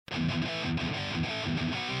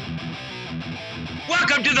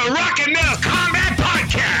Welcome to the Rock and Metal Combat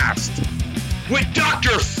Podcast with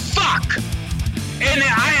Dr. Fuck and the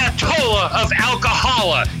Ayatollah of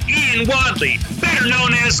Alcohola, Ian Wadley, better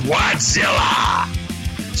known as Wadzilla.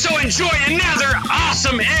 So enjoy another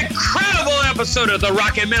awesome, incredible episode of the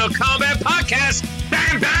Rock and Metal Combat Podcast.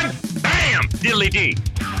 Bam, bam, bam, diddly dee.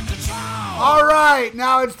 All right,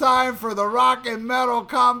 now it's time for the Rock and Metal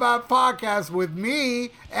Combat Podcast with me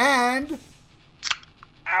and...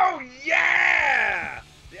 Oh, yeah!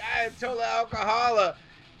 The Ayatollah Alcohola,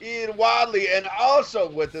 Ian Wadley, and also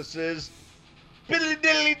with us is Billy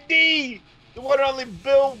Diddly D, the one and only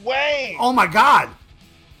Bill Wayne. Oh, my God.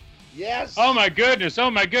 Yes. Oh my goodness.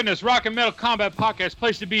 Rock and Metal Combat Podcast,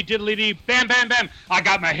 place to be, diddly dee, bam, bam, bam. I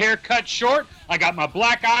got my hair cut short. I got my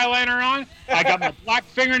black eyeliner on. I got my black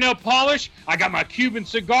fingernail polish. I got my Cuban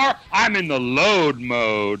cigar. I'm in the load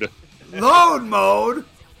mode. Load mode?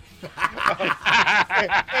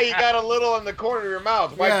 Hey, you got a little in the corner of your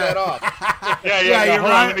mouth. Wipe that off. Yeah, you're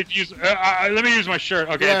hold right. on, let me use my shirt.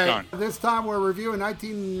 Okay, it's gone. This time we're reviewing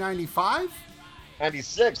 1995,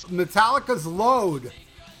 96. Metallica's Load.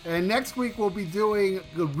 And next week we'll be doing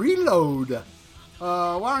Reload.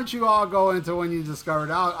 Why don't you all go into when you discovered?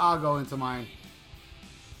 I'll go into mine.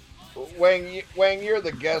 Wayne, you're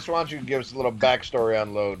the guest. Why don't you give us a little backstory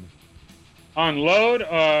on Load? On Load,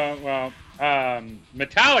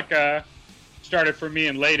 Metallica started for me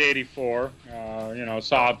in late '84.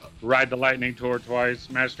 Saw Ride the Lightning tour twice,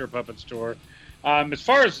 Master of Puppets tour. As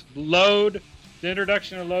far as Load, the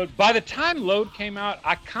introduction of Load, by the time Load came out,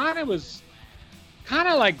 I kind of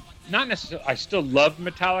like, not necessarily, I still loved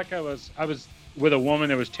Metallica. I was with a woman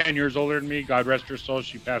that was 10 years older than me. God rest her soul.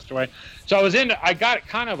 She passed away. So I got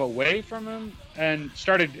kind of away from him and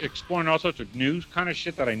started exploring all sorts of new kind of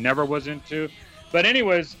shit that I never was into. But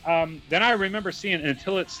anyways, then I remember seeing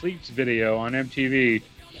Until It Sleeps video on MTV.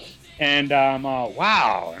 And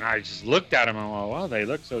wow. And I just looked at them and went, wow, they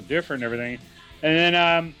look so different and everything. And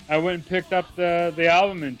then I went and picked up the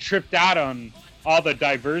album and tripped out on all the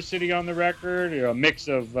diversity on the record, a mix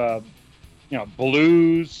of,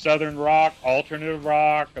 blues, southern rock, alternative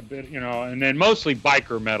rock, a bit, and then mostly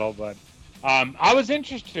biker metal. But I was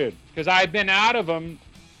interested because I had been out of them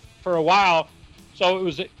for a while. So it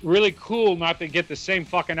was really cool not to get the same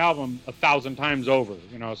fucking album 1,000 times over,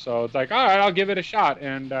 So it's like, all right, I'll give it a shot.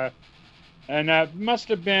 And that must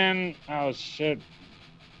have been,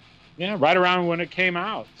 right around when it came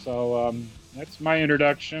out. So, that's my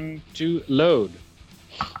introduction to Load.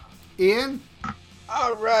 Ian?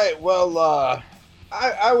 All right. Well,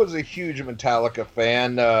 I was a huge Metallica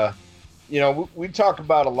fan. We talk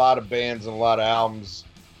about a lot of bands and a lot of albums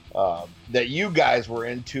that you guys were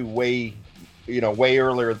into way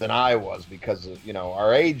earlier than I was because of,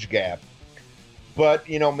 our age gap. But,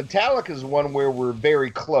 Metallica is one where we're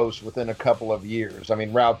very close within a couple of years. I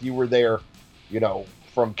mean, Ralph, you were there,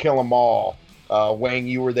 from Kill 'Em All. Wayne,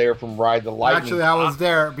 you were there from Ride the Lightning. Actually, I was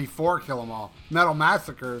there before Kill 'Em All. Metal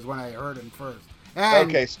Massacre is when I heard him first.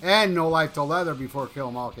 And No Life Till Leather before Kill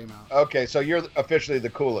 'Em All came out. Okay, so you're officially the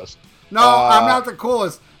coolest. No, I'm not the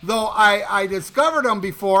coolest. Though I discovered him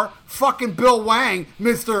before fucking Bill Wang,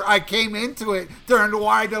 Mr. I came into it during the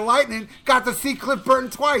Ride the Lightning, got to see Cliff Burton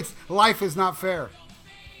twice. Life is not fair.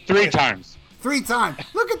 3 times. 3 times.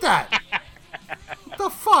 Look at that. What the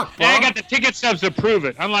fuck, bro? Yeah, I got the ticket stubs to prove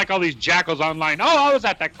it. Unlike all these jackals online. Oh, I was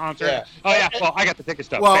at that concert. Yeah. Oh yeah. Well, I got the ticket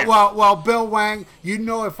stubs. Well, Bill Wang, you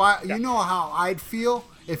know how I'd feel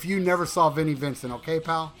if you never saw Vinnie Vincent, okay,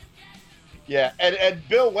 pal? Yeah, and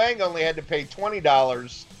Bill Wang only had to pay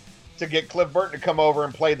 $20 to get Cliff Burton to come over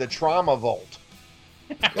and play the Trauma Vault.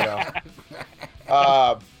 That's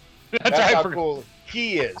how cool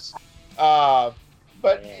he is.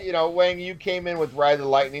 But, Wang, you came in with Ride the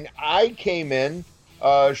Lightning. I came in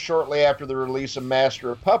shortly after the release of Master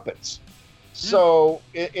of Puppets. So,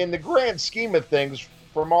 in the grand scheme of things,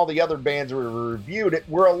 from all the other bands we reviewed,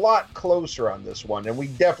 we're a lot closer on this one. And we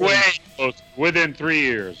definitely... Way close. Within 3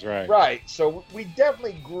 years, right. Right. So, we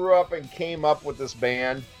definitely grew up and came up with this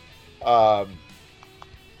band. I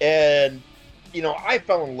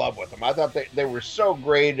fell in love with them. I thought they were so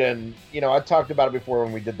great. And, I talked about it before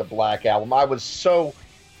when we did the Black Album. I was so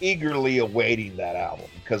eagerly awaiting that album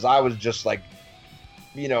because I was just like,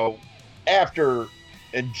 after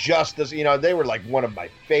Injustice, they were like one of my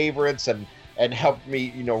favorites and helped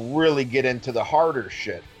me, really get into the harder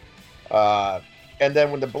shit. And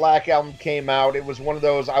then when the Black Album came out, it was one of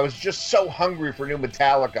those, I was just so hungry for new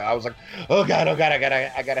Metallica. I was like, oh God, I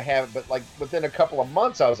gotta have it. But like within a couple of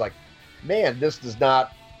months, I was like, man, this does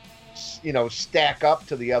not, stack up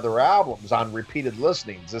to the other albums on repeated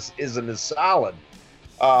listenings. This isn't as solid.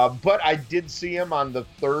 But I did see him on the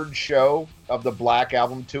third show of the Black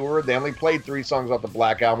Album tour. They only played 3 songs off the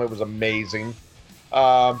Black Album. It was amazing.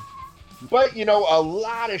 But, you know, a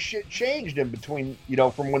lot of shit changed in between, you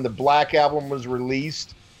know, from when the Black Album was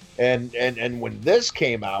released and when this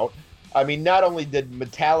came out. I mean, not only did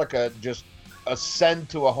Metallica just ascend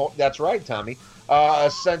to a whole, that's right, Tommy,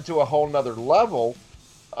 ascend to a whole nother level,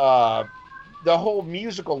 the whole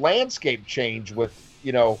musical landscape changed with,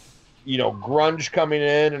 you know, grunge coming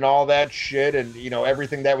in and all that shit. And, you know,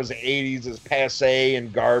 everything that was the 80s is passe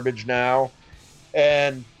and garbage now.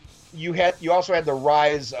 And you also had the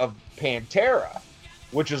rise of Pantera,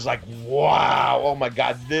 which is like, wow, oh my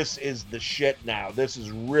God, this is the shit now. This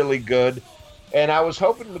is really good. And I was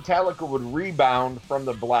hoping Metallica would rebound from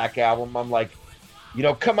the Black Album. I'm like, you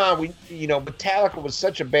know, come on, Metallica was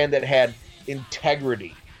such a band that had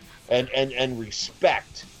integrity and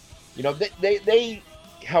respect. You know, they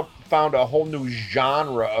helped found a whole new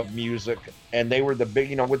genre of music, and they were the big,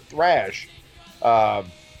 you know, with thrash. And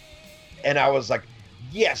I was like,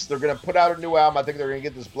 yes, they're going to put out a new album. I think they're going to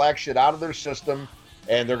get this black shit out of their system,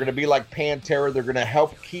 and they're going to be like Pantera. They're going to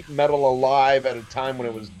help keep metal alive at a time when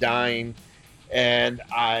it was dying. And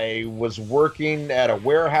I was working at a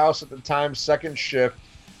warehouse at the time, second shift,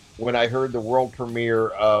 when I heard the world premiere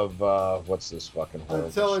of, what's this fucking horror?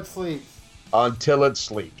 Until It Sleeps. Until It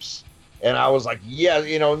Sleeps. And I was like, yeah,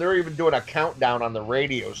 you know, and they're even doing a countdown on the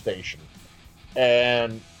radio station.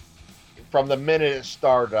 And from the minute it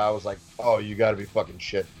started, I was like, oh, you got to be fucking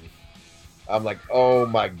shitting me. I'm like, oh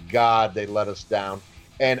my God, they let us down.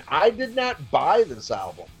 And I did not buy this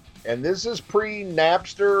album. And this is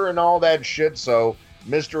pre-Napster and all that shit, so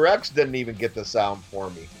Mr. X didn't even get this album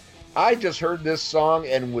for me. I just heard this song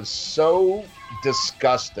and was so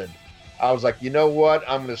disgusted. I was like, you know what?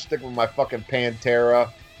 I'm going to stick with my fucking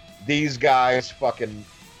Pantera. These guys fucking,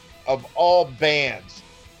 of all bands,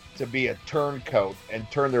 to be a turncoat and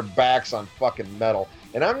turn their backs on fucking metal.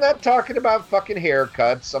 And I'm not talking about fucking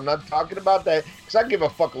haircuts. I'm not talking about that, because I give a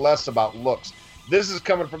fuck less about looks. This is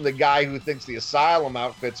coming from the guy who thinks the Asylum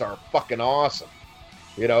outfits are fucking awesome.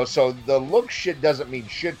 You know, so the look shit doesn't mean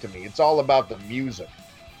shit to me. It's all about the music.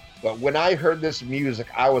 But when I heard this music,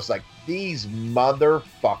 I was like, these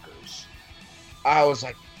motherfuckers. I was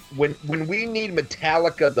like, when we need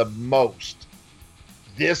Metallica the most,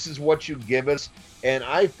 this is what you give us. And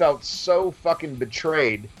I felt so fucking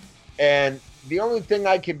betrayed. And the only thing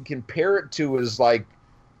I can compare it to is like,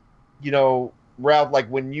 you know, Ralph, like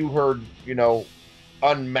when you heard, you know,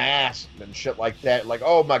 Unmasked and shit like that, like,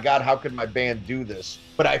 oh my God, how could my band do this?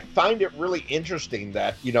 But I find it really interesting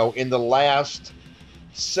that, you know, in the last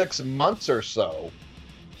 6 months or so,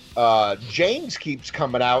 James keeps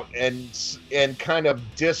coming out and kind of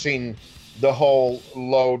dissing the whole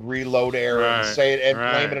load reload era and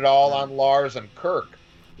blaming it all on Lars and Kirk,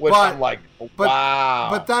 which I'm like, wow.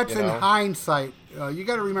 But that's in hindsight. You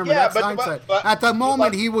got to remember that's hindsight. But at the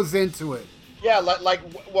moment, he was into it. Yeah,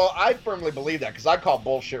 well, I firmly believe that, because I call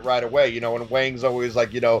bullshit right away. You know, and Wang's always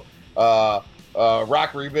like, you know,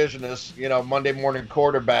 rock revisionist, you know, Monday morning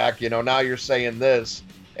quarterback. You know, now you're saying this.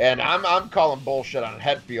 And I'm calling bullshit on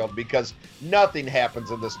Hetfield, because nothing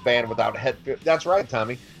happens in this band without Hetfield. That's right,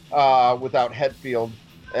 Tommy. Without Hetfield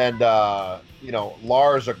and, you know,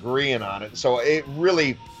 Lars agreeing on it. So it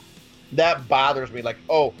really, that bothers me. Like,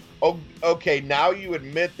 oh, okay, now you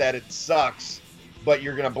admit that it sucks, but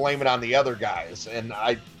you're going to blame it on the other guys. And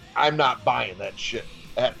I'm not buying that shit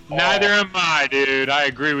at all. Neither am I, dude. I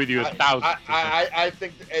agree with you 1,000%. I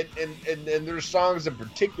think, and there's songs in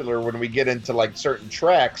particular when we get into like certain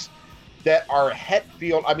tracks that are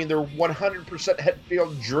Hetfield. I mean, they're 100%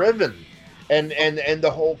 Hetfield driven, and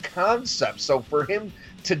the whole concept. So for him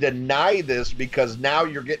to deny this because now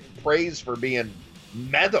you're getting praised for being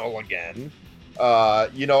metal again,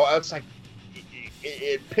 you know, it's like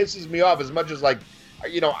it pisses me off as much as, like,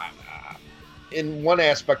 you know, in one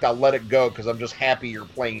aspect I'll let it go because I'm just happy you're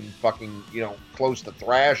playing fucking, you know, close to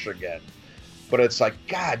thrash again. But it's like,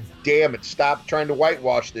 God damn it, stop trying to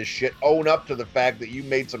whitewash this shit. Own up to the fact that you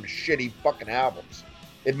made some shitty fucking albums,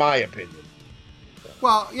 in my opinion.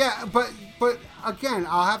 Well, yeah, but again,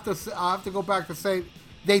 I'll have to go back to say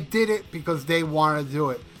they did it because they wanted to do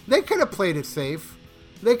it. They could have played it safe.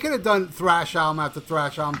 They could have done thrash album after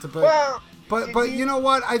thrash album to play. Well, but you know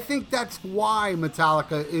what? I think that's why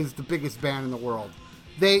Metallica is the biggest band in the world.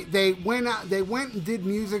 They went and did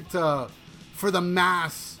music for the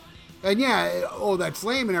mass. And yeah, that's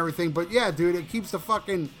lame and everything, but yeah, dude, it keeps the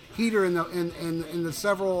fucking heater in the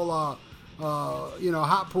several you know,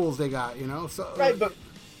 hot pools they got, you know. So right, but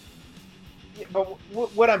But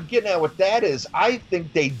what I'm getting at with that is I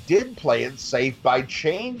think they did play it safe by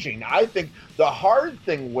changing. I think the hard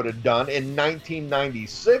thing would have done in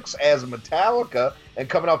 1996 as Metallica and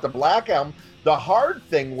coming off the Black Album, the hard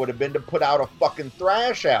thing would have been to put out a fucking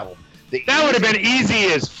thrash album. That would have been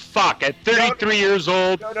easy as fuck. At 33 years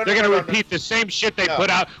old, they're going to repeat the same shit they put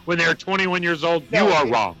out when they're 21 years old. You are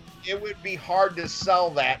wrong. It would be hard to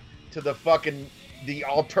sell that to the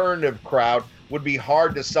alternative crowd. Would be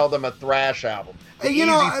hard to sell them a thrash album. The easy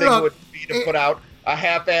thing would be to put out a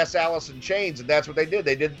half-ass Alice in Chains, and that's what they did.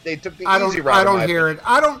 They took the easy route. I don't hear it.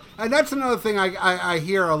 And that's another thing I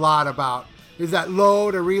hear a lot about is that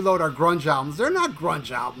Load and Reload are grunge albums. They're not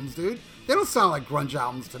grunge albums, dude. They don't sound like grunge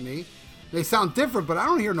albums to me. They sound different, but I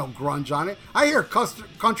don't hear no grunge on it. I hear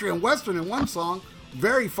country and western in one song,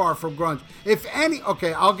 very far from grunge. If any,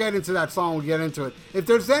 okay, I'll get into that song. We'll get into it. If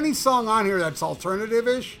there's any song on here that's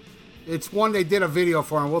alternative-ish, it's one they did a video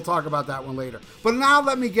for, and we'll talk about that one later. But now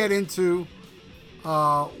let me get into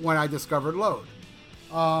when I discovered Load.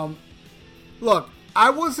 Look, I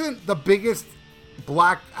wasn't the biggest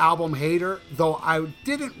Black Album hater, though I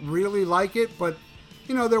didn't really like it. But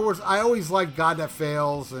I always liked God That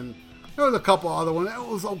Fails, and there was a couple other ones. It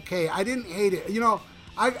was okay. I didn't hate it.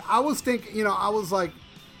 I was thinking. I was like,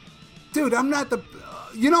 dude, I'm not the.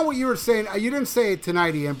 You know what you were saying? You didn't say it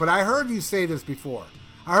tonight, Ian, but I heard you say this before.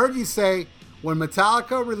 I heard you say when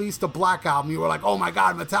Metallica released the Black Album, you were like, oh my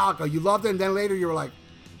God, Metallica. You loved it. And then later you were like,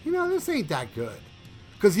 this ain't that good.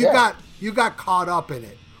 Because you got caught up in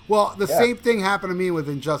it. Well, the same thing happened to me with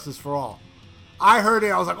Injustice for All. I heard it.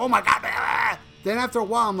 I was like, oh my God. Then after a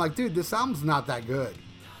while, I'm like, dude, this album's not that good.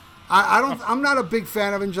 I'm not a big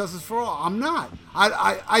fan of Injustice for All. I'm not.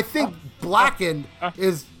 I think Blackened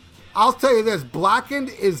is, I'll tell you this, Blackened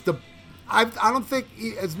is I don't think,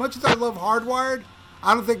 as much as I love Hardwired,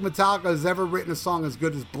 I don't think Metallica has ever written a song as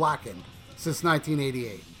good as Blackened since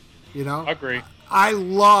 1988. Agree. I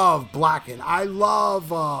love Blackened. I love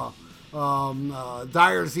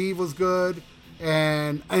Dyer's Eve was good,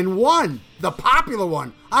 and one, the popular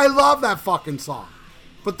one. I love that fucking song.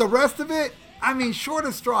 But the rest of it,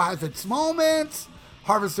 Shortest Straw has its moments.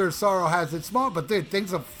 Harvester's Sorrow has its moments. But dude,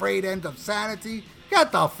 Things of Freight, End of Sanity.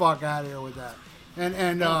 Get the fuck out of here with that.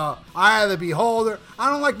 And Eye of the Beholder.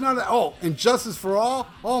 I don't like none of that. Oh, and Justice for All.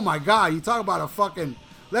 Oh my God, you talk about a fucking.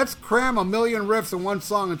 Let's cram a million riffs in one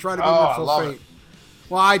song and try to be Merciful Fate.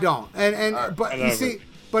 Well, I don't. But you see,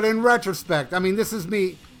 but in retrospect, this is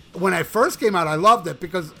me. When I first came out, I loved it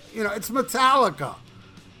because it's Metallica.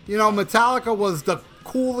 Metallica was the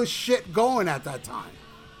coolest shit going at that time.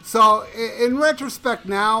 So in retrospect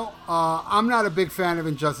now, I'm not a big fan of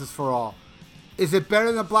Injustice for All. Is it better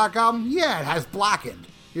than the Black Album? Yeah, it has Blackened,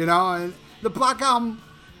 and the Black Album,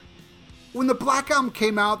 when the Black Album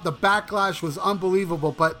came out, the backlash was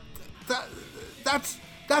unbelievable, but that's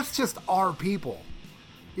just our people,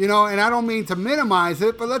 and I don't mean to minimize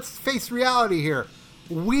it, but let's face reality here.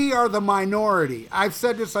 We are the minority. I've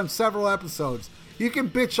said this on several episodes. You can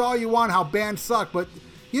bitch all you want how bands suck, but,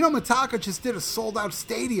 Metallica just did a sold-out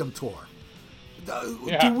stadium tour.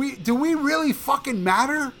 Yeah. Do we really fucking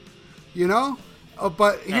matter?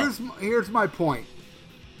 But here's my point.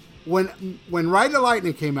 When Ride the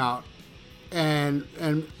Lightning came out and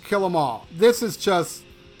Kill 'Em All, this is just,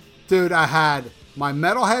 dude, I had my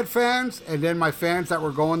metalhead fans and then my fans that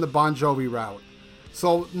were going the Bon Jovi route.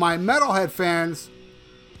 So my metalhead fans,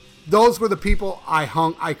 those were the people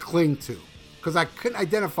I cling to because I couldn't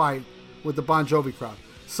identify with the Bon Jovi crowd.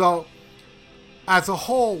 So as a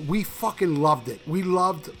whole, we fucking loved it. We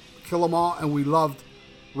loved Kill 'Em All and we loved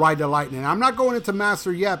Ride the Lightning. I'm not going into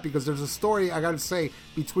Master yet because there's a story I got to say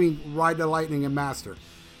between Ride the Lightning and Master.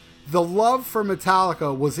 The love for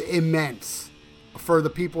Metallica was immense for the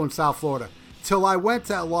people in South Florida. Till I went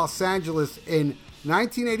to Los Angeles in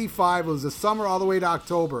 1985. It was the summer all the way to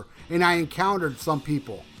October. And I encountered some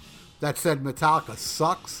people that said Metallica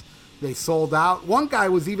sucks. They sold out. One guy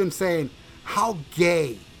was even saying, how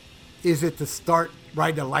gay is it to start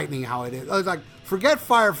Ride the Lightning how it is? I was like, forget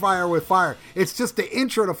Fire with Fire. It's just the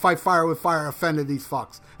intro to Fight Fire with Fire offended these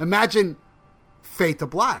fucks. Imagine Fade to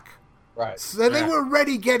Black. Right. So they were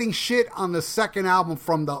already getting shit on the second album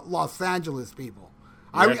from the Los Angeles people.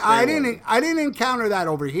 Yes, I didn't encounter that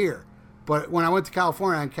over here, but when I went to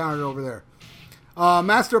California, I encountered it over there.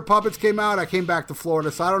 Master of Puppets came out. I came back to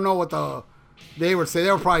Florida, so I don't know what they were saying.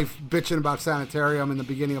 They were probably bitching about Sanitarium in the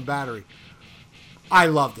beginning of Battery. I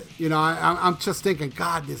loved it. I'm just thinking,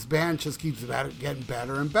 God, this band just keeps getting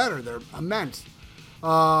better and better. They're immense.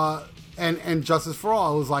 And Justice for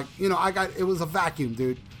All, it was like, it was a vacuum,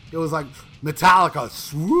 dude. It was like Metallica,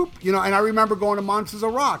 swoop, and I remember going to Monsters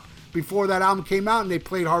of Rock. before that album came out, and they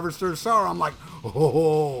played Harvester of Sorrow. I'm like,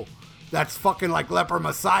 oh, that's fucking like Leper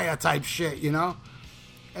Messiah type shit, you know?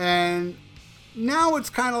 And now it's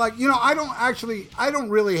kind of like, you know, I don't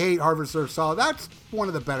really hate Harvester of Sorrow. That's one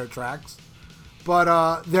of the better tracks.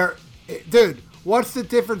 But dude, what's the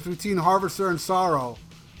difference between Harvester and Sorrow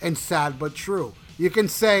and Sad But True? You can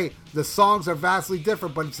say the songs are vastly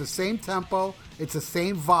different, but it's the same tempo, it's the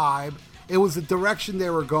same vibe. It was the direction they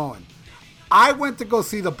were going. I went to go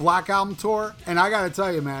see the Black Album tour, and I gotta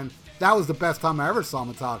tell you, man, that was the best time I ever saw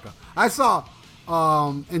Metallica. I saw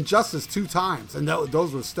Injustice 2 times, and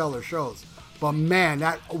those were stellar shows. But man,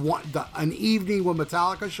 an Evening with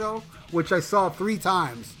Metallica show, which I saw 3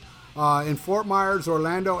 times in Fort Myers,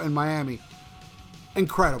 Orlando, and Miami,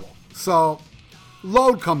 incredible. So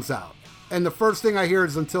Load comes out, and the first thing I hear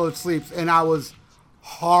is Until It Sleeps, and I was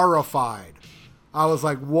horrified. I was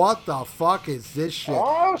like, what the fuck is this shit?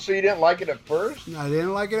 Oh, so you didn't like it at first? I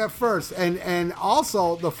didn't like it at first. And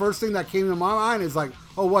also, the first thing that came to my mind is like,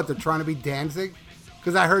 oh, what, they're trying to be Danzig?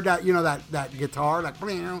 Because I heard that, you know, that guitar, like,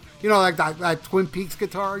 you know, like that Twin Peaks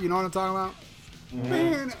guitar, you know what I'm talking about? Mm-hmm.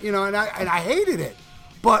 Man, you know, and I hated it.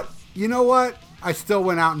 But you know what? I still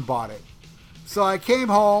went out and bought it. So I came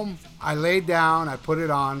home, I laid down, I put it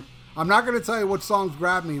on. I'm not going to tell you what songs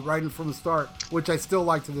grabbed me right from the start, which I still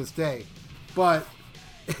like to this day. But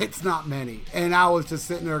it's not many. And I was just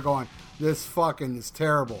sitting there going, this fucking is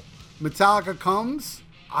terrible. Metallica comes,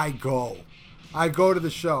 I go. I go to the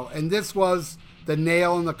show. And this was the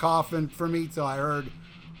nail in the coffin for me till I heard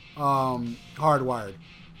Hardwired.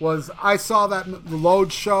 I saw that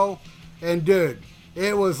Load show, and dude,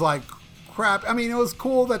 it was like crap. I mean, it was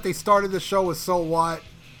cool that they started the show with So What,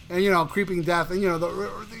 and, you know, Creeping Death, and, you know,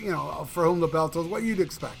 For Whom the Bell Tolls, what you'd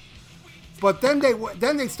expect. But then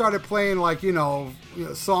they started playing, like, you know,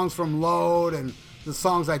 songs from Load and the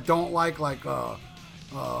songs I don't like Wherever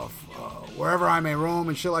I May Roam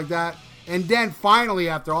and shit like that. And then finally,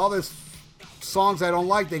 after all this songs I don't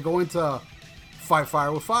like, they go into Fight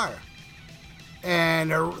Fire with Fire. And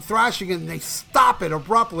they're thrashing it, and they stop it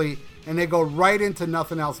abruptly, and they go right into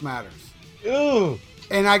Nothing Else Matters. Ew.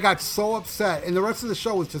 And I got so upset, and the rest of the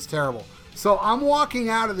show was just terrible. So I'm walking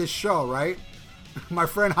out of this show, right? My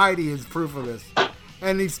friend Heidi is proof of this.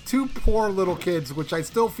 And these 2 poor little kids, which I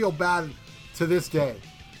still feel bad to this day.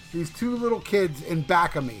 These 2 little kids in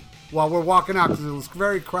back of me while we're walking out, because it was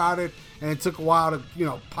very crowded and it took a while to, you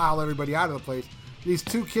know, pile everybody out of the place. These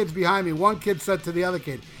 2 kids behind me, one kid said to the other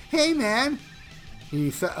kid, "Hey, man."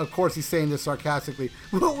 He said, of course he's saying this sarcastically,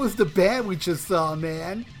 "What was the band we just saw,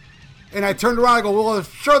 man?" And I turned around and I go, "Well,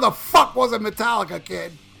 sure the fuck wasn't Metallica,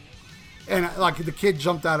 kid." And like the kid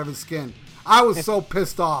jumped out of his skin. I was so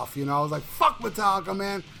pissed off, you know. I was like, fuck Metallica,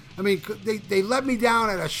 man. I mean, they let me down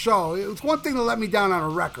at a show. It was one thing to let me down on a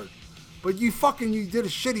record. But you did a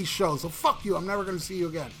shitty show, so fuck you. I'm never going to see you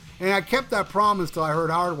again. And I kept that promise till I heard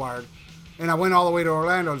Hardwired. And I went all the way to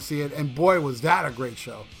Orlando to see it. And boy, was that a great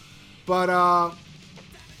show. But,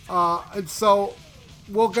 and so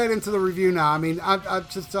we'll get into the review now. I mean, I'm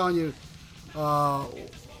just telling you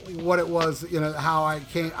what it was, you know, how I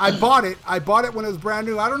came. I bought it when it was brand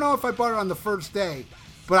new. I don't know if I bought it on the first day,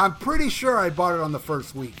 but I'm pretty sure I bought it on the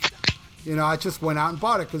first week. You know, I just went out and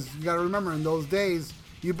bought it, because you got to remember, in those days,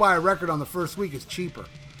 you buy a record on the first week, it's cheaper.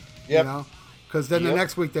 Yep. You know, because then the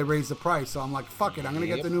next week they raise the price. So I'm like, fuck it, I'm gonna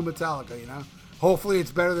get the new Metallica. You know, hopefully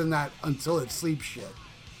it's better than that Until It Sleeps shit.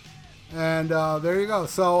 And there you go.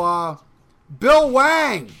 So Bill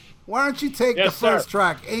Wang, why don't you take the first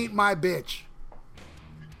track, Ain't My Bitch?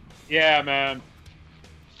 Yeah, man.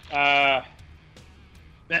 I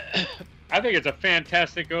think it's a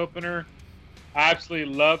fantastic opener. I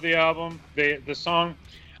absolutely love the album, the song.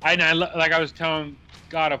 Like I was telling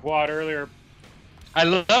God of What earlier, I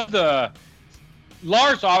love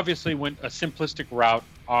Lars obviously went a simplistic route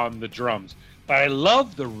on the drums, but I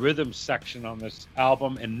love the rhythm section on this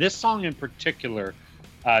album, and this song in particular,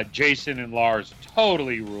 Jason and Lars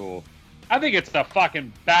totally rule. I think it's the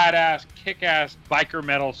fucking badass, kick-ass biker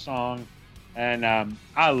metal song, and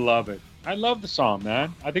I love it. I love the song,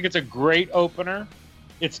 man. I think it's a great opener.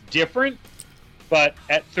 It's different, but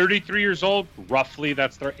at 33 years old, roughly,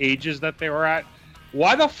 that's their ages that they were at.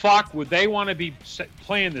 Why the fuck would they want to be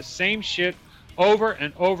playing the same shit over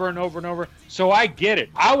and over and over and over? So I get it.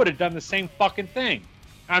 I would have done the same fucking thing.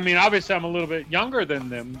 I mean, obviously, I'm a little bit younger than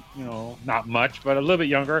them, you know, not much, but a little bit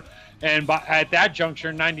younger. And at that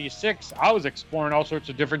juncture in 96, I was exploring all sorts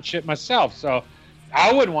of different shit myself. So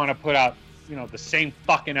I wouldn't want to put out, you know, the same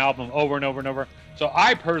fucking album over and over and over. So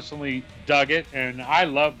I personally dug it, and I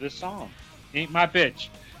love this song. Ain't My Bitch.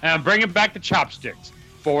 And I'm bringing back the chopsticks.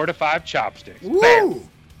 4 to 5 chopsticks. Woo!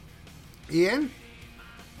 Ian?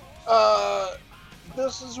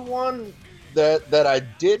 This is one that I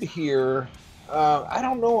did hear. I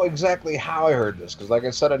don't know exactly how I heard this because, like I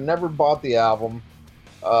said, I never bought the album.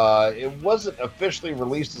 It wasn't officially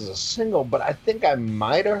released as a single, but I think I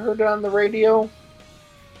might have heard it on the radio.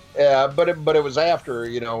 Yeah, but it was after,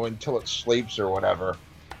 Until It Sleeps or whatever.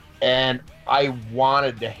 And I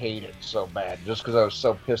wanted to hate it so bad just because I was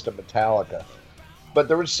so pissed at Metallica. But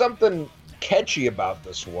there was something catchy about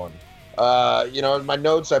this one. In my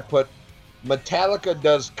notes I put, Metallica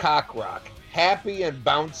does cock rock. Happy and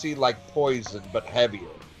bouncy like Poison, but heavier.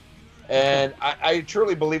 And I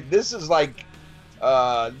truly believe this is like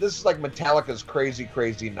Metallica's Crazy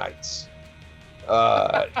Crazy Nights.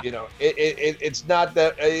 It's not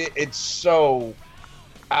that it's so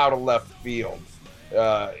out of left field.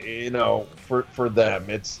 For them,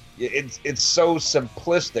 it's so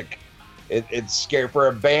simplistic. It's scary for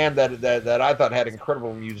a band that I thought had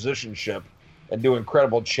incredible musicianship and do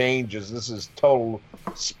incredible changes. This is total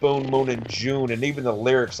Spoon, Moon, and June, and even the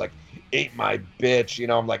lyrics like "Ain't my bitch."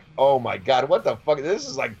 I'm like, oh my god, what the fuck? This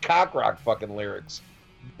is like cock rock fucking lyrics.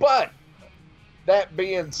 But that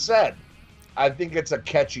being said, I think it's a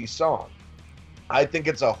catchy song. I think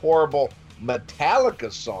it's a horrible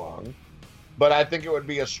Metallica song, but I think it would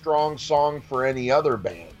be a strong song for any other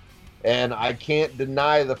band. And I can't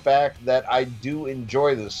deny the fact that I do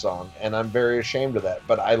enjoy this song, and I'm very ashamed of that,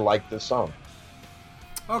 but I like this song.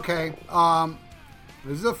 Okay,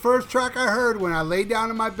 this is the first track I heard when I lay down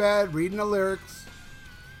in my bed reading the lyrics.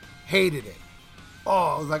 Hated it.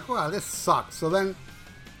 Oh, I was like, wow, this sucks. So then,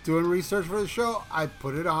 doing research for the show, I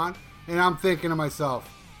put it on, and I'm thinking to myself,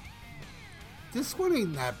 this one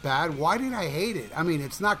ain't that bad. Why did I hate it? I mean,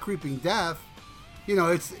 it's not Creeping Death.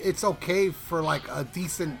 It's okay for like a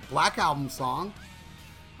decent Black Album song.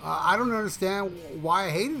 I don't understand why I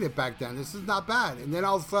hated it back then. This is not bad. And then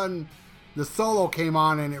all of a sudden, the solo came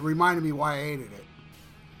on, and it reminded me why I hated it.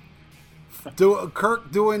 Kirk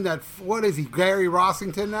doing that, what is he, Gary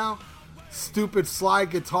Rossington now? Stupid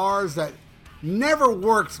slide guitars that never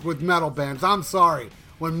works with metal bands. I'm sorry.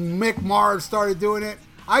 When Mick Mars started doing it,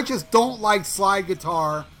 I just don't like slide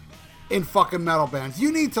guitar in fucking metal bands.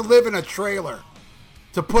 You need to live in a trailer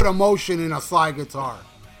to put emotion in a slide guitar.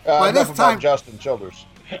 By this time, Justin Childers.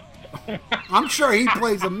 I'm sure he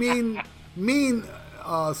plays a mean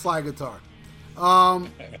slide guitar.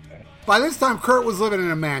 By this time, Kurt was living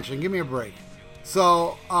in a mansion. Give me a break.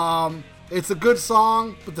 So it's a good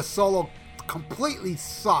song, but the solo completely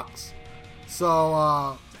sucks.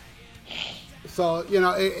 So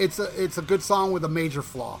it's a good song with a major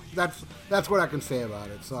flaw. That's what I can say about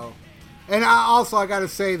it. So, and I got to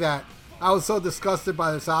say that I was so disgusted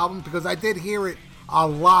by this album because I did hear it a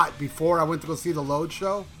lot before I went to go see the Load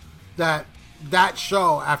show. After that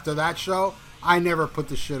show, I never put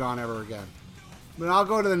the shit on ever again. But I'll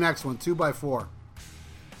go to the next one, 2x4.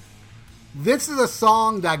 This is a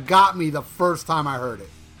song that got me the first time I heard it.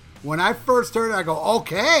 When I first heard it, I go,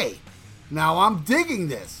 okay, now I'm digging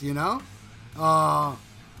this, It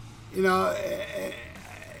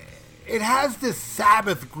has this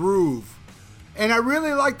Sabbath groove. And I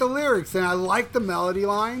really like the lyrics, and I like the melody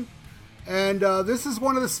line. And this is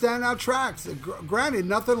one of the standout tracks. Granted,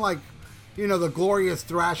 nothing like, the glorious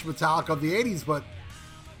thrash Metallica of the 80s, but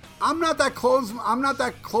I'm not that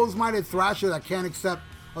close-minded thrasher that can't accept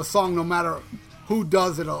a song no matter who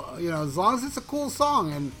does it, as long as it's a cool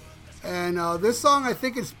song. And this song, I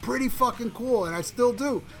think, is pretty fucking cool, and I still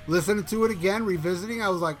do. Listening to it again, revisiting, I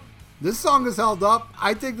was like, this song is held up.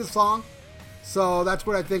 I dig the song. So that's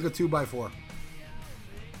what I think of 2x4.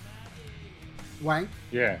 Wang?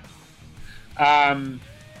 Yeah. I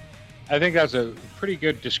think that's a pretty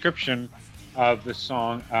good description of the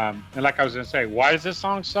song. And like I was going to say, why does this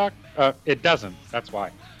song suck? It doesn't. That's why.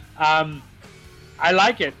 I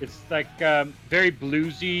like it. It's like very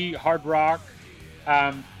bluesy, hard rock.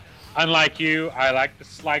 Unlike you, I like the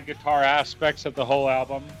slide guitar aspects of the whole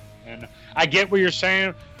album. And I get what you're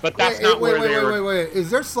saying, but that's not where they were. Wait. Is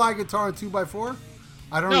there slide guitar in 2x4?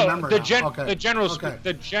 I don't remember. The general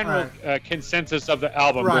consensus of the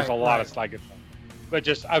album, there's a lot of slide guitar. But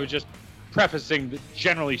I was just prefacing,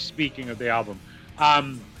 generally speaking, of the album. I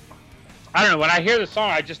don't know. When I hear the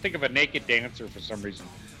song, I just think of a naked dancer for some reason.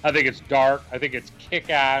 I think it's dark. I think it's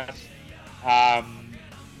kick-ass.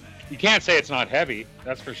 You can't say it's not heavy.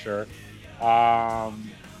 That's for sure. I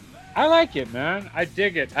like it, man. I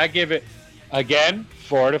dig it. I give it, again,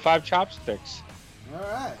 4 to 5 chopsticks. All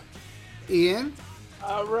right. Ian?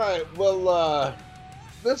 All right. Well,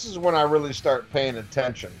 this is when I really start paying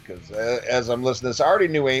attention because as I'm listening to this, I already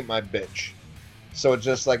knew Ain't My Bitch. So it's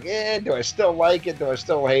just like, do I still like it? Do I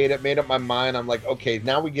still hate it? Made up my mind. I'm like, okay,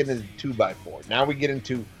 now we get into 2x4. Now we get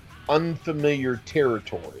into unfamiliar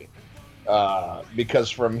territory because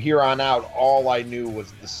from here on out, all I knew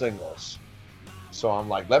was the singles. So I'm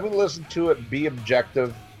like, let me listen to it, be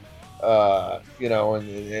objective, you know,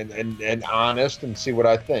 and honest, and see what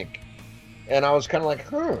I think. And I was kind of like,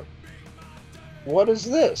 what is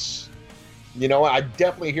this? You know, I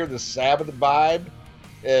definitely hear the Sabbath vibe,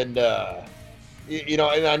 and you know,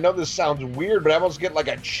 and I know this sounds weird, but I almost get like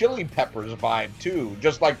a Chili Peppers vibe too,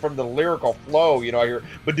 just like from the lyrical flow. You know, I hear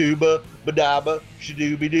badooba, badaba,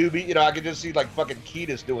 shadooby dooby. You know, I could just see like fucking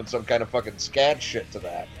Kiedis doing some kind of fucking scat shit to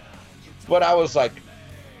that. But I was like,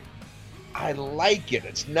 I like it.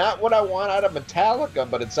 It's not what I want out of Metallica,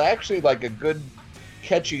 but it's actually like a good,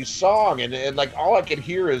 catchy song. And like all I could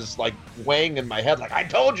hear is like Wang in my head, like, I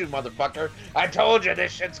told you, motherfucker. I told you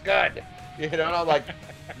this shit's good. You know, and I'm like,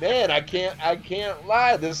 man, I can't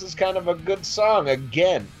lie. This is kind of a good song.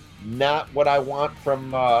 Again, not what I want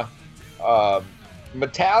from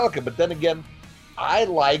Metallica. But then again, I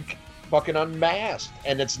like fucking Unmasked,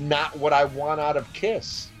 and it's not what I want out of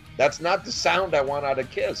Kiss. That's not the sound I want out of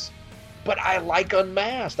Kiss. But I like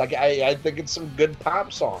Unmasked. I think it's some good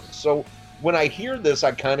pop songs. So when I hear this,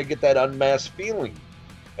 I kind of get that Unmasked feeling.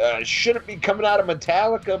 Shouldn't be coming out of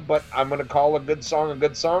Metallica, but I'm going to call a good song a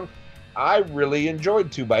good song. I really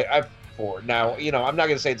enjoyed 2x4. Now, you know, I'm not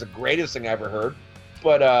going to say it's the greatest thing I ever heard,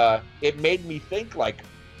 but it made me think like,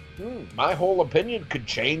 my whole opinion could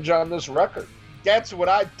change on this record. That's what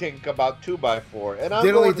I think about 2x4. And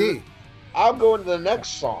I'll go into the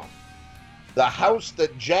next song, The House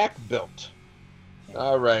That Jack Built.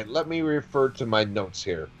 All right, let me refer to my notes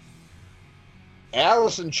here.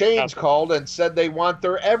 Alice in Chains called and said they want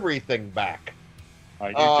their everything back.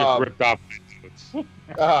 You just ripped off my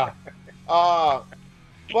notes.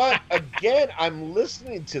 But again, I'm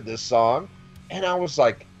listening to this song, and I was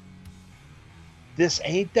like, this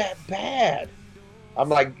ain't that bad. I'm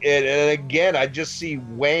like, and again, I just see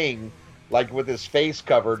Wang, like with his face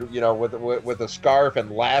covered, you know, with a scarf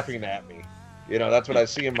and laughing at me. You know, that's what I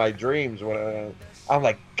see in my dreams. When I'm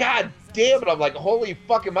like, God damn it. I'm like, holy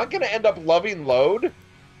fuck, am I going to end up loving Load?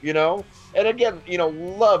 You know? And again, you know,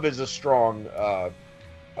 love is a strong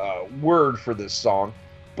word for this song.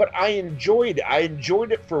 But I enjoyed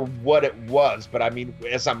it for what it was. But I mean,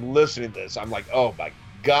 as I'm listening to this, I'm like, oh my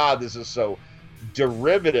God, this is so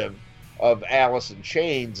derivative of Alice in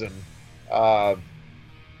Chains. And,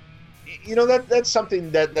 you know, that's something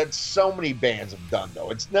that so many bands have done,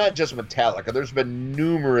 though. It's not just Metallica. There's been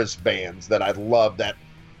numerous bands that I love that,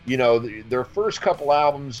 you know, their first couple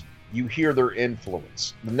albums, you hear their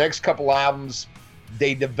influence. The next couple albums,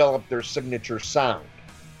 they develop their signature sound.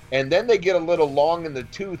 And then they get a little long in the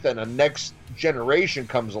tooth and a next generation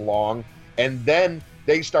comes along, and then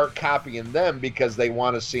they start copying them because they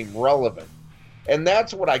want to seem relevant. And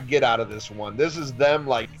that's what I get out of this one. This is them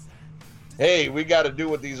like, hey, we got to do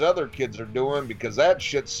what these other kids are doing because that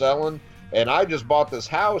shit's selling. And I just bought this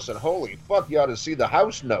house, and holy fuck, you ought to see the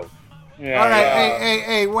house note. Yeah. All right,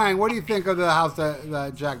 hey, Wang, what do you think of the house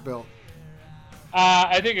that Jack built?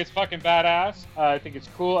 I think it's fucking badass. I think it's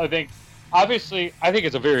cool. I think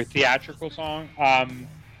it's a very theatrical song.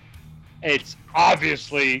 It's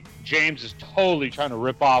obviously James is totally trying to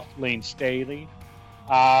rip off Lane Staley,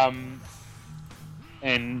 and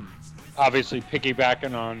obviously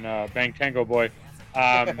piggybacking on Bang Tango Boy.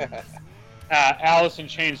 Alice in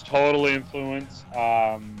Chains totally influenced.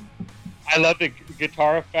 I love the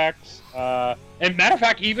guitar effects, and matter of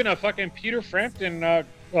fact, even a fucking Peter Frampton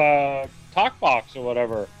talk box or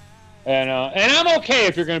whatever. And I'm okay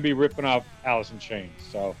if you're going to be ripping off Alice in Chains.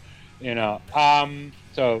 So, you know,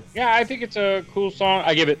 so yeah, I think it's a cool song.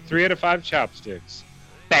 I give it 3 out of 5 chopsticks.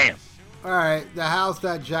 Bam. All right, the house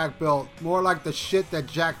that Jack built, more like the shit that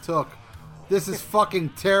Jack took. This is fucking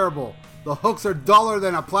terrible. The hooks are duller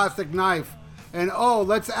than a plastic knife. And oh,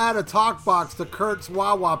 let's add a talk box to Kurt's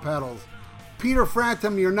wah-wah pedals. Peter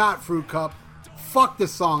Frampton, you're not, Fruit Cup. Fuck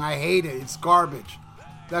this song. I hate it. It's garbage.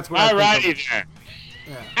 That's what I think. Alrighty then.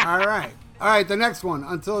 Yeah. All right, the next one,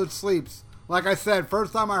 Until It Sleeps. Like I said,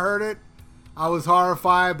 first time I heard it, I was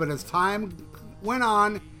horrified, but as time went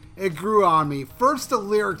on, it grew on me. First, the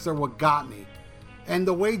lyrics are what got me. And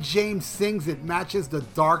the way James sings it matches the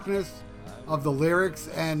darkness of the lyrics,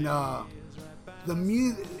 and the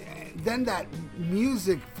music, then that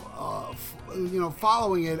music, you know,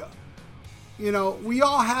 following it. You know, we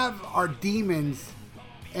all have our demons,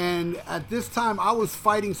 and at this time, I was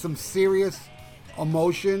fighting some serious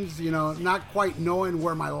emotions, you know, not quite knowing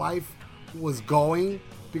where my life was going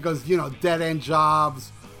because, you know, dead-end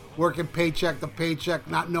jobs, working paycheck to paycheck,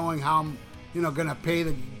 not knowing how I'm, you know, going to pay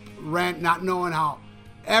the rent, not knowing how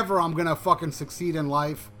ever I'm going to fucking succeed in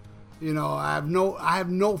life. You know, I have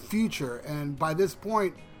no future. And by this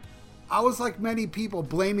point, I was like many people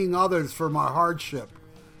blaming others for my hardship.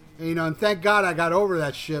 And, you know, and thank God I got over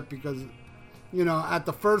that shit because, you know, at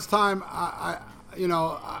the first time I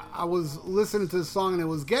was listening to the song and it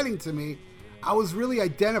was getting to me, I was really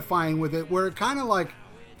identifying with it, where it kind of like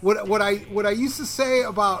what I used to say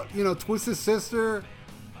about, you know, Twisted Sister,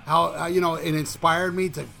 how you know, it inspired me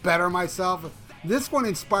to better myself. This one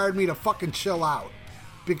inspired me to fucking chill out,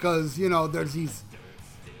 because, you know, there's these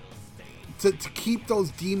to keep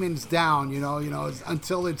those demons down, you know,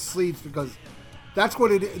 until it sleeps, because that's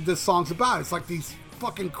what the song's about. It's like these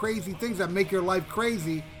fucking crazy things that make your life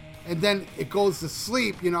crazy, and then it goes to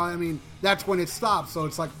sleep, you know what I mean? That's when it stops. So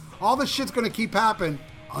it's like all the shit's gonna keep happening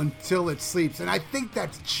until it sleeps, and I think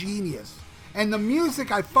that's genius. And the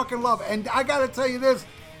music I fucking love, and I gotta tell you this,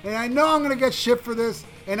 and I know I'm gonna get shit for this,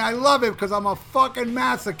 and I love it because I'm a fucking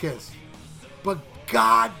masochist, but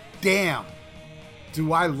god damn,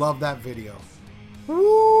 do I love that video.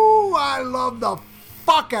 Woo, I love the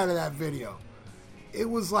fuck out of that video. It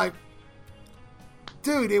was like,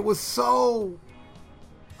 dude, it was like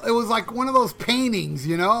one of those paintings,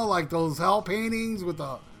 you know, like those hell paintings with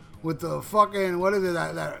the fucking, what is it,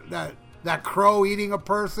 that crow eating a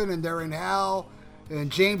person and they're in hell, and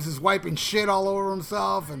James is wiping shit all over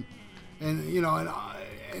himself, and you know,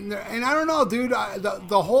 and I don't know, dude,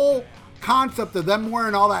 the whole concept of them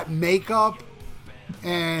wearing all that makeup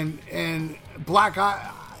and black eye,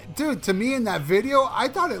 dude, to me in that video, I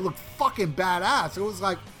thought it looked fucking badass. It was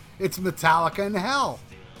like, it's Metallica in hell.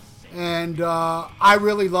 And I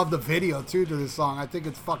really love the video too to this song. I think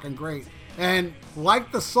it's fucking great. And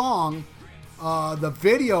like the song, the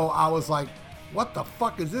video, I was like, what the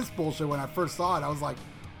fuck is this bullshit? When I first saw it, I was like,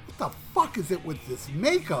 what the fuck is it with this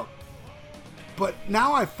makeup? But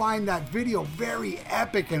now I find that video very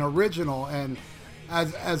epic and original, and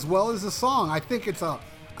as well as the song. I think it's an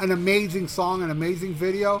amazing song, an amazing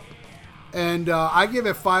video. And I give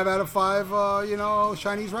it 5 out of 5, you know,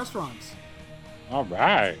 Chinese restaurants. All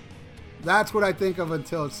right. That's what I think of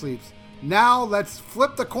Until It Sleeps. Now let's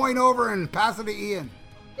flip the coin over and pass it to Ian.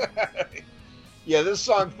 Yeah, this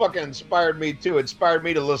song fucking inspired me too. It inspired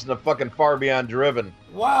me to listen to fucking Far Beyond Driven.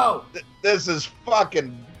 Wow. This is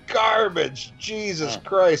fucking garbage. Jesus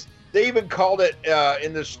Christ. They even called it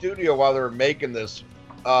in the studio while they were making this,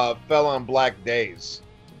 Fell on Black Days.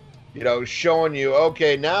 You know, showing you,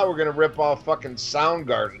 okay, now we're going to rip off fucking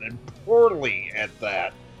Soundgarden, and poorly at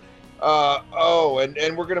that.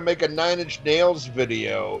 And we're going to make a Nine Inch Nails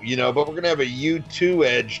video, you know, but we're going to have a U2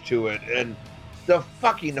 edge to it, and the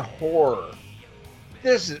fucking horror.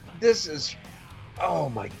 This is, oh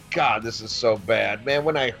my God, this is so bad, man.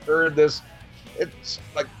 When I heard this, it's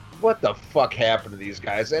like, what the fuck happened to these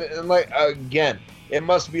guys? And like, again, it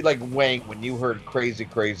must be like Wank when you heard Crazy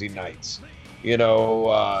Crazy Nights, you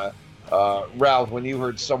know, Ralph, when you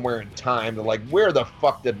heard Somewhere in Time, they're like, where the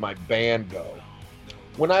fuck did my band go?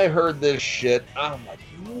 When I heard this shit, I'm like,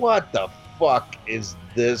 what the fuck is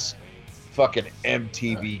this fucking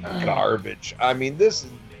MTV garbage? I mean, this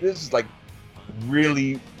is like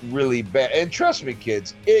really, really bad. And trust me,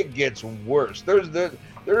 kids, it gets worse.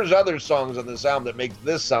 There's other songs on this album that makes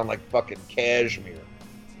this sound like fucking Cashmere.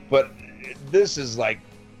 But this is like,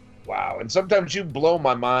 wow. And sometimes you blow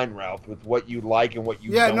my mind, Ralph, with what you like and what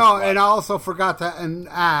you don't like. And I also forgot to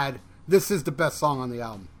add, this is the best song on the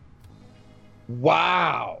album.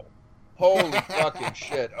 Wow. Holy fucking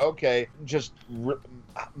shit. Okay. Just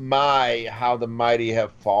how the mighty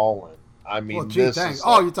have fallen. I mean, well, gee, this thanks. is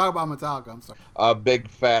you're talking about Metallica. I'm sorry. a big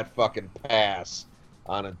fat fucking pass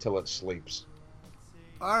on Until It Sleeps.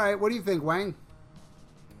 All right. What do you think, Wang?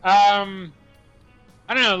 I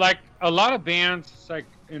don't know. Like a lot of bands, it's like,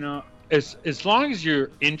 you know, as long as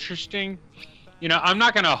you're interesting, you know, I'm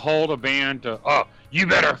not gonna hold a band to, oh, you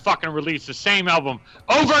better fucking release the same album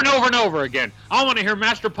over and over and over again. I want to hear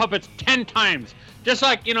Master Puppets 10 times. Just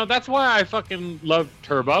like, you know, that's why I fucking love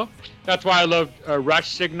Turbo. That's why I love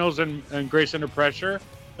Rush Signals and Grace Under Pressure.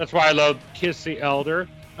 That's why I love Kiss the Elder.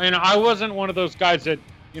 You know, I wasn't one of those guys that,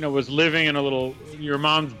 you know, was living in your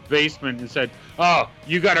mom's basement and said, oh,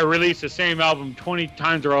 you got to release the same album 20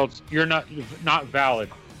 times or else you're not valid.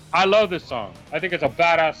 I love this song. I think it's a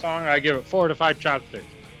badass song. I give it 4 to 5 chopsticks.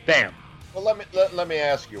 Bam. Well, let me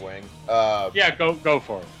ask you, Wang. Yeah, go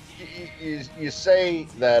for it. You say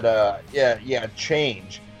that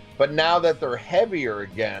change, but now that they're heavier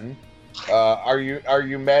again, are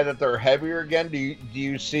you mad that they're heavier again? Do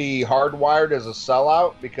you see Hardwired as a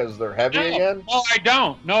sellout because they're heavy again? No, I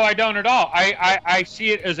don't. No, I don't at all. I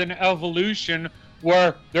see it as an evolution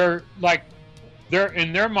where they're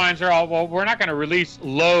in their minds they're all, well, we're not going to release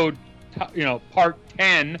Load, you know, part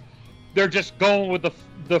 10 they're just going with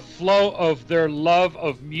the flow of their love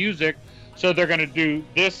of music. So they're going to do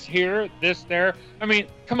this here, this there. I mean,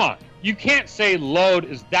 come on. You can't say Load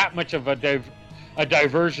is that much of a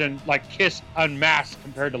diversion like Kiss Unmasked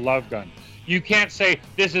compared to Love Gun. You can't say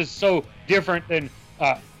this is so different than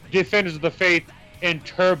Defenders of the Faith and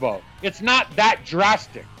Turbo. It's not that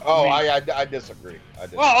drastic. Oh, I disagree.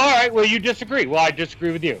 Well, all right. Well, you disagree. Well, I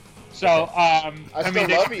disagree with you. So, I still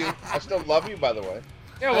love you. I still love you, by the way.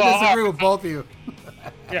 Yeah, well, I disagree with both of you.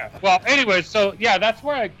 Yeah. Well, anyways, so yeah, that's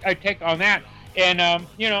where I take on that. And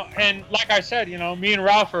you know, and like I said, you know, me and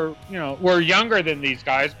Ralph are, you know, we're younger than these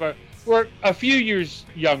guys, but we're a few years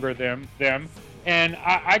younger than them. And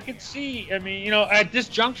I could see, I mean, you know, at this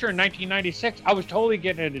juncture in 1996, I was totally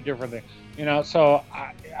getting into different things, you know. So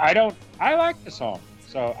I like the song.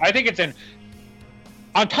 So I think it's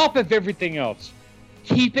on top of everything else,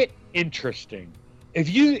 keep it interesting.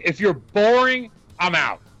 If you're boring, I'm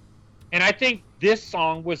out. And I think this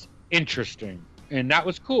song was interesting, and that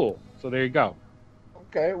was cool. So there you go.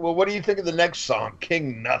 Okay, well, what do you think of the next song,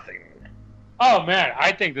 King Nothing? Oh man,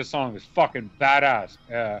 I think this song is fucking badass.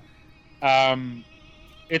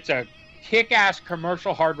 It's a kick-ass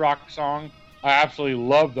commercial hard rock song. I absolutely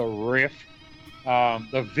love the riff.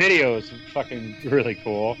 The video is fucking really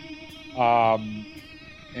cool. Yeah,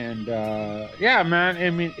 man. I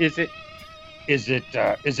mean, is it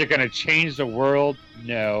going to change the world?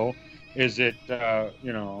 No. Is it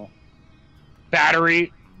you know,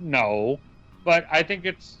 Battery? No. But I think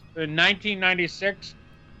it's in 1996.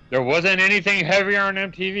 There wasn't anything heavier on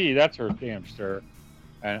MTV. That's for damn sure.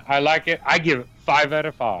 And I like it. I give it 5 out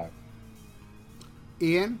of 5.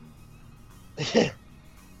 Ian?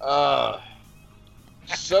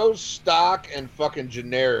 So stock and fucking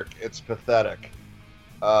generic, it's pathetic.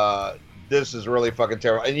 This is really fucking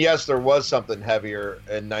terrible. And yes, there was something heavier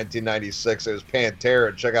in 1996. It was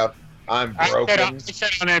Pantera. Check out I'm Broken. I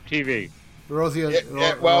said on MTV. Rosie.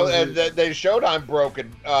 And they showed I'm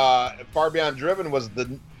Broken. Far Beyond Driven was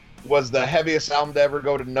the heaviest album to ever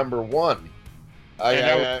go to number 1.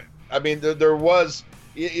 I mean, there was,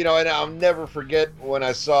 you know, and I'll never forget when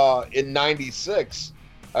I saw in '96,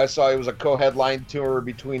 I saw it was a co-headline tour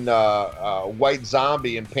between White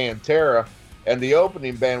Zombie and Pantera, and the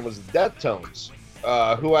opening band was the Deftones,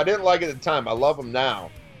 who I didn't like at the time. I love them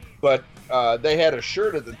now, but they had a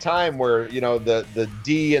shirt at the time where, you know, the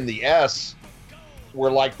D and the S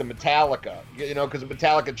were like the Metallica, you know, because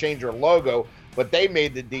Metallica changed their logo, but they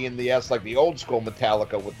made the D and the S like the old school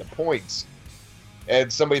Metallica with the points.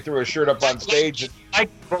 And somebody threw a shirt up on stage.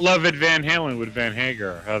 Like beloved Van Halen with Van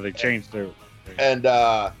Hagar, how they changed their. And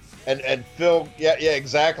Phil, yeah,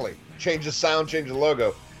 exactly. Change the sound, change the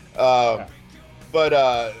logo. But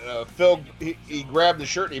Phil, he grabbed the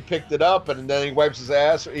shirt and he picked it up, and then he wipes his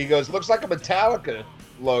ass. He goes, "Looks like a Metallica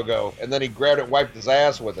logo," and then he grabbed it, and wiped his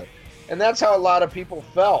ass with it. And that's how a lot of people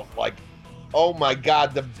felt. Like, oh my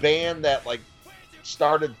God, the band that like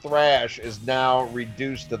started thrash is now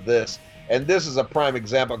reduced to this. And this is a prime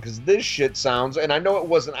example, because this shit sounds, and I know it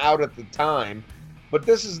wasn't out at the time, but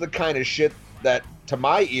this is the kind of shit that, to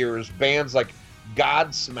my ears, bands like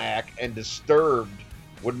Godsmack and Disturbed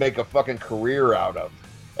would make a fucking career out of.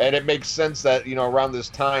 And it makes sense that, you know, around this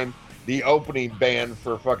time, the opening band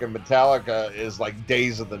for fucking Metallica is like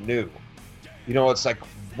Days of the New. You know, it's like,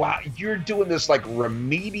 wow, you're doing this like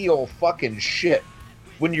remedial fucking shit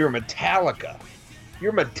when you're Metallica.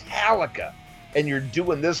 You're Metallica. And you're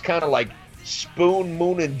doing this kind of like Spoon,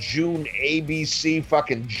 Moon, and June ABC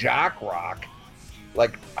fucking jock rock.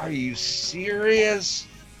 Like, are you serious?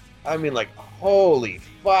 I mean, like, holy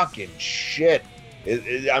fucking shit.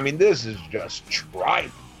 I mean, this is just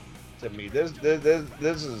tripe to me. This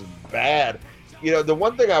is bad. You know, the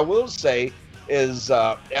one thing I will say is,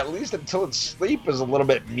 at least Until It's Sleep is a little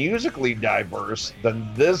bit musically diverse than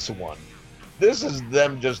this one. This is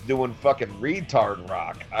them just doing fucking retard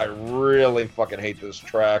rock. I really fucking hate this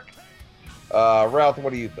track. Ralph,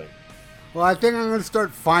 what do you think? Well, I think I'm going to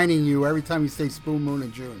start fining you every time you say Spoon, Moon,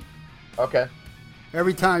 and June. Okay.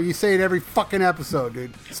 Every time. You say it every fucking episode,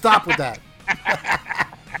 dude. Stop with that.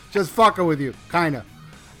 Just fucking with you. Kind of.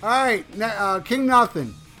 All right. King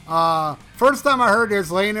Nothing. First time I heard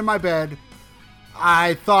this, laying in my bed,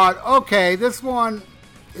 I thought, okay, this one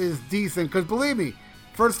is decent. Because believe me,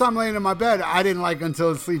 first time laying in my bed, I didn't like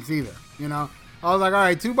Until It Sleeps either. You know? I was like, all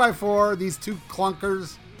right, 2x4, these two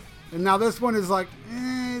clunkers. And now this one is like,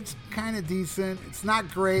 it's kind of decent. It's not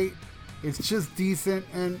great. It's just decent.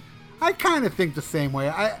 And I kind of think the same way.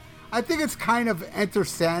 I think it's kind of Enter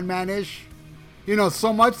Sandman-ish. You know,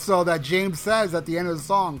 so much so that James says at the end of the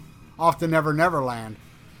song, off to Never Never Land.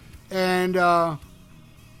 And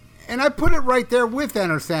and I put it right there with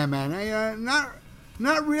Enter Sandman. I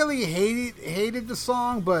not really hated the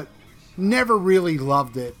song, but never really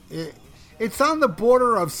loved it. It's on the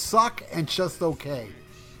border of suck and just okay.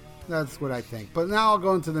 That's what I think. But now I'll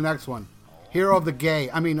go into the next one. Hero of the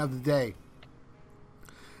Day.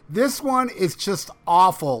 This one is just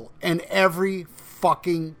awful in every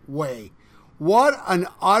fucking way. What an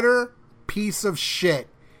utter piece of shit.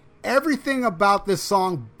 Everything about this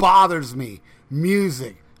song bothers me.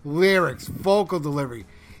 Music, lyrics, vocal delivery.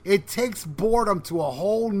 It takes boredom to a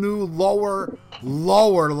whole new lower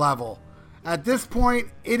level. At this point,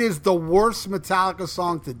 it is the worst Metallica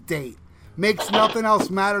song to date. Makes Nothing Else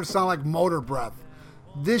Matter sound like Motor Breath.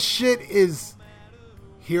 This shit is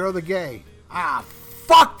Hero of the Gay.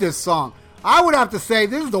 Fuck this song. I would have to say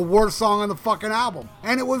this is the worst song on the fucking album.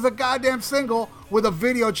 And it was a goddamn single with a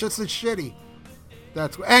video just as shitty.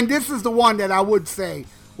 And this is the one that I would say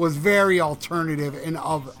was very alternative and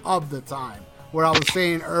of the time. Where I was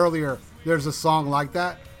saying earlier, there's a song like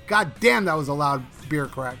that. God damn, that was a loud beer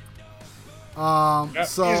crack.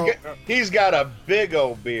 So he's got a big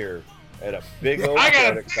old beer and a big old. I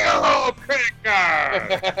got a big old credit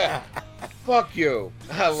card. Fuck you.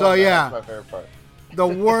 I love So that. yeah, That's my favorite part. the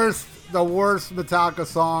worst Metallica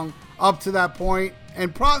song up to that point,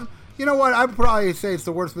 and you know what? I'd probably say it's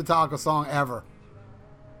the worst Metallica song ever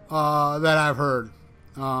that I've heard.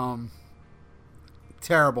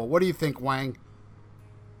 Terrible. What do you think, Wang?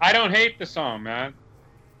 I don't hate the song, man.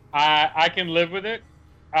 I can live with it.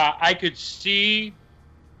 I could see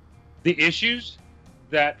the issues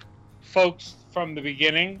that folks from the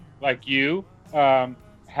beginning, like you,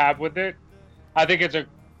 have with it. I think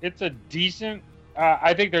it's a decent.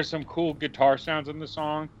 I think there's some cool guitar sounds in the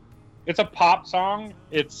song. It's a pop song.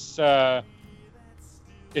 It's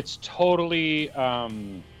totally.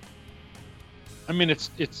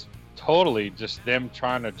 It's totally just them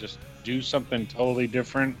trying to just do something totally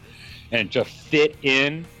different and just fit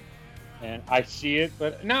in. And I see it,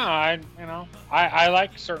 but no, I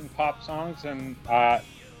like certain pop songs, and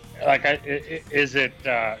is it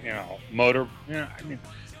Motor?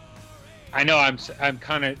 I know I'm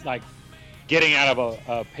kind of like getting out of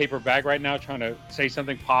a paper bag right now, trying to say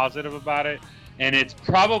something positive about it, and it's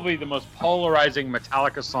probably the most polarizing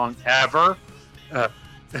Metallica song ever.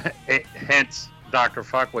 Hence, Dr.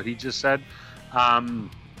 Fuck, what he just said.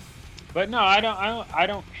 But no, I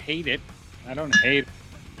don't hate it. I don't hate it.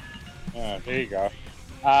 There you go.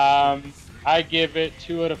 I give it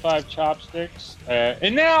 2 out of 5 chopsticks.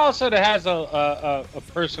 And then also it has a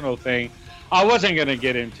personal thing I wasn't going to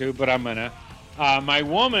get into, but I'm going to. My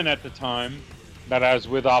woman at the time that I was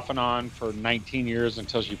with off and on for 19 years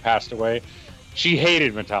until she passed away, she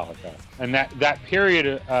hated Metallica. And that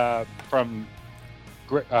period from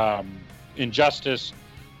Injustice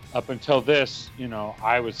up until this,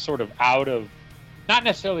 I was sort of out of, not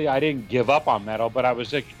necessarily I didn't give up on metal, but I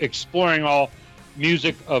was exploring all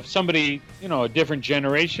music of somebody, a different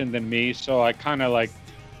generation than me. So I kind of like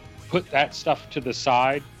put that stuff to the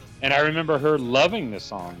side. And I remember her loving the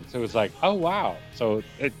song. So it was like, oh, wow. So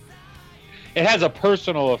it has a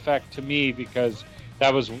personal effect to me because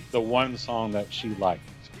that was the one song that she liked.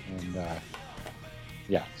 And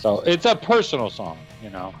yeah, so it's a personal song,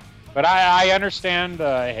 But I understand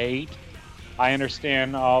the hate. I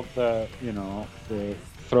understand all the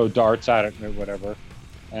throw darts at it or whatever.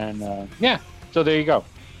 And yeah, so there you go.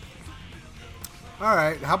 All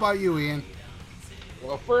right, how about you, Ian?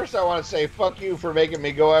 Well, first I want to say fuck you for making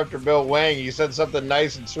me go after Bill Wang. You said something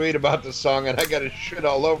nice and sweet about the song, and I got to shit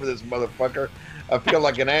all over this motherfucker. I feel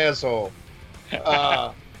like an asshole.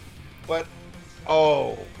 But,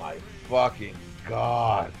 oh my fucking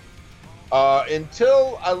God.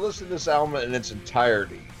 Until I listened to this album in its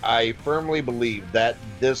entirety, I firmly believe that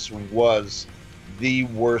this was the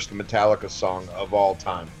worst Metallica song of all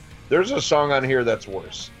time. There's a song on here that's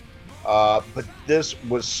worse. But this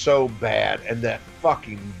was so bad, and that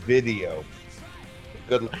fucking video.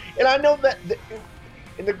 Good. And I know that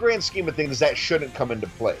in the grand scheme of things, that shouldn't come into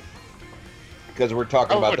play. Because we're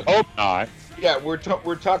talking about the... hope not. Yeah, we're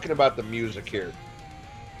talking about the music here.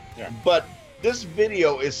 Yeah. But this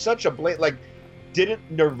video is such a blatant... Like,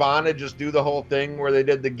 didn't Nirvana just do the whole thing where they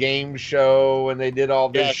did the game show and they did all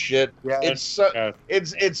this shit? Yes.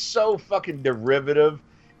 It's so fucking derivative.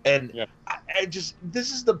 And I just,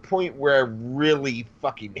 this is the point where I really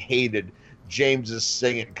fucking hated James's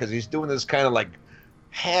singing, because he's doing this kind of like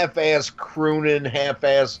half-ass crooning,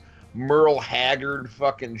 half-ass Merle Haggard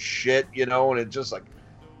fucking shit, and it's just like,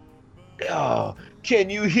 oh, can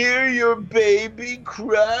you hear your baby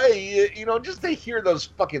cry? Just to hear those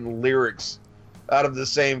fucking lyrics out of the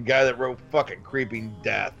same guy that wrote fucking Creeping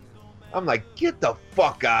Death. I'm like, get the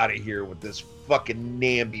fuck out of here with this fucking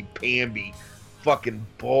namby-pamby fucking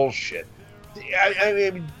bullshit. I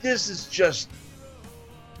mean, this is just,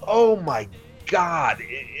 oh my God,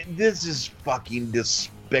 this is fucking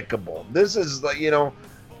despicable. This is like, and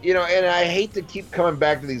I hate to keep coming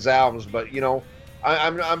back to these albums, but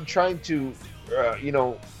I'm trying to,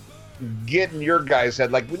 get in your guys'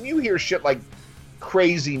 head. Like when you hear shit like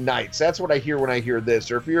Crazy Nights, that's what I hear when I hear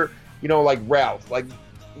this. Or if you're, like Ralph, like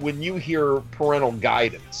when you hear Parental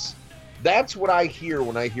Guidance, that's what I hear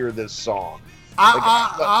when I hear this song.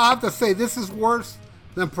 I have to say, this is worse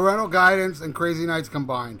than Parental Guidance and Crazy Nights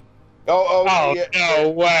combined. Oh, yeah. No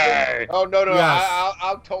way. Oh, no. Yes.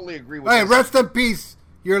 I'll totally agree with Hey, this. rest in peace,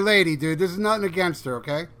 your lady, dude. This is nothing against her,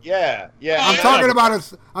 okay? Yeah. I'm not talking about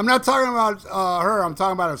her. I'm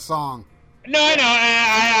talking about a song. No, I know.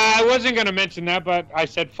 I wasn't going to mention that, but I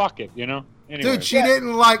said fuck it, Anyway. Dude, she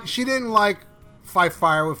didn't like Fight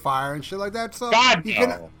Fire with Fire and shit like that. So God,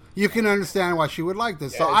 you can understand why she would like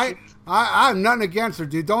this. Yeah, So I have nothing against her,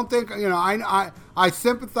 dude. Don't think I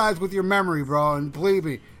sympathize with your memory, bro. And believe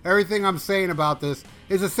me, everything I'm saying about this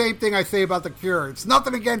is the same thing I say about The Cure. It's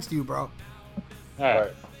nothing against you, bro. All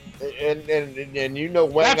right. And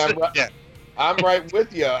Wayne, I'm right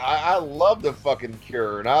with you. I love the fucking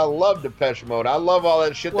Cure, and I love Depeche Mode. I love all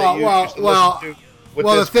that shit that you used to listen to.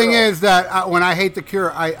 The thing is that when I hate The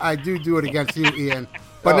Cure, I do it against you, Ian,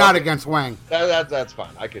 but not against Wang. That's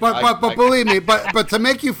fine. I could. But believe me, but to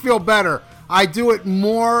make you feel better, I do it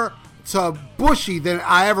more to Bushy than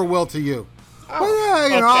I ever will to you. But yeah,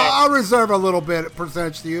 okay. I'll reserve a little bit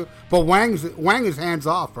percentage to you. But Wang is hands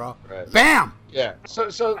off, bro. Right. Bam. Yeah. So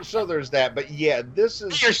there's that. But yeah, this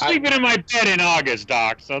is. You're sleeping in my bed in August,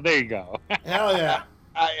 Doc. So there you go. Hell yeah.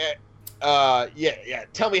 Yeah.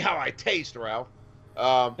 Tell me how I taste, Ralph.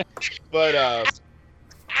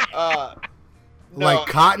 Like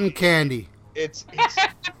cotton candy. It's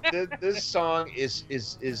this song is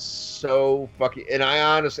so fucking, and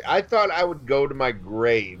I thought I would go to my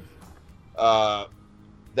grave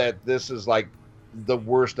that this is like the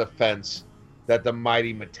worst offense that the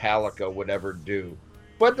mighty Metallica would ever do.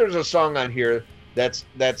 But there's a song on here that's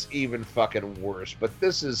even fucking worse. But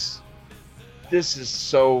this is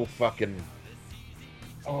so fucking,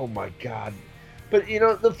 oh my God. But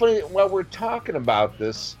the funny, while we're talking about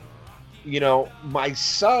this, my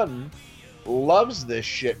son loves this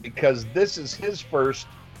shit because this is his first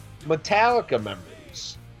Metallica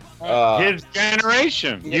memories. His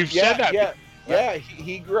generation. You've said that. Yeah.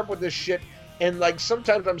 He grew up with this shit, and like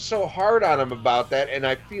sometimes I'm so hard on him about that, and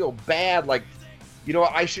I feel bad. Like,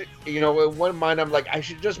 I should. In one mind, I'm like, I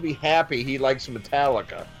should just be happy he likes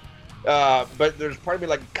Metallica. But there's part of me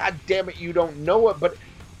like, God damn it, you don't know it. But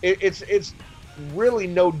it's really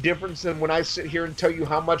no difference than when I sit here and tell you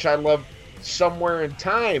how much I love Somewhere in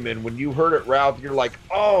Time, and when you heard it, Ralph, you're like,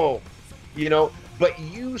 oh, but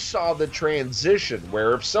you saw the transition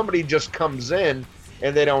where if somebody just comes in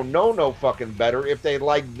and they don't know no fucking better, if they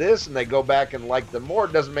like this and they go back and like them more,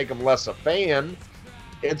 it doesn't make them less a fan.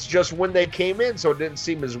 It's just when they came in, so it didn't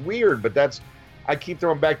seem as weird. But I keep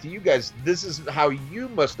throwing back to you guys. This is how you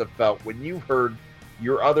must have felt when you heard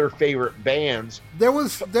your other favorite bands There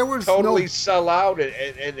was totally no, sell out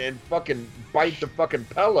and fucking bite the fucking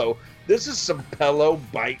pillow. This is some pillow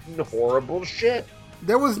biting horrible shit.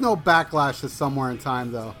 there was no backlash to Somewhere in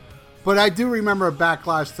Time though. But I do remember a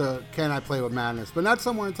backlash to Can I Play with Madness, but not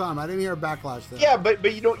Somewhere in Time. I didn't hear a backlash there. Yeah, but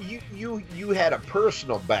you had a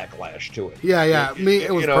personal backlash to it. Yeah.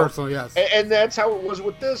 It was personal, yes. And that's how it was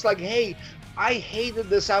with this. Like, hey, I hated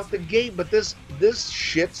this out the gate, but this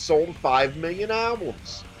shit sold 5 million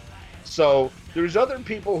albums. So there's other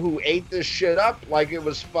people who ate this shit up like it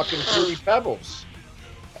was fucking Fruity Pebbles.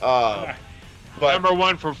 But Number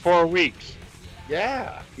one for 4 weeks.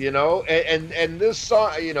 yeah, and this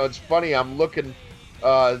song, it's funny. I'm looking.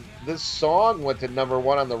 This song went to number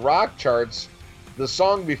 1 on the rock charts. The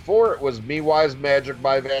song before it was Me Wise Magic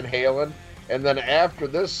by Van Halen. And then after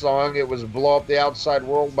this song, it was Blow Up the Outside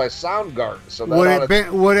World by Soundgarden. So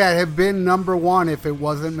that would it have been number 1 if it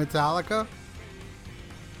wasn't Metallica?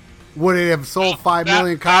 Would it have sold 5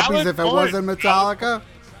 million copies if it wasn't Metallica?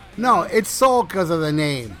 No, it's sold because of the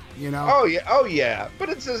name, Oh yeah. But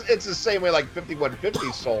it's the same way like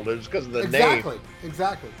 5150 sold. It's because of the name.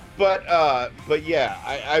 Exactly. But yeah,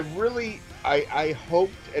 I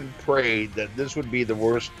hoped and prayed that this would be the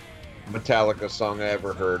worst Metallica song I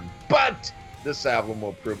ever heard. But this album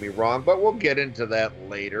will prove me wrong. But we'll get into that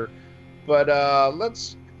later. But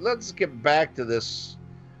let's get back to this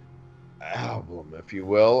album, if you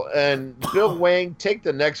will. And Bill Wang, take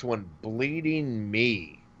the next one, Bleeding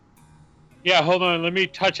Me. Yeah, hold on. Let me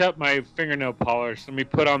touch up my fingernail polish. Let me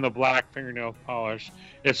put on the black fingernail polish.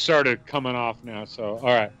 It started coming off now. So,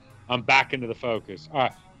 all right. I'm back into the focus. All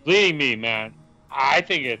right. Bleeding Me, man. I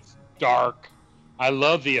think it's dark. I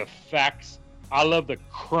love the effects. I love the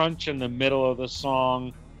crunch in the middle of the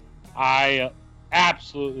song. I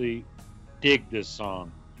absolutely dig this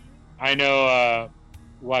song. I know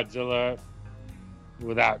Wadzilla,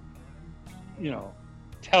 without,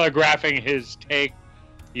 telegraphing his take,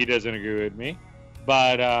 he doesn't agree with me.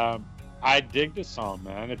 But I dig this song,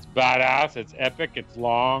 man. It's badass. It's epic. It's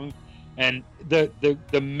long. And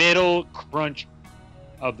the middle crunch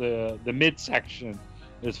of the midsection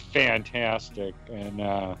is fantastic. And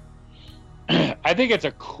I think it's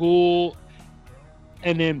a cool...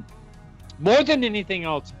 And then, more than anything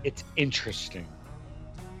else, it's interesting.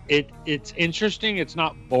 It's interesting. It's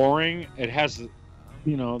not boring. It has,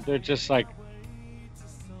 they're just like...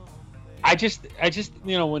 I just,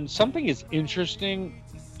 when something is interesting,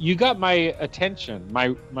 you got my attention.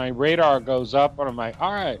 My radar goes up, and I'm like,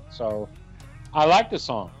 all right. So, I like the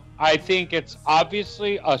song. I think it's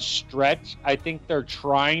obviously a stretch. I think they're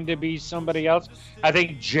trying to be somebody else. I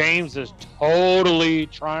think James is totally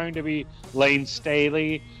trying to be Lane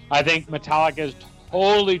Staley. I think Metallica is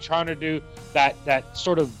totally trying to do that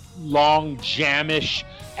sort of long jamish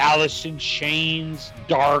Alice in Chains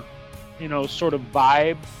dark, sort of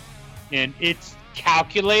vibe. And it's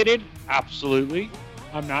calculated, absolutely.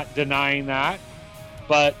 I'm not denying that.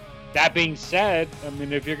 But that being said, I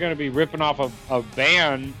mean, if you're going to be ripping off a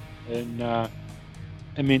band, and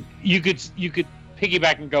you could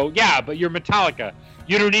piggyback and go, yeah, but you're Metallica.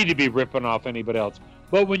 You don't need to be ripping off anybody else.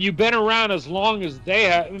 But when you've been around as long as they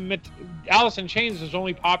have, Alice in Chains is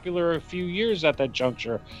only popular a few years at that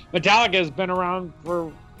juncture. Metallica has been around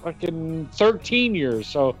for fucking 13 years,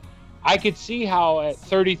 so I could see how at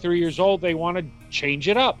 33 years old they want to change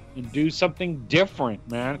it up and do something different,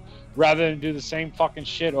 man, rather than do the same fucking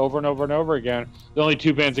shit over and over and over again. The only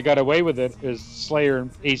two bands that got away with it is Slayer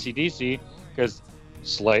and AC/DC, because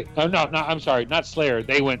not Slayer.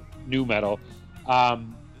 They went nu metal.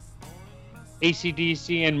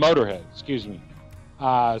 AC/DC and Motorhead, excuse me.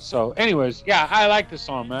 So, anyways, yeah, I like this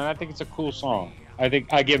song, man. I think it's a cool song. I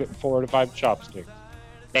think I give it 4 out of 5 chopsticks.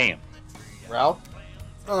 Damn. Ralph?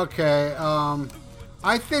 Okay,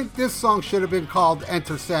 I think this song should have been called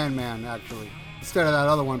Enter Sandman, actually, instead of that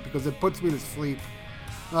other one, because it puts me to sleep.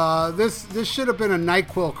 This should have been a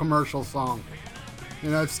NyQuil commercial song.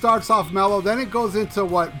 It starts off mellow, then it goes into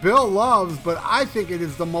what Bill loves, but I think it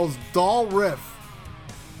is the most dull riff.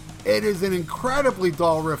 It is an incredibly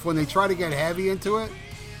dull riff when they try to get heavy into it.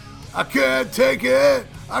 I can't take it!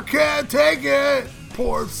 I can't take it!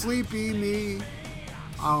 Poor sleepy me.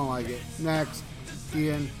 I don't like it. Next.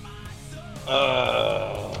 Ian.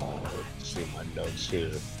 Let's see my notes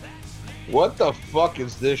here. What the fuck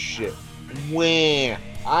is this shit? Wah.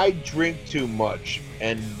 I drink too much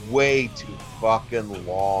and way too fucking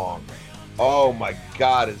long. Oh my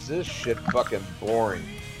god, is this shit fucking boring?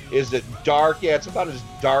 Is it dark? Yeah, it's about as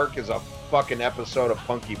dark as a fucking episode of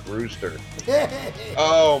Punky Brewster.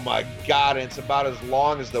 Oh my god, and it's about as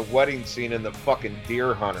long as the wedding scene in the fucking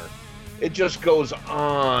Deer Hunter. It just goes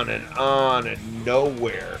on and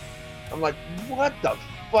nowhere. I'm like, what the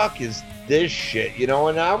fuck is this shit?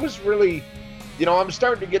 And I was really, I'm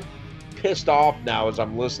starting to get pissed off now as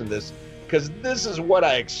I'm listening to this, because this is what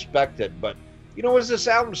I expected. But, as this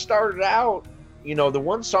album started out, the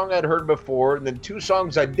one song I'd heard before, and then 2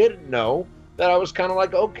 songs I didn't know, that I was kind of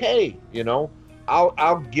like, okay,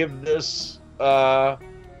 I'll give this,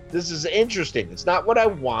 this is interesting. It's not what I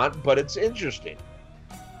want, but it's interesting.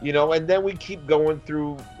 And then we keep going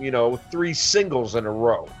through, 3 singles in a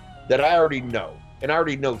row that I already know, and I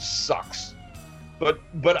already know sucks. But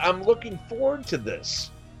I'm looking forward to this,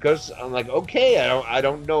 because I'm like, okay, I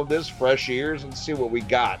don't know this, fresh ears, and see what we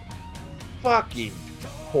got. Fucking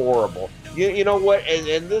horrible. You know what?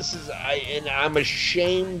 And this is, I'm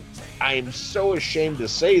ashamed. I am so ashamed to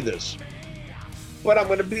say this, but I'm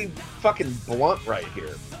going to be fucking blunt right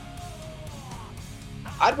here.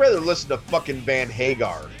 I'd rather listen to fucking Van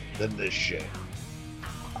Hagar than this shit.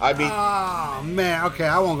 I mean... Oh, man. Okay,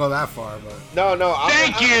 I won't go that far, but... No.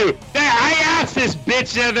 Thank you! I asked this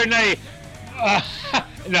bitch the other night.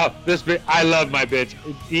 No, this bitch... I love my bitch.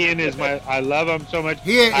 Ian is my... I love him so much.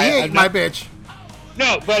 He ain't my bitch.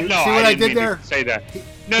 No, but no. See what I did there? Say that.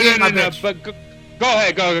 No. Bitch. But go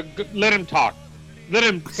ahead. Go. Let him talk. Let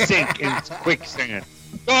him sink in quick singing.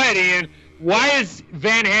 Go ahead, Ian. Why is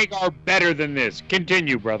Van Hagar better than this?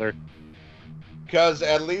 Continue, brother. Because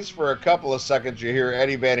at least for a couple of seconds you hear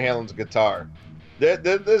Eddie Van Halen's guitar.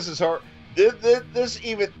 This is hard.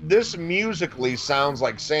 This musically sounds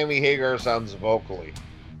like Sammy Hagar sounds vocally.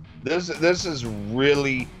 This is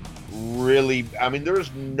really, really. I mean,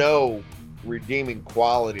 there's no redeeming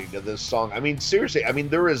quality to this song. I mean, seriously. I mean,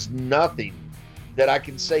 there is nothing that I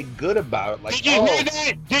can say good about it. Like, Did you hear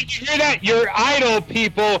that? Did you hear that? Your idol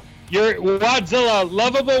people, your Wadzilla,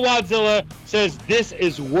 lovable Wadzilla, says this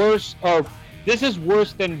is worse, or this is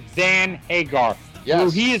worse than Van Hagar, Yes. who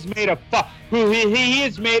he has made he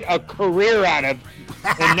has made a career out of,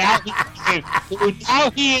 and now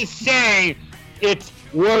he is saying it's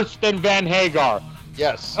worse than Van Hagar.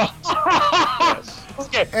 Yes. Yes.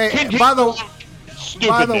 Okay. Hey, by the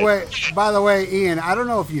way, Ian, I don't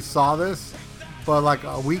know if you saw this, but like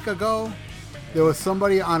a week ago, there was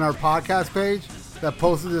somebody on our podcast page that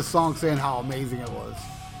posted this song saying how amazing it was.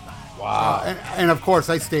 Wow. And of course,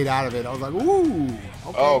 I stayed out of it. I was like, ooh.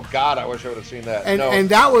 Okay. Oh God, I wish I would have seen that. And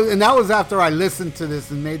that was after I listened to this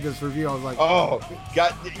and made this review. I was like, oh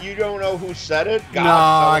God, you don't know who said it? God, no,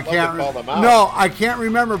 I would can't. call them out. No, I can't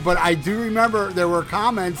remember, but I do remember there were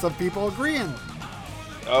comments of people agreeing.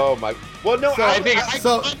 Oh my. Well, no,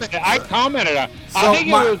 So- I commented on. I think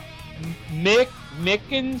it was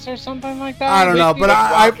Mickens or something like that. I don't know, but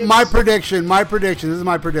Watkins? my prediction. This is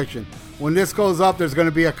my prediction. When this goes up, there's going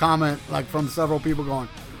to be a comment like from several people going,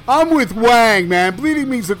 "I'm with Wang, man. Bleeding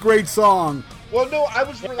Me's a great song." Well, no, I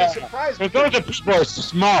was really surprised. But those are people are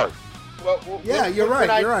smart. Yeah, you're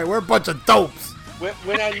right. You're right. We're a bunch of dopes.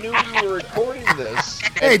 When I knew we were recording this,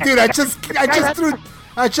 Hey, dude, I just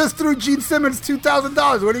threw Gene Simmons $2,000.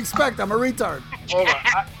 What do you expect? I'm a retard. hold on,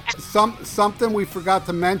 Something we forgot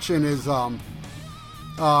to mention is do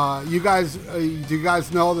you guys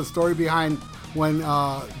know the story behind when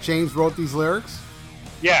James wrote these lyrics?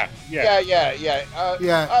 Yeah. yeah.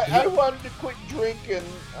 I wanted to quit drinking.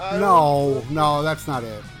 No, that's not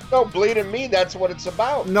it. No, Bleeding Me. That's what it's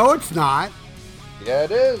about. No, it's not. Yeah,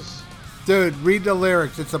 it is. Dude, read the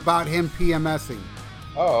lyrics. It's about him PMSing.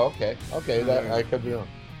 Oh, okay. That I could be wrong.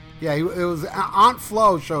 Yeah, it was Aunt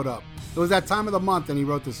Flo showed up. It was that time of the month, and he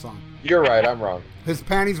wrote this song. You're right. I'm wrong. His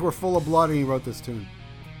panties were full of blood, and he wrote this tune.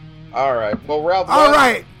 All right. Well, Ralph. All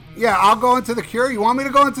right. Yeah, I'll go into the Cure. You want me to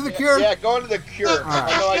go into the Cure? Yeah, go into the Cure.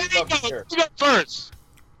 right. I know you love the Cure. You go first.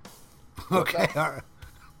 Okay, all right.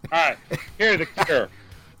 All right. Here, the Cure.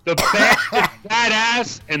 The band is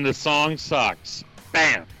badass and the song sucks.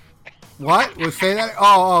 Bam. What? We'll say that?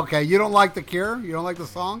 Oh, okay. You don't like the Cure? You don't like the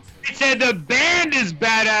song? He said the band is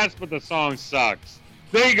badass, but the song sucks.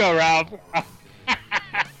 There you go, Ralph.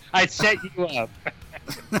 I set you up.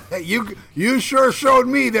 You sure showed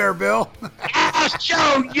me there, Bill. I'll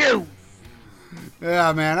show you.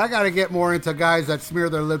 Yeah, man. I got to get more into guys that smear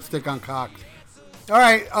their lipstick on cocks. All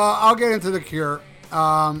right. I'll get into the Cure.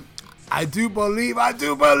 I do believe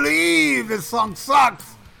this song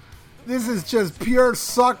sucks. This is just pure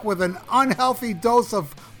suck with an unhealthy dose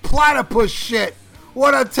of platypus shit.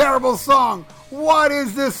 What a terrible song. What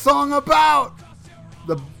is this song about?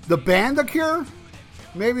 The band The Cure?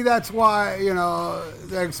 Maybe that's why,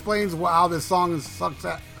 that explains how this song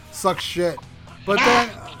sucks shit.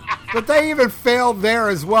 But they even failed there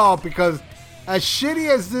as well, because as shitty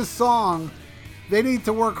as this song, they need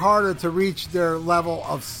to work harder to reach their level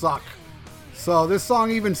of suck. So this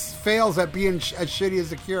song even fails at being as shitty as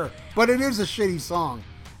The Cure. But it is a shitty song.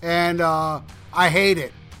 And I hate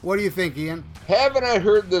it. What do you think, Ian? Haven't I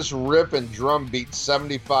heard this riff and drum beat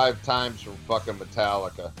 75 times from fucking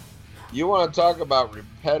Metallica? You want to talk about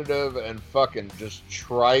repetitive and fucking just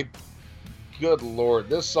trite? Good Lord,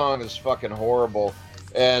 this song is fucking horrible.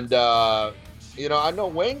 And, I know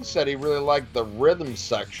Wayne said he really liked the rhythm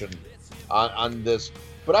section on this.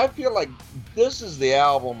 But I feel like this is the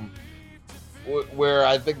album where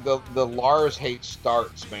I think the Lars hate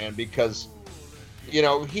starts, man, because,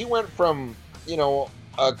 he went from,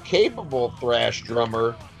 a capable thrash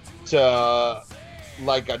drummer to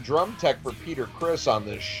like a drum tech for Peter Criss on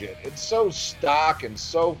this shit. It's so stock and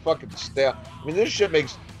so fucking stale. I mean, this shit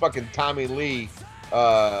makes fucking Tommy Lee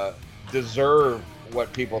deserve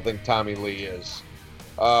what people think Tommy Lee is.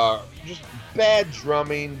 Just bad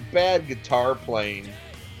drumming, bad guitar playing,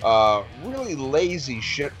 really lazy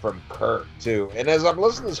shit from Kurt too. And as I'm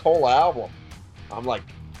listening to this whole album, I'm like,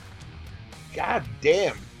 God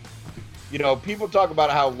damn. People talk about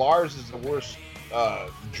how Lars is the worst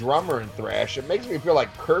drummer in thrash. It makes me feel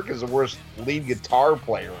like Kirk is the worst lead guitar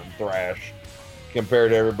player in thrash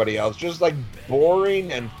compared to everybody else. Just like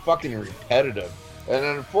boring and fucking repetitive. And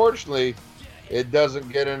unfortunately, it doesn't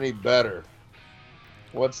get any better.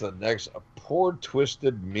 What's the next? A Poor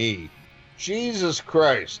Twisted Me. Jesus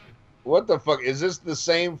Christ. What the fuck? Is this the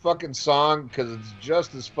same fucking song? Because it's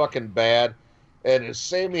just as fucking bad. and it's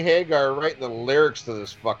Sammy Hagar writing the lyrics to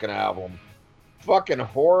this fucking album. Fucking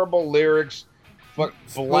horrible lyrics.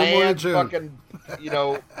 Bland fucking,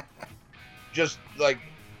 just like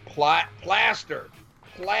plaster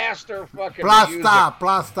fucking music.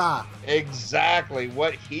 Plasta. Exactly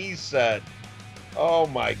what he said. Oh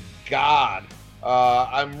my God.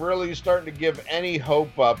 I'm really starting to give any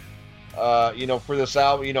hope up, for this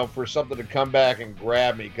album, for something to come back and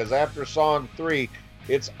grab me. Because after song 3,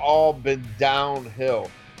 it's all been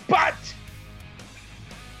downhill. But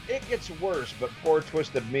it gets worse. But Poor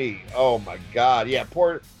Twisted Me. Oh my God. Yeah,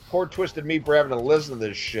 poor Twisted Me for having to listen to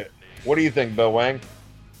this shit. What do you think, Bill Wang?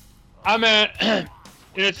 I mean,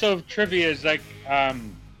 it's so trivia. Is like, I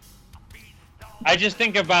just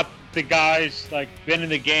think about the guys like been in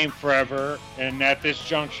the game forever, and at this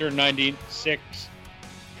juncture, 96,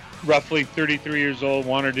 roughly 33 years old,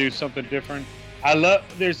 want to do something different. I love.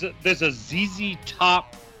 There's a ZZ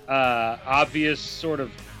Top obvious sort of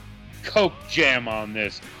coke jam on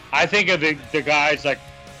this. I think of the guys like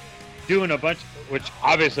doing a bunch, which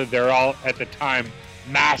obviously they're all at the time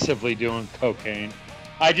massively doing cocaine.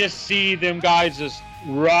 I just see them guys just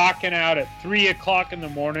rocking out at 3 o'clock in the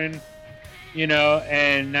morning,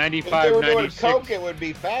 and 95, if they were 96. doing coke, it would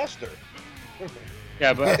be faster.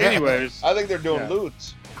 Yeah, but anyways. I think they're doing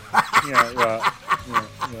loots. Yeah.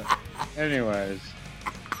 Anyways.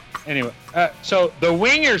 Anyway, so the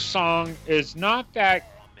Wingers song is not that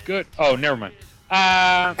good. Oh, never mind.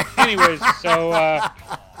 Anyways, so I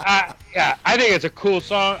think it's a cool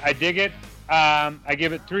song. I dig it. I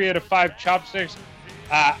give it 3 out of 5 chopsticks.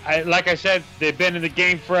 Like I said, they've been in the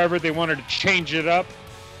game forever. They wanted to change it up.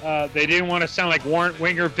 They didn't want to sound like Warrant,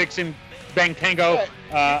 Winger, Vixen, Bang Tango.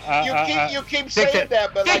 You keep saying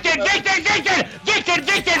that, but Victor!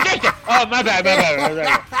 Oh, my bad.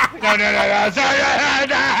 No.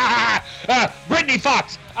 Sorry. Brittany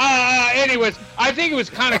Fox. Anyways, I think it was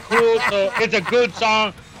kind of cool. So it's a good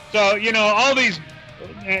song. So all these,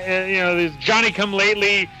 these Johnny Come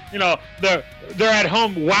Lately. They're at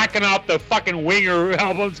home whacking out the fucking Winger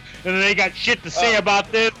albums, and then they got shit to say about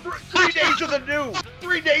this. 3 days of the new.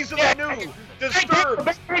 3 days of the new. Disturbed.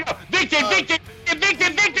 Victor.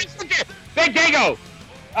 Big Dago.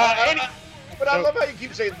 But I love how you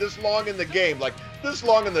keep saying this long in the game. Like, this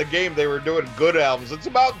long in the game, they were doing good albums. It's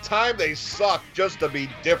about time they suck just to be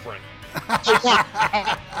different.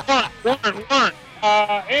 Weren't.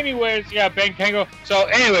 Anyways, yeah, Bang Tango. So,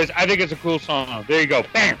 anyways, I think it's a cool song. There you go.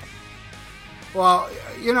 Bam. Well,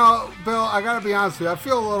 Bill, I gotta be honest with you. I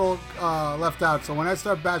feel a little left out. So when I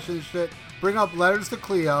start bashing this shit, bring up Letters to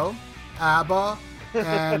Cleo, ABBA,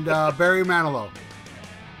 and Barry Manilow.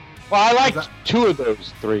 Well, I like 2 of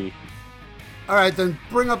those 3. All right, then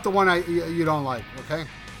bring up the one you don't like, okay?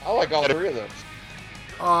 I like all 3 of those.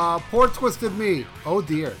 Poor Twisted Me. Oh,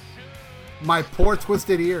 dear. My poor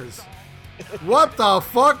twisted ears. What the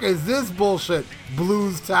fuck is this bullshit?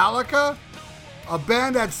 Blues-Talica? A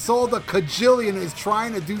band that sold a kajillion is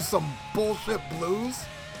trying to do some bullshit blues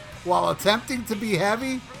while attempting to be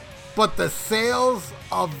heavy, but the sales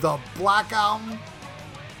of the Black Album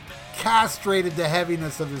castrated the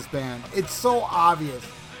heaviness of this band. It's so obvious.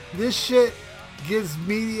 This shit gives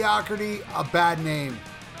mediocrity a bad name.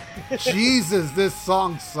 Jesus, this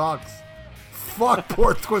song sucks. Fuck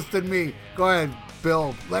Poor Twisted Me. Go ahead,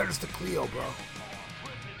 Bill. Letters to Cleo, bro.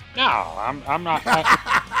 No, I'm not.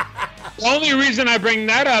 The only reason I bring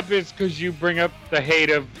that up is because you bring up the hate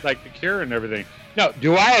of like The Cure and everything. No,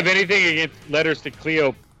 do I have anything against Letters to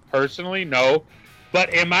Cleo personally? No.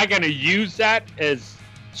 But am I going to use that as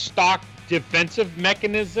stock defensive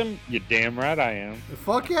mechanism? You're damn right I am.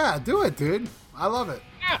 Fuck yeah, do it, dude. I love it.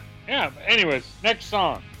 Yeah. But anyways, next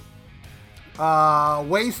song.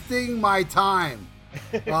 Wasting My Time.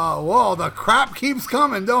 Whoa, the crap keeps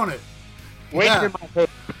coming, don't it? Wasting My Hate.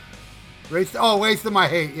 Wasting My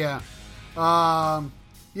Hate, yeah.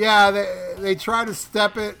 They try to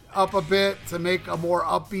step it up a bit to make a more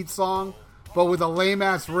upbeat song, but with a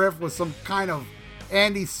lame-ass riff with some kind of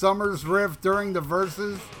Andy Summers riff during the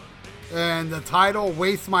verses. And the title,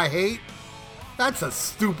 Waste My Hate, that's a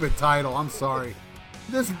stupid title, I'm sorry.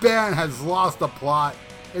 This band has lost the plot.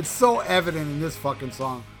 It's so evident in this fucking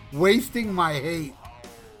song. Wasting My Hate.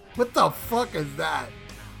 What the fuck is that?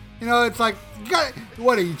 It's like,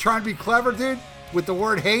 what, are you trying to be clever, dude? With the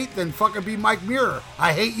word hate, then fucking be Mike Mirror.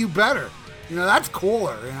 I hate you better. That's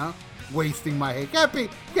cooler, Wasting My hate. Que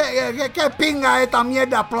pinga esta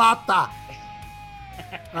mierda plata.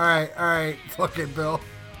 All right, fucking Bill.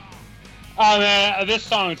 Oh man, this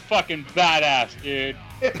song is fucking badass, dude.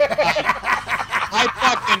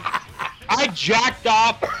 I jacked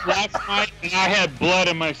off last night and I had blood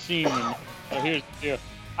in my semen. So here's the deal.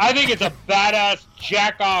 I think it's a badass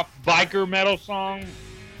jack-off biker metal song.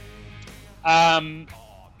 I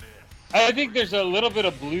think there's a little bit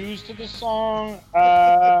of blues to the song.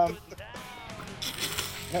 I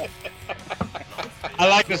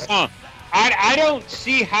like the song. I don't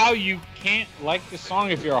see how you can't like the song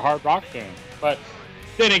if you're a hard rock fan. But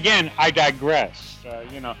then again, I digress.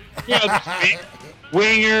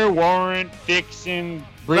 Winger, Warrant, Vixen,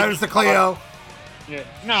 Letters to Cleo. Yeah.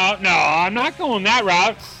 No, I'm not going that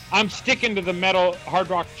route. I'm sticking to the metal hard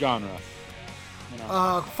rock genre.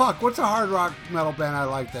 What's a hard rock metal band I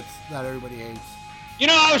like that everybody hates?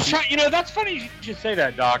 I was trying. That's funny you should say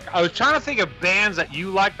that, Doc. I was trying to think of bands that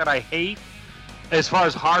you like that I hate, as far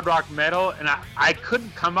as hard rock metal, and I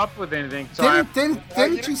couldn't come up with anything. So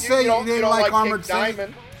didn't you say you didn't like Armored Saint?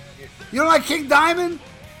 You don't like King Diamond?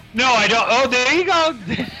 No, I don't. Oh, there you go.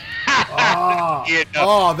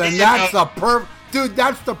 Then that's the perfect. Dude,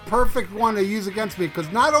 that's the perfect one to use against me,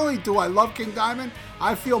 because not only do I love King Diamond,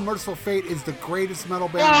 I feel Merciful Fate is the greatest metal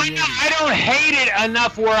band. Well, I don't hate it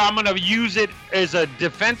enough where I'm going to use it as a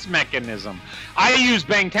defense mechanism. I use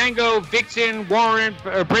Bang Tango, Vixen, Warrant,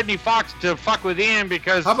 Brittany Fox to fuck with Ian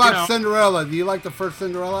because. How about Cinderella? Do you like the first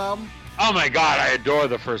Cinderella album? Oh my God, I adore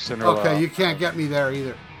the first Cinderella. Okay, you can't get me there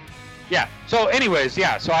either. Yeah. So, anyways,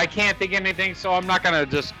 so I can't think of anything. So I'm not gonna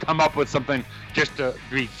just come up with something just to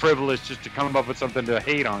be frivolous, just to come up with something to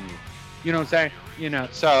hate on you. You know what I'm saying?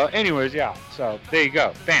 So, anyways, So there you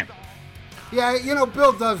go. Bam. Yeah,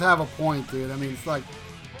 Bill does have a point, dude. I mean, it's like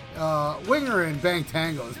Winger and Bang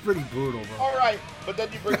Tango is pretty brutal, bro. All right, but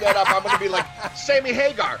then you bring that up, I'm gonna be like, Sammy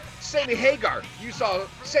Hagar. You saw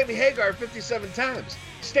Sammy Hagar 57 times.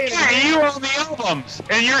 You own the albums,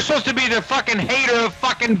 and you're supposed to be the fucking hater of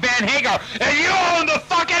fucking Van Hagar, and you own the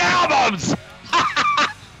fucking albums.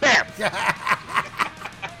 Bam.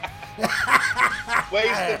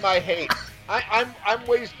 Wasting my hate. I'm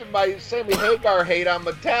wasting my Sammy Hagar hate on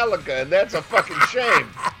Metallica, and that's a fucking shame.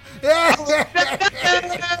 Why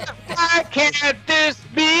can't this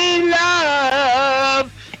be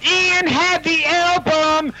love? Ian had the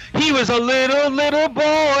album. He was a little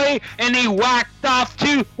boy, and he whacked off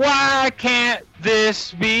to Why Can't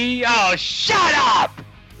This Be? Oh, shut up!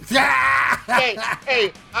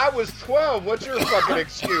 Hey, I was 12. What's your fucking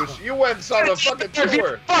excuse? You went and saw the fucking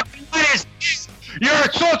tour.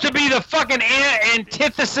 You're supposed to be the fucking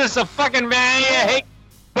antithesis of fucking Van,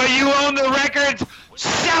 but you own the records.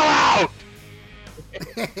 Sell out!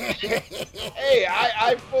 Hey,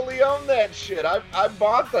 I fully own that shit. I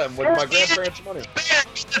bought them with my grandparents' money.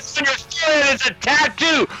 It's on your forehead. It's a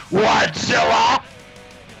tattoo. Godzilla.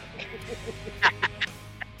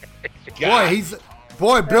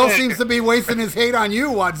 Boy, Bill seems to be wasting his hate on you,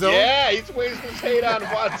 Wadzilla. Yeah, he's wasting his hate on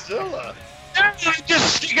Wadzilla. I'm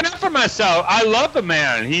just sticking up for myself. I love the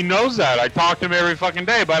man. He knows that. I talk to him every fucking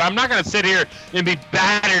day, but I'm not going to sit here and be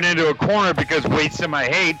battered into a corner because wasting my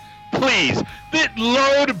hate. Please. That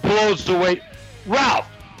Load blows away. Ralph,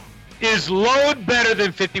 is Load better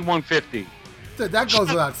than 5150? Dude, that goes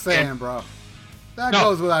without saying, bro. That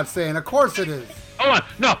goes without saying. Of course it is. Hold on.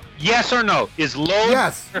 No. Yes or no? Is Load...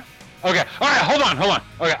 Yes. Okay. All right. Hold on.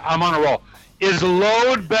 Okay. I'm on a roll. Is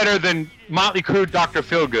Load better than Motley Crue, Dr.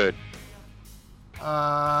 Feelgood?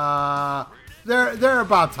 They're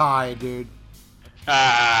about tied, dude.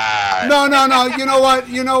 No. No. You know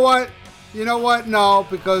what? No,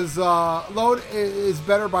 because Load is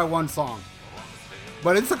better by one song.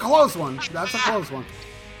 But it's a close one. That's a close one.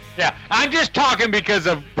 Yeah, I'm just talking because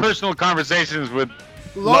of personal conversations with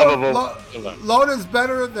lovable. Load is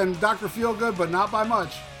better than Dr. Feelgood, but not by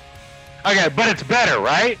much. Okay, but it's better,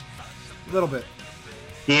 right? A little bit.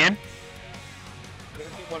 Ian?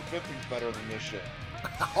 5150 is better than this shit.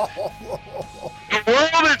 The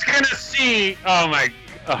world is going to see... Oh, my...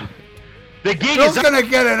 the gig Bill's is... going to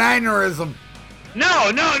get an aneurysm.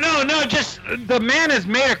 No. Just the man has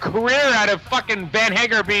made a career out of fucking Van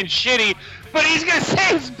Hagar being shitty, but he's going to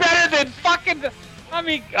say it's better than fucking... I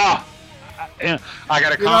mean... I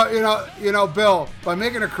got to Bill, by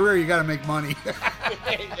making a career, you got to make money.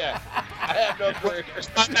 Yeah. I have no career.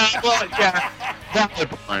 Well, yeah. Valid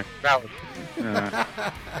point.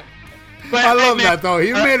 But, I love that, though.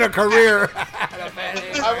 He made a career.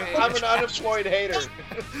 I'm an unemployed hater.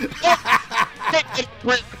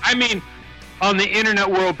 I mean, on the internet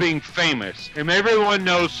world being famous, and everyone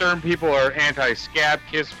knows certain people are anti-Scab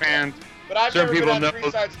Kiss fans. But I've never been on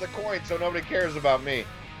three sides of the coin, so nobody cares about me.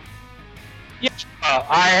 Yes,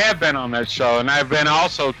 I have been on that show, and I've been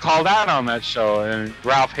also called out on that show, and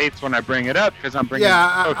Ralph hates when I bring it up because I'm bringing.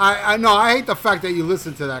 Yeah, I know. I hate the fact that you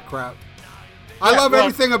listen to that crap. I love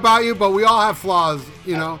everything about you, but we all have flaws,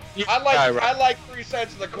 you know. I like 3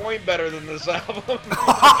 Cents of the Coin better than this album.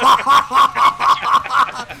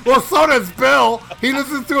 Well, so does Bill. He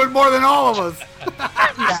listens to it more than all of us.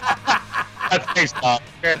 Thanks, Tom.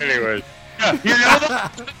 Anyways, you know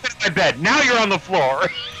that? I bet. Now you're on the floor.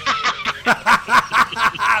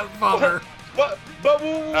 Bummer. But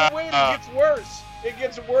wait, it gets worse. It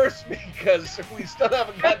gets worse because we still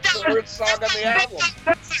haven't got the worst song on the album.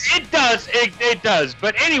 It does. It does.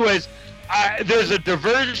 But anyways, there's a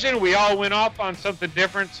diversion. We all went off on something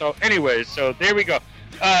different. So anyways, so there we go.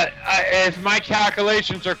 If my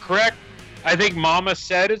calculations are correct, I think Mama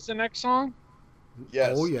Said is the next song.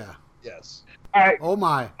 Yes. Oh, yeah. Yes. All right. Oh,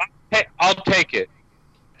 my. Hey, I'll take it.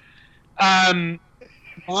 Mama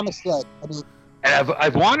Said. And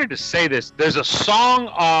I've wanted to say this. There's a song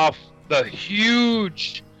off the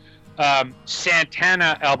huge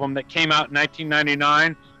Santana album that came out in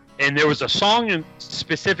 1999, and there was a song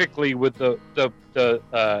specifically with the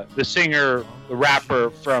singer, the rapper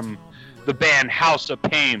from the band House of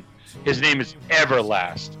Pain. His name is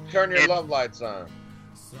Everlast. Turn your love lights on.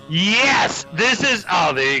 Yes, this is.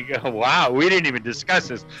 Oh, there you go. Wow, we didn't even discuss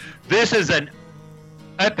this. This is an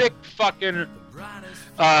epic fucking.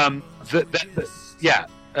 Put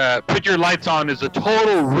Your Lights On is a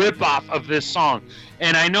total ripoff of this song.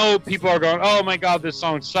 And I know people are going, oh my God, this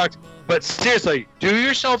song sucks. But seriously, do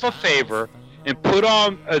yourself a favor and put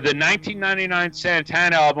on the 1999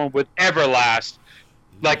 Santana album with Everlast.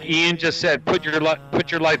 Like Ian just said, put your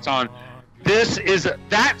lights on.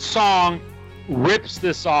 That song rips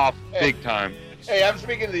this off big time. Hey, I'm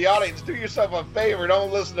speaking to the audience. Do yourself a favor.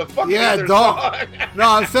 Don't listen to fucking other don't. song. No,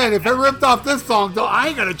 I'm saying if it ripped off this song, I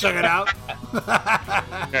ain't gonna check it out.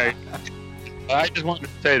 Okay. I just wanted to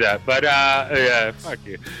say that, but yeah, fuck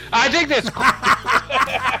you. I think that's cool.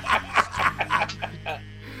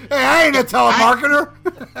 Hey, I ain't a telemarketer.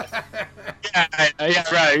 Yeah,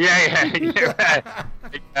 right. Yeah.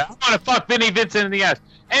 I want to fuck Vinnie Vincent in the ass.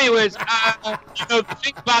 Anyways, the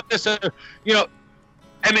thing about this,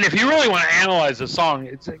 I mean, if you really want to analyze the song,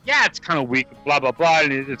 it's kind of weak, blah blah blah,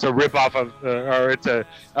 and it's a ripoff of, or it's the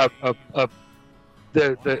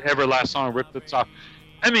Everlast song ripped it off.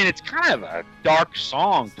 I mean, it's kind of a dark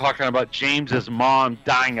song talking about James's mom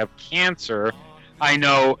dying of cancer. I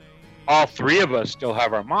know all three of us still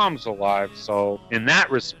have our moms alive, so in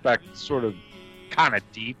that respect, it's sort of kind of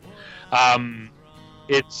deep.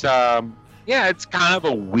 It's kind of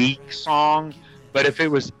a weak song. But if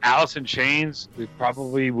it was Alice in Chains, it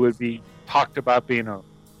probably would be talked about being a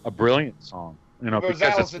brilliant song. If it was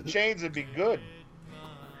Alice in Chains, it'd be good.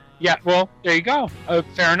 Yeah, well, there you go.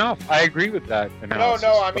 Fair enough. I agree with that analysis.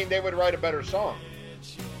 No, I mean, they would write a better song.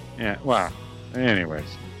 Yeah, well,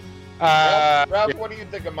 anyways. Ralph, what do you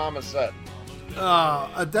think of Mama Said?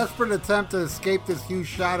 A desperate attempt to escape this huge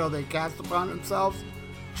shadow they cast upon themselves,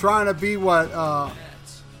 trying to be what,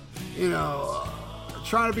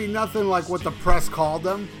 trying to be nothing like what the press called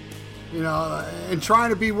them, and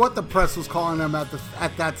trying to be what the press was calling them at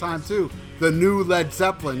that time too, the new Led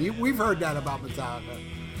Zeppelin. We've heard that about Metallica,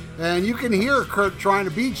 and you can hear Kurt trying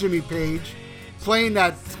to be Jimmy Page, playing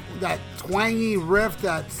that twangy riff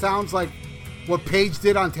that sounds like what Page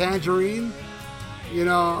did on Tangerine.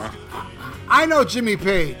 I know Jimmy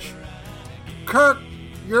Page. Kirk,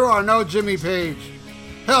 you are no Jimmy Page.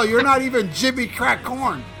 Hell, you're not even Jimmy Crack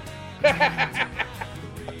Corn.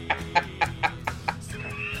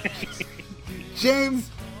 James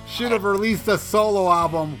should have released a solo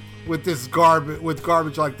album with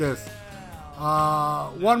garbage like this.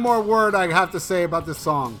 One more word I have to say about this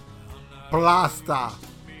song. Plasta.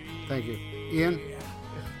 Thank you. Ian?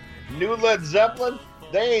 New Led Zeppelin?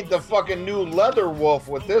 They ain't the fucking new Leatherwolf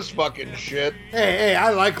with this fucking shit. Hey,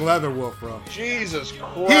 I like Leatherwolf, bro. Jesus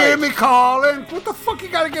Christ. Hear me calling. What the fuck you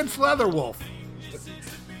got against Leatherwolf?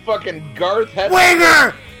 Fucking Garth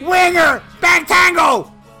Hetfield. Winger! Back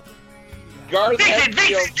tango! Garth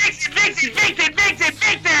Hetfield. Vixen!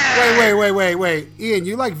 Wait. Ian,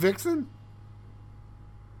 you like Vixen?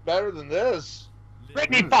 Better than this.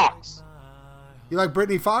 Britney Fox. You like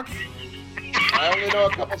Britney Fox? I only know a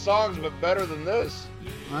couple songs, but better than this.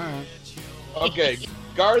 All right. Okay,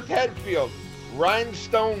 Garth Hetfield,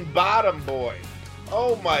 Rhinestone Bottom Boy.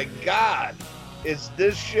 Oh my God, is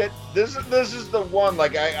this shit? This is the one.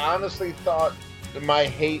 Like, I honestly thought that my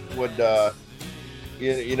hate would, the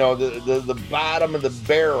bottom of the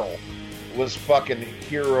barrel was fucking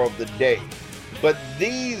Hero of the Day, but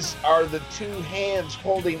these are the two hands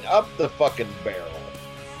holding up the fucking barrel.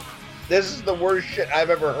 This is the worst shit I've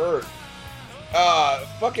ever heard.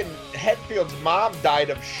 Fucking Hetfield's mom died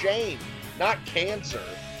of shame, not cancer.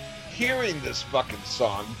 hearing this fucking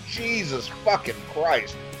song, Jesus fucking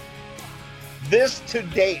Christ. This to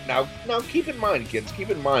date, now keep in mind, kids, keep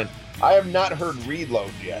in mind, I have not heard Reload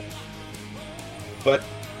yet. But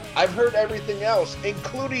I've heard everything else,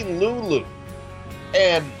 including Lulu.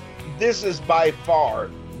 And this is by far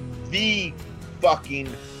the fucking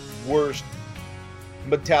worst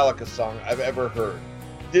Metallica song I've ever heard.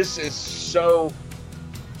 This is so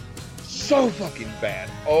fucking bad.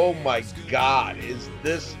 Oh my God. Is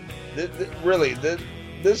this really,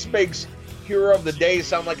 this makes Hero of the Day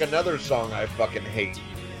sound like another song I fucking hate.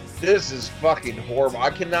 This is fucking horrible. I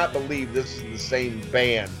cannot believe this is the same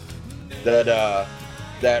band that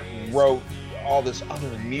wrote all this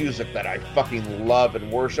other music that I fucking love and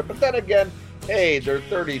worship. But then again, hey, they're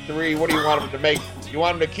 33. What do you want them to make? You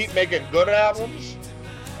want them to keep making good albums?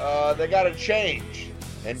 They got to change.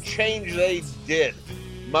 And change they did.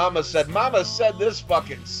 Mama said this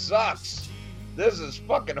fucking sucks. This is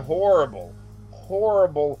fucking horrible.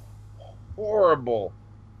 Horrible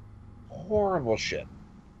shit.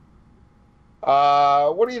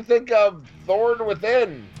 What do you think of Thorn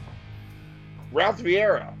Within? Ralph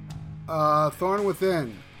Vieira. Thorn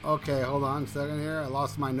Within. Okay, hold on a second here. I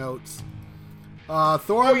lost my notes.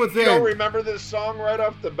 Thorn Within. You don't remember this song right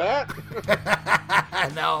off the bat?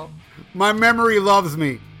 No. My memory loves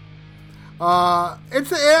me. It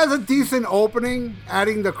has a decent opening,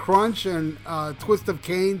 adding the crunch and Twist of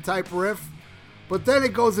Cain type riff. But then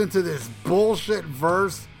it goes into this bullshit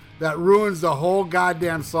verse that ruins the whole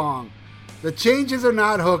goddamn song. The changes are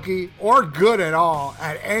not hooky or good at all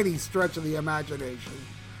at any stretch of the imagination.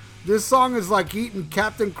 This song is like eating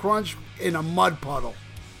Captain Crunch in a mud puddle.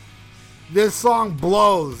 This song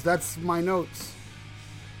blows. That's my notes.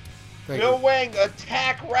 Bill Wang,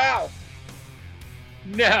 attack Ralph.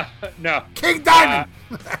 No. King Diamond.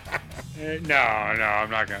 No,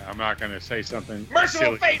 I'm not gonna say something.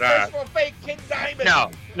 Merciful silly Fate, King Diamond.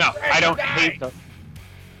 No, I don't hate the.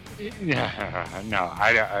 Yeah, no,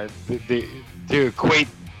 to equate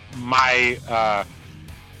my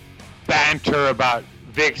banter about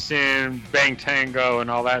Vixen, Bang Tango, and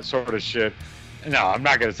all that sort of shit. No, I'm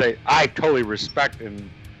not gonna say. I totally respect and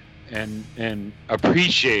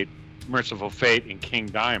appreciate Merciful Fate and King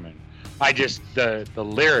Diamond. I just the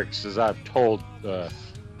lyrics, as I've told the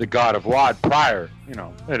God of Wad prior,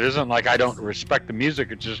 it isn't like I don't respect the music.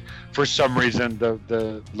 It's just for some reason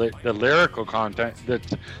the lyrical content,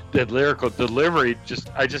 the lyrical delivery,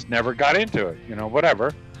 I just never got into it.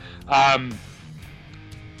 Whatever.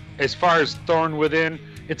 As far as Thorn Within,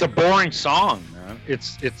 it's a boring song, man.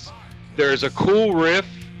 There's a cool riff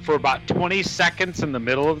for about 20 seconds in the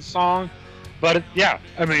middle of the song, but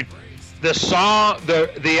the song,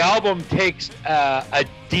 the album takes a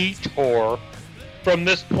detour from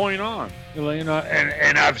this point on,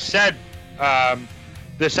 and I've said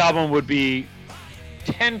this album would be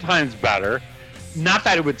 10 times better. Not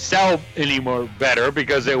that it would sell any more better,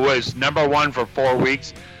 because it was number one for 4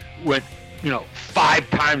 weeks. Went 5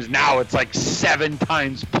 times, now it's like 7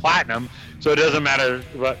 times platinum. So it doesn't matter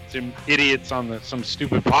what some idiots on some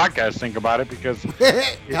stupid podcast think about it, because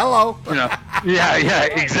hello.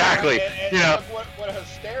 Right, exactly. And what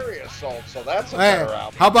Hysteria sold, so that's a better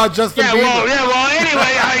album. How about Justin Bieber?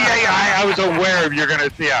 Anyway, I was aware of you're gonna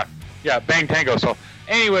Bang Tango. So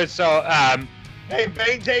anyway, hey,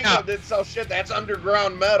 Bang Tango did sell shit. That's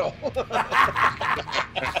underground metal.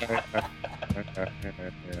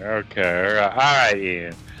 Okay, all right,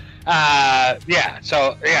 Ian.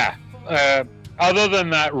 Other than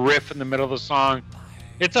that riff in the middle of the song,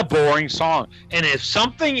 it's a boring song. And if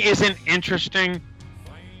something isn't interesting,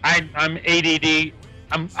 I'm ADD.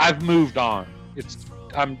 I've moved on.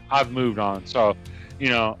 I've moved on. So,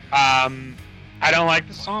 I don't like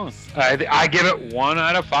the song. I give it 1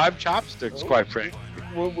 out of 5 chopsticks, quite frankly.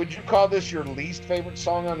 Would you call this your least favorite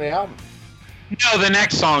song on the album? No, the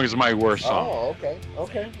next song is my worst song. Oh,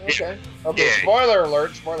 okay. Yeah. Spoiler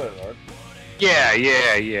alert.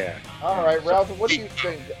 Yeah. All right, Ralph, what do you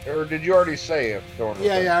think? Or did you already say if Thorn?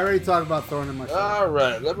 Yeah, I already talked about Thorn in my song. All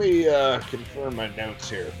right, let me confirm my notes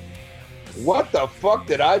here. What the fuck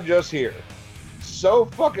did I just hear? So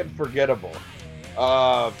fucking forgettable.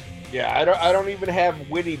 I don't even have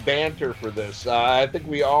witty banter for this. I think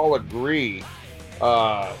we all agree.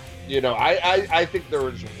 I think there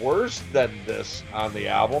was worse than this on the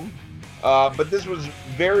album. But this was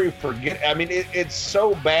very it's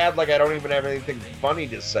so bad, like I don't even have anything funny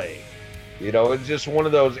to say. It's just one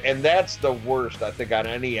of those, and that's the worst, I think, on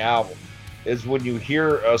any album, is when you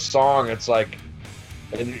hear a song, it's like,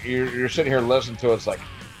 and you're sitting here listening to it, it's like,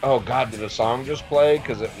 oh God, did a song just play?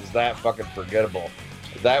 Because it was that fucking forgettable.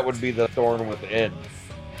 That would be the Thorn Within.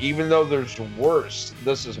 Even though there's worse,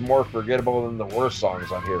 this is more forgettable than the worst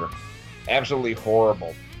songs on here. Absolutely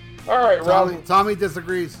horrible. All right, Ralph. Tommy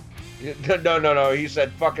disagrees. No. He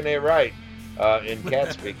said fucking A right in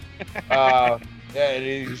cat speak. Yeah,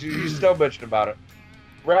 he's still bitching about it.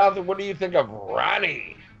 Ralph, what do you think of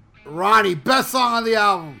Ronnie? Ronnie, best song on the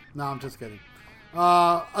album. No, I'm just kidding.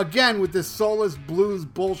 Again, with this soulless blues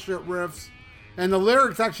bullshit riffs. And the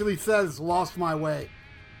lyrics actually says, lost my way.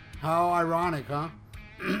 How ironic, huh?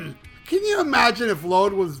 Can you imagine if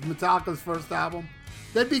Load was Metallica's first album?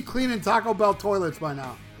 They'd be cleaning Taco Bell toilets by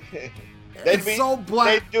now. So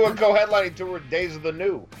bland. They'd do a co-headlining tour with Days of the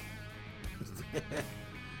New.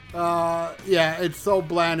 Yeah, it's so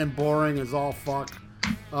bland and boring as all fuck.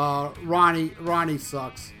 Ronnie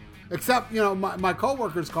sucks. Except, my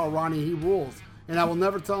coworkers call Ronnie He Rules. And I will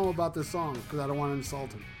never tell him about this song because I don't want to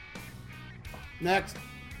insult him. Next.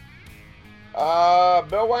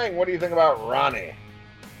 Bill Wang, what do you think about Ronnie?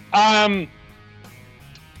 I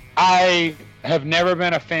have never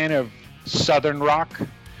been a fan of Southern rock.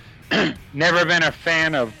 Never been a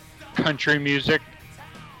fan of country music.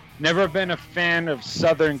 Never been a fan of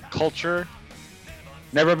Southern culture.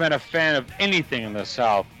 Never been a fan of anything in the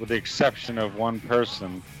South, with the exception of one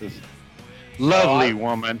person. This lovely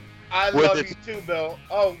woman. I love you too, Bill.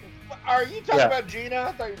 Oh, are you talking about Gina?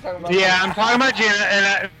 I thought you were talking about. Yeah, I'm talking about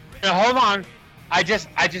Gina. And hold on, I just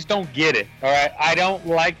don't get it. All right, I don't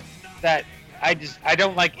like that. I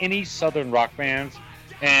don't like any Southern rock bands,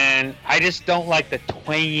 and I just don't like the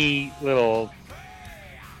twangy little,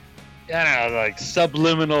 I don't know, like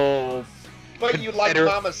subliminal. But you like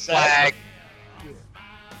Mama Said.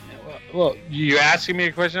 Well, you asking me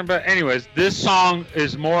a question, but anyways, this song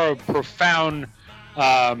is more a profound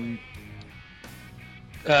song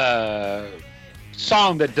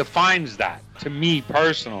that defines that to me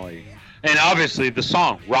personally. And obviously the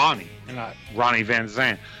song Ronnie, and not Ronnie Van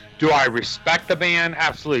Zant. Do I respect the band?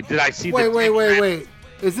 Absolutely. Did I see Wait.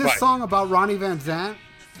 Is this song about Ronnie Van Zant?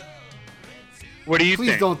 What do you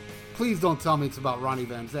think? Please don't tell me it's about Ronnie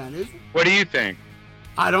Van Zant, is it? What do you think?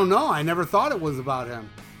 I don't know. I never thought it was about him.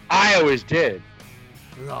 I always did.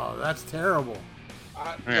 Oh, that's terrible.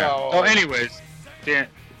 No. Oh, anyways. Dan,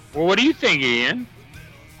 well, what do you think, Ian?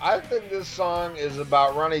 I think this song is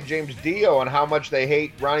about Ronnie James Dio and how much they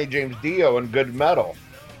hate Ronnie James Dio and good metal.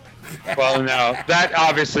 Well, no, that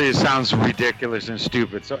obviously sounds ridiculous and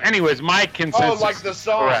stupid. So, anyways, my consensus. Oh, like the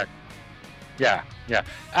song. Correct. Yeah.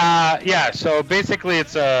 So basically,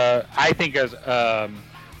 it's I think as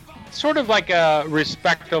sort of like a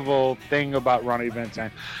respectable thing about Ronnie Van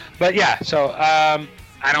Zant. But yeah, so I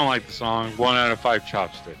don't like the song. 1 out of 5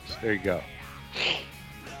 chopsticks. There you go.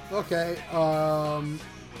 Okay.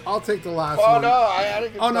 I'll take the last one. one. No, I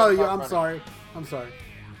didn't get I'm sorry.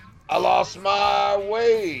 I lost my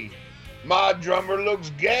way. My drummer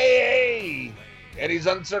looks gay. And he's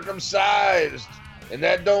uncircumcised. And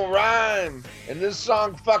that don't rhyme. And this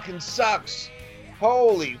song fucking sucks.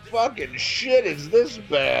 Holy fucking shit, is this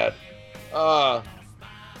bad? What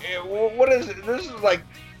is it? This is like,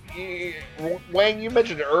 Wang, you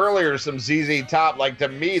mentioned earlier some ZZ Top. Like, to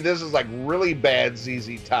me, this is like really bad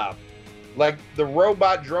ZZ Top. Like, the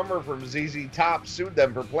robot drummer from ZZ Top sued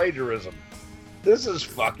them for plagiarism. This is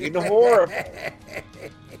fucking horrible.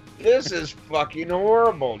 This is fucking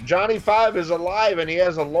horrible. Johnny Five is alive and he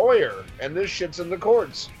has a lawyer, and this shit's in the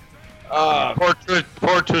courts.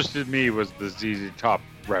 Poor Twisted Me was the ZZ Top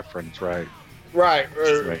reference, right? Right.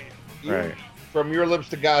 Right. From your lips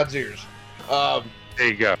to God's ears. There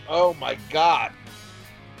you go. Oh my God.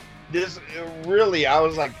 This really, I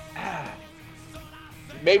was like,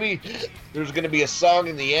 maybe there's going to be a song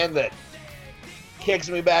in the end that kicks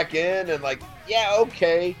me back in and like, yeah,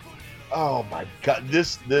 okay. Oh my God,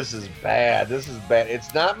 this is bad. This is bad.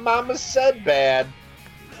 It's not Mama Said bad.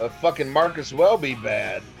 Fucking Marcus Welby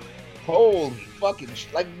bad. Holy fucking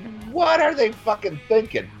like, what are they fucking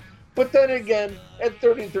thinking? But then again, at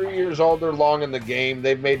 33 years old, they're long in the game.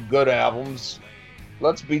 They've made good albums.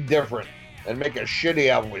 Let's be different and make a shitty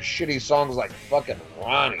album with shitty songs like fucking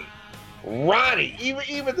Ronnie. Ronnie,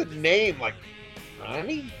 even the name, like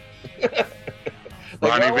Ronnie.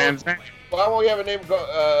 Ronnie Van Zant. Why won't we have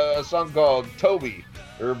a song called Toby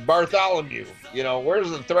or Bartholomew? You know, where's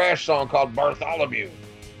the thrash song called Bartholomew?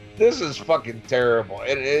 This is fucking terrible.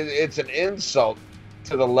 It's an insult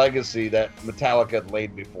to the legacy that Metallica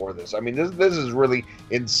laid before this. I mean, this is really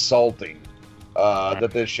insulting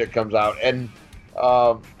that this shit comes out. And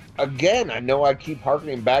again, I know I keep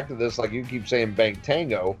harkening back to this, like you keep saying Bank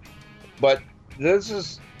Tango, but this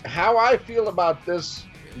is how I feel about this,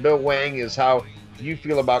 Bill Wang, is how you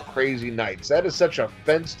feel about Crazy Nights. That is such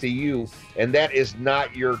offense to you, and that is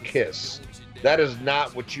not your Kiss. That is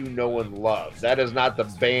not what you know and love. That is not the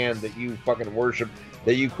band that you fucking worship,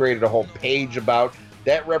 that you created a whole page about.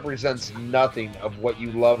 That represents nothing of what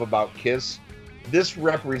you love about Kiss. This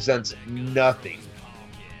represents nothing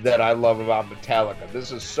that I love about Metallica.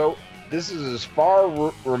 This is as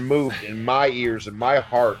far removed in my ears and my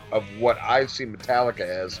heart of what I see Metallica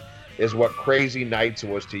as what Crazy Nights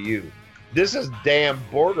was to you. This is damn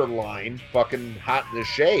borderline fucking Hot in the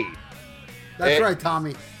Shade. That's right,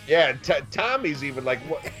 Tommy. Yeah, Tommy's even like,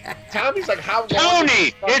 what? Tommy's like, how long?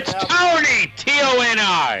 Tony! It's Tony!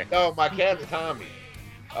 Toni! No, my cat Tommy.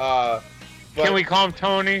 Can we call him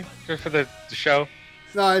Tony just for the show?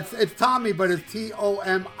 No, it's Tommy, but it's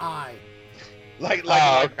Tomi. Like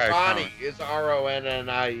okay, Ronnie fine. is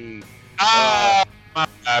Ronnie.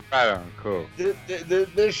 Cool.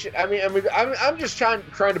 This shit, I'm just trying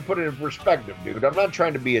to put it in perspective, dude. I'm not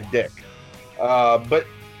trying to be a dick. But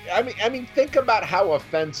I mean, think about how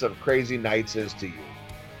offensive Crazy Nights is to you,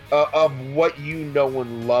 of what you know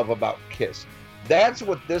and love about Kiss. That's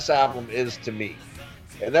what this album is to me,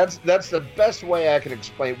 and that's the best way I can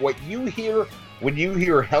explain what you hear when you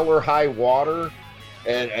hear Hell or High Water,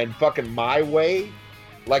 and fucking My Way.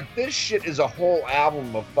 Like, this shit is a whole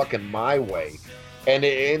album of fucking My Way, and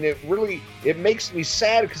it really makes me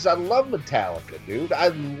sad because I love Metallica, dude. I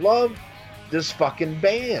love this fucking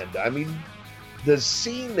band. I mean, the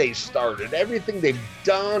scene they started, everything they've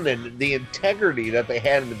done, and the integrity that they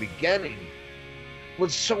had in the beginning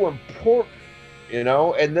was so important, you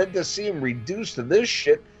know? And then to see them reduced to this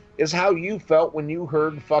shit is how you felt when you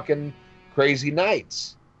heard fucking Crazy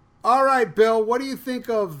Nights. All right, Bill, what do you think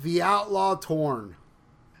of The Outlaw Torn?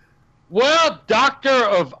 Well, Doctor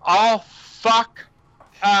of All Fuck,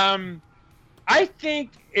 I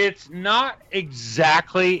think it's not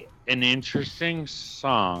exactly an interesting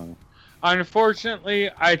song.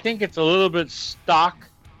 Unfortunately, I think it's a little bit stock.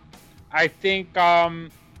 I think, I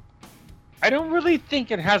don't really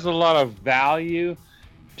think it has a lot of value.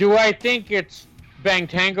 Do I think it's Bang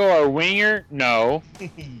Tango or Winger? No.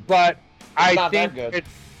 But I think it's...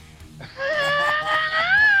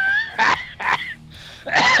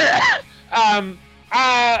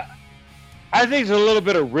 I think there's a little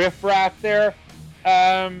bit of riff-raff there.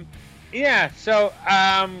 Yeah, so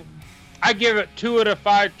I give it 2 out of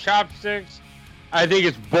 5 chopsticks. I think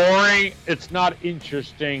it's boring. It's not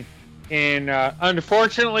interesting. And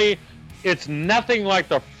unfortunately, it's nothing like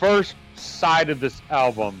the first side of this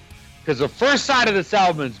album. Because the first side of this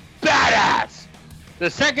album is badass. The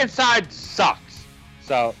second side sucks.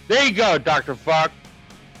 So there you go, Dr. Fuck.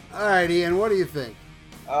 All right, Ian, what do you think?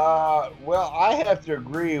 Well, I have to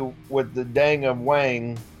agree with the Dang of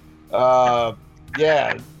Wang.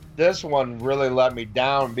 Yeah, this one really let me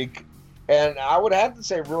down. And I would have to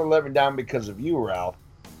say really let me down because of you, Ralph.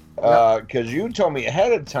 Because you told me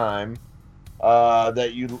ahead of time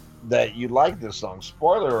that you like this song.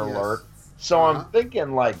 Spoiler alert. So I'm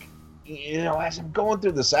thinking, like, you know, as I'm going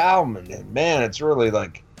through this album, and man, it's really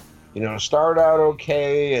like, you know, start out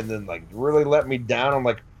okay, and then like really let me down. I'm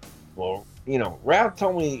like, well, you know, Ralph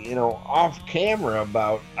told me, you know, off camera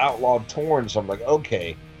about Outlaw Torn, so I'm like,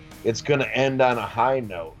 okay, it's gonna end on a high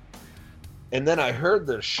note. And then I heard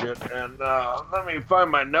this shit, and let me find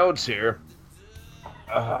my notes here.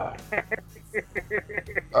 Oh,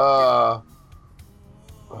 God,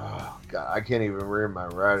 I can't even read my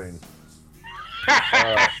writing.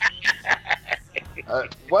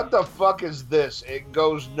 What the fuck is this? It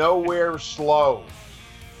goes nowhere slow.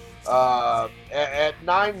 At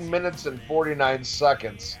 9 minutes and 49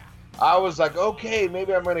 seconds, I was like, okay,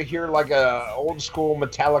 maybe I'm going to hear like a old school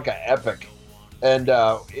Metallica epic. And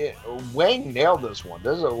Wang nailed this one.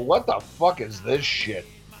 What the fuck is this shit?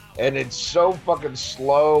 And it's so fucking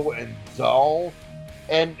slow and dull.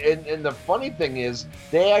 And the funny thing is,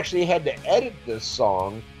 they actually had to edit this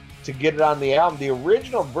song to get it on the album. The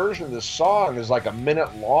original version of the song is like a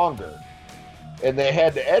minute longer. And they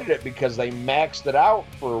had to edit it because they maxed it out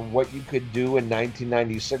for what you could do in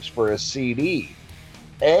 1996 for a CD.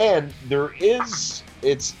 And they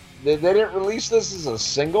didn't release this as a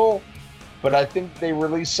single, but I think they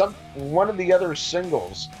released one of the other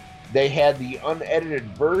singles. They had the unedited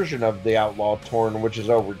version of The Outlaw Torn, which is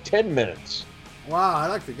over 10 minutes. Wow, I'd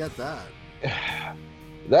like to get that.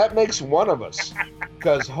 That makes one of us.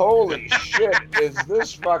 Because holy shit, is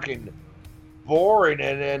this fucking boring.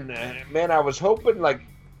 And man, I was hoping, like,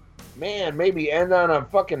 man, maybe end on a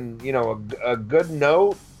fucking, you know, a good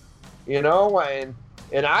note, you know, and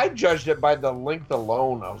I judged it by the length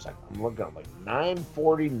alone. I was like, I'm looking at like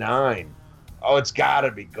 9:49. Oh, it's got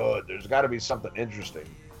to be good. There's got to be something interesting.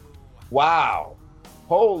 Wow.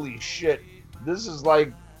 Holy shit. This is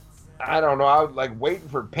like, I don't know. I was like waiting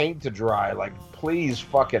for paint to dry. Like, please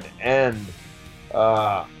fucking end.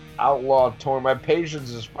 Outlaw Torn. My patience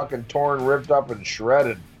is fucking torn, ripped up, and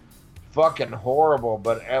shredded. Fucking horrible.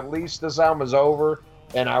 But at least this album is over.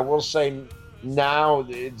 And I will say now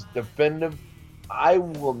it's definitive. I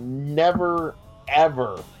will never,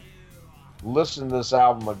 ever listen to this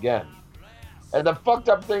album again. And the fucked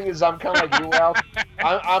up thing is, I'm kind of like you, Ralph.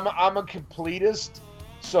 I'm a completist.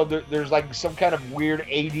 So there's like some kind of weird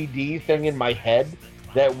ADD thing in my head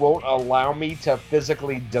that won't allow me to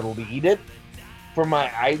physically delete it from my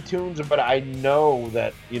iTunes. But I know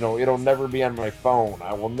that, it'll never be on my phone.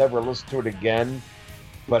 I will never listen to it again.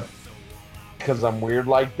 But because I'm weird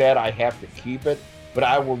like that, I have to keep it. But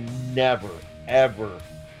I will never, ever,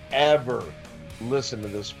 ever listen to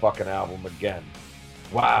this fucking album again.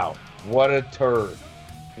 Wow, what a turd.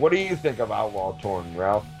 What do you think of Outlaw Torn,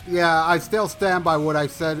 Ralph? Yeah, I still stand by what I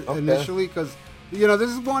said initially, because, this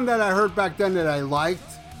is one that I heard back then that I liked.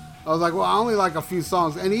 I was like, well, I only like a few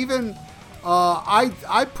songs. And even,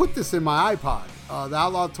 I put this in my iPod. The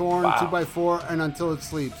Outlaw Torn, Wow. 2x4, and Until It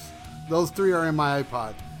Sleeps. Those three are in my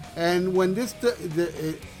iPod. And when this,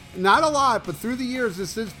 not a lot, but through the years,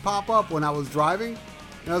 this did pop up when I was driving.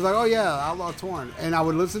 And I was like, oh yeah, Outlaw Torn. And I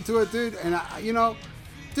would listen to it, dude. And,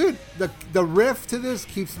 dude, the riff to this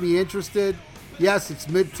keeps me interested. Yes, it's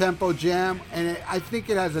mid-tempo jam, and I think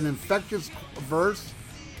it has an infectious verse,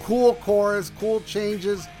 cool chorus, cool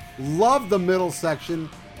changes. Love the middle section,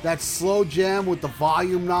 that slow jam with the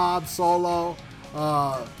volume knob solo,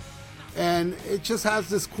 and it just has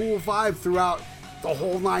this cool vibe throughout the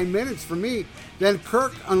whole 9 minutes for me. Then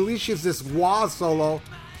Kirk unleashes this wah solo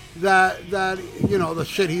that the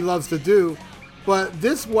shit he loves to do. But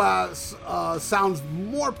this was sounds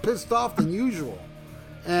more pissed off than usual,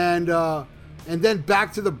 and then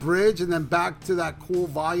back to the bridge, and then back to that cool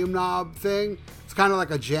volume knob thing. It's kind of like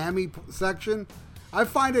a jammy section. I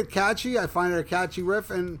find it catchy. I find it a catchy riff,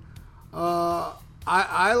 and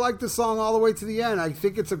I like the song all the way to the end. I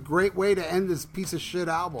think it's a great way to end this piece of shit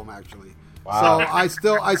album, actually. Wow.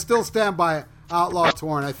 So I still stand by Outlaw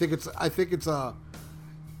Torn. I think it's a.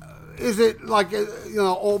 Is it like,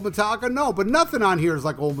 old Metallica? No, but nothing on here is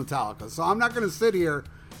like old Metallica. So I'm not going to sit here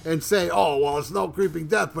and say, oh, well, it's no Creeping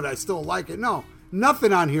Death, but I still like it. No,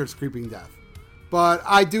 nothing on here is Creeping Death. But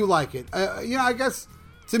I do like it. I guess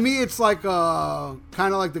to me it's like kind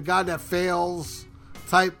of like the God That Fails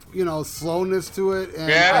type, slowness to it.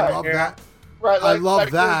 And I love that. Right, I love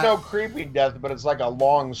that. There's no Creeping Death, but it's like a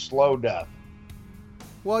long, slow death.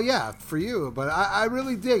 Well, yeah, for you, but I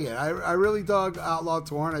really dig it. I really dug Outlaw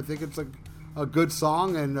Torn. I think it's a good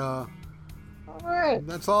song, and All right.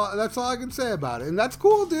 that's all I can say about it. And that's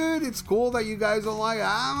cool, dude. It's cool that you guys don't like it.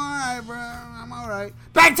 I'm all right, bro. I'm all right.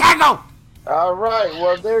 Bang Tango! All right,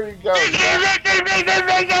 well, there you go.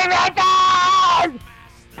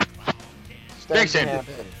 Dixon.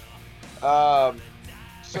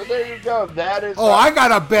 So there you go. That is. Oh, I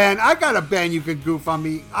got a band you can goof on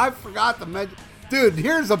me. I forgot to mention. Dude,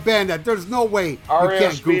 here's a band that there's no way you REO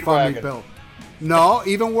can't goof on me, Speedwagon. Bill. No,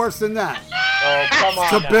 even worse than that. Oh, come on.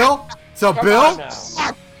 To now. Bill,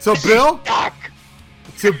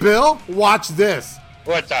 to Bill, watch this.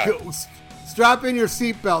 What's up? Strap in your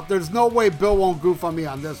seatbelt. There's no way Bill won't goof on me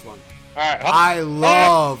on this one. All right. I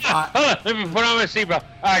love Hold on. Let me put on my seatbelt.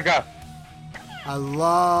 All right, go. I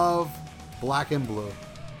love Black and Blue.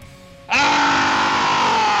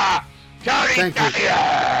 Ah! Tony Thank you.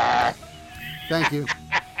 Tucker! Thank you.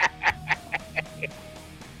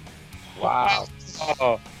 Wow.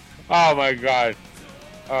 Oh my God.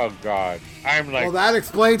 Oh God. I'm like. Well, that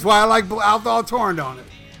explains why I like Outlaw Torn, don't it?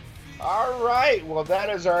 All right. Well, that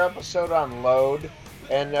is our episode on Load.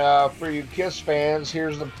 And for you Kiss fans,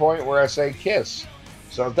 here's the point where I say Kiss.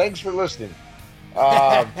 So thanks for listening.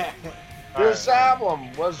 This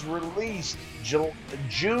album was released June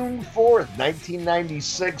 4th,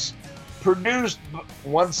 1996. Produced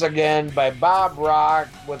once again by Bob Rock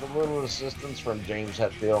with a little assistance from James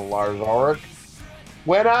Hetfield and Lars Ulrich.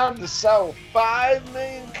 Went on to sell 5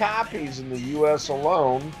 million copies in the U.S.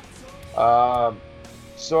 alone.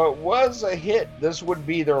 So it was a hit. This would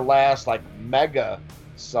be their last mega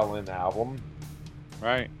selling album.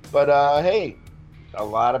 Right. But hey, a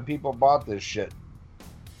lot of people bought this shit.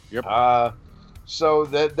 Yep. So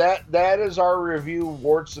that is our review,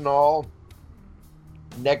 warts and all.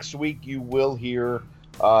 Next week you will hear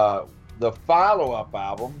the follow-up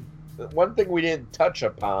album. One thing we didn't touch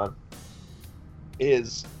upon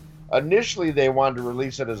is initially they wanted to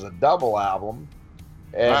release it as a double album.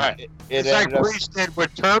 And Right. It's like Grease did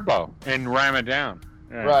with Turbo and Ram It Down.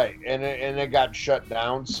 Yeah. Right, and it got shut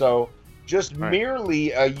down. So just Right.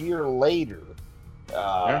 merely a year later,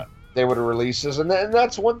 they would release this. And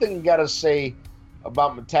that's one thing you got to say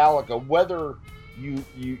about Metallica, whether you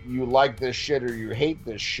like this shit or you hate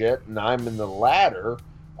this shit, and I'm in the latter.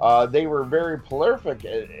 They were very prolific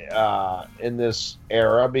in this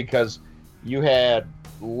era because you had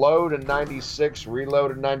Load in 96,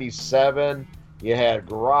 Reload in 97, you had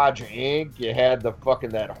Garage Inc., you had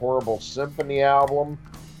that horrible Symphony album.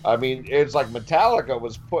 I mean, it's like Metallica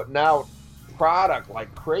was putting out product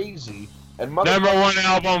like crazy. And number one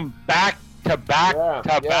album back to back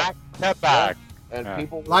to back to back. And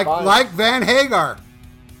people like Van Hagar.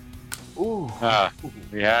 Ooh.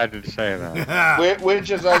 We had to say that.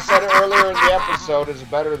 Which, as I said earlier in the episode, is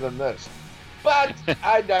better than this. But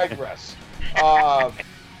I digress.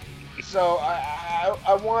 So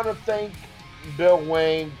I want to thank Bill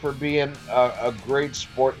Wang for being a great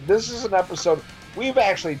sport. This is an episode we've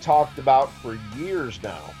actually talked about for years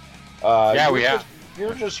now. We have.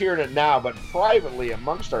 You're just hearing it now, but privately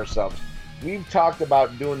amongst ourselves, we've talked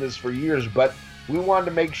about doing this for years, but we wanted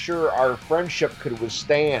to make sure our friendship could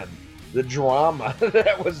withstand the drama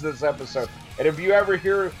that was this episode. And if you ever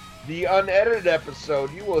hear the unedited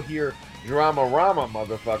episode, you will hear drama-rama,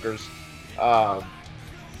 motherfuckers.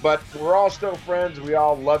 But we're all still friends. We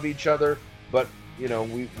all love each other. But we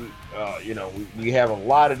have a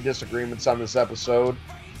lot of disagreements on this episode.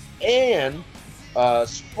 And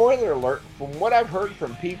spoiler alert: from what I've heard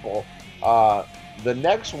from people, the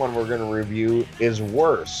next one we're going to review is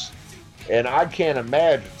worse. And I can't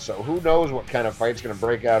imagine. So who knows what kind of fight's going to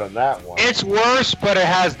break out in that one? It's worse, but it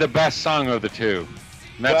has the best song of the two.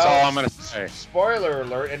 And that's all I'm going to say. Spoiler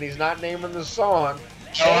alert, and he's not naming the song.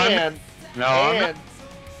 I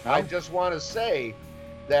just want to say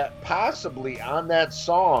that possibly on that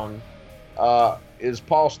song is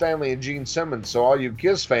Paul Stanley and Gene Simmons. So all you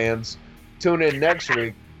Kiss fans, tune in next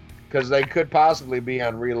week because they could possibly be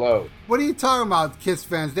on Reload. What are you talking about, Kiss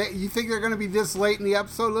fans? You think they're going to be this late in the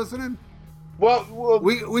episode listening? Well,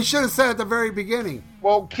 we should have said at the very beginning.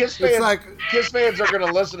 Well, Kiss fans are going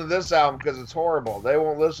to listen to this album because it's horrible. They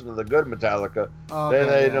won't listen to the good Metallica.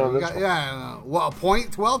 Okay, they know this. Well,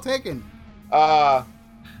 point well taken. But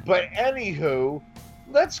anywho,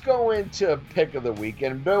 let's go into pick of the week.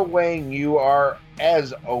 And Bill Wang, you are,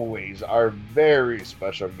 as always, our very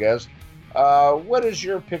special guest. What is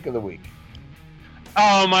your pick of the week?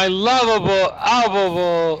 Oh, my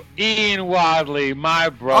lovable Ian Wadley, my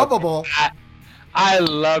brother. Lovable. I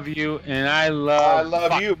love you, and I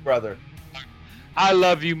love you, brother. I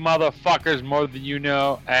love you, motherfuckers, more than you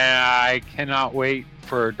know, and I cannot wait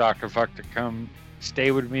for Dr. Fuck to come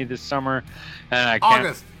stay with me this summer, and I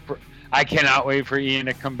cannot wait for Ian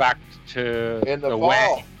to come back to in the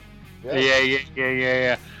fall. Way.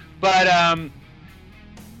 Yeah. But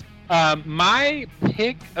my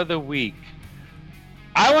pick of the week,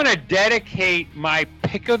 I want to dedicate my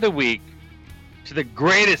pick of the week to the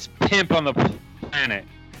greatest pimp on the planet,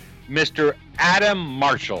 Mr. Adam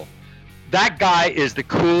Marshall. That guy is the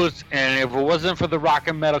coolest, and if it wasn't for the Rock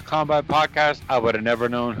and Metal Combat podcast, I would have never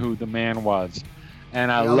known who the man was.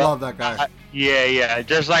 And I love that guy. Yeah.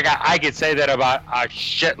 Just like I could say that about a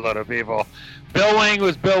shitload of people. Bill Wang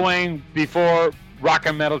was Bill Wang before Rock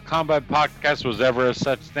and Metal Combat podcast was ever a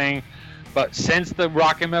such thing. But since the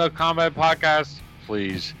Rock and Metal Combat podcast,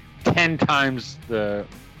 please, 10 times the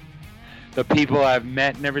people I've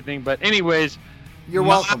met and everything. But anyways, you're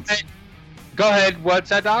welcome. Go ahead.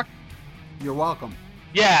 What's that, Doc? You're welcome.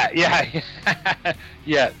 Yeah.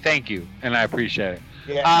 Yeah, thank you, and I appreciate it.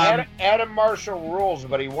 Yeah, Adam Marshall rules,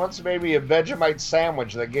 but he once made me a Vegemite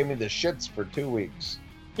sandwich that gave me the shits for 2 weeks.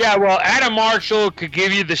 Yeah, well, Adam Marshall could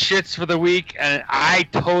give you the shits for the week, and I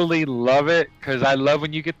totally love it because I love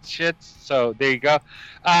when you get the shits. So there you go.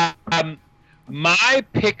 My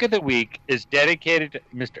pick of the week is dedicated to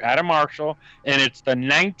Mr. Adam Marshall, and it's the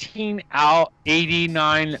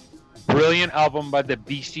 1989 brilliant album by the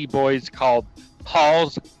Beastie Boys called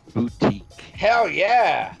Paul's Boutique. Hell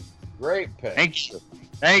yeah. Great pick.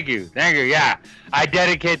 Thank you. Yeah, I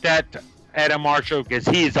dedicate that to Adam Marshall because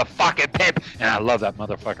he is a fucking pimp, and I love that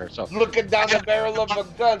motherfucker. So looking down the barrel of a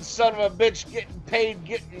gun, son of a bitch, getting paid,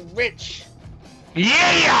 getting rich.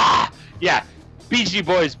 Yeah. Beastie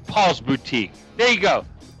Boys, Paul's Boutique. There you go.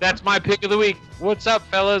 That's my pick of the week. What's up,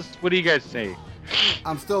 fellas? What do you guys say?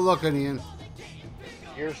 I'm still looking, Ian.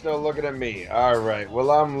 You're still looking at me. All right.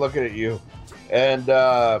 Well, I'm looking at you. And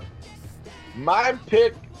my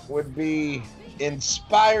pick would be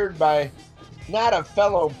inspired by not a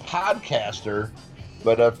fellow podcaster,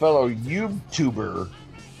 but a fellow YouTuber.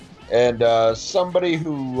 And somebody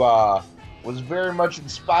who was very much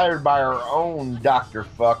inspired by our own Dr.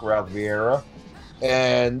 Fuck, Ralph Vieira.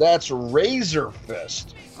 and that's Razor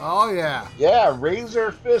Fist. Oh yeah. Yeah,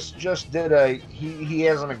 Razor Fist just did he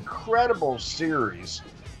has an incredible series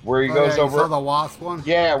where he goes You over saw the Wasp one.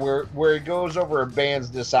 Yeah, where he goes over a band's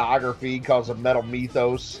discography, he calls it Metal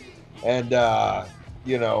Mythos, and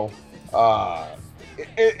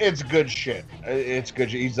it's good shit. It's good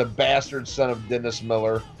shit. He's a bastard son of Dennis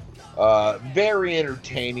Miller. Very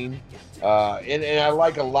entertaining, and I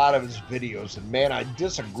like a lot of his videos. And man, I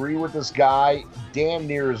disagree with this guy damn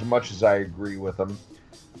near as much as I agree with him.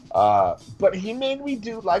 But he made me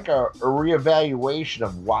do like a reevaluation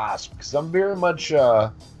of Wasp, because I'm very much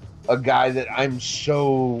a guy that I'm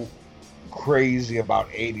so crazy about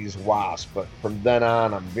 80s Wasp, but from then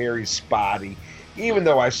on I'm very spotty, even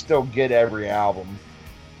though I still get every album.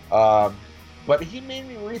 But he made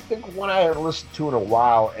me rethink one I haven't listened to in a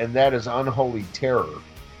while, and that is Unholy Terror.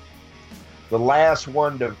 The last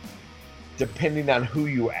one, depending on who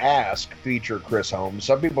you ask, feature Chris Holmes.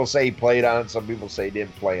 Some people say he played on it, some people say he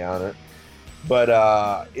didn't play on it.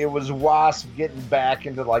 But it was Wasp getting back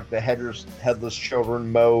into like the Headless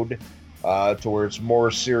Children mode, to where it's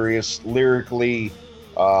more serious lyrically,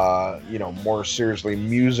 more seriously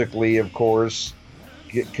musically, of course,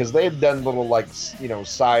 because they've done little like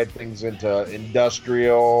side things into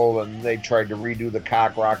industrial, and they tried to redo the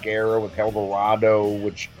cock rock era with Eldorado,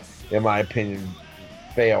 which in my opinion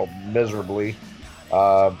failed miserably.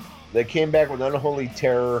 They came back with Unholy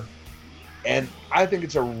Terror, and I think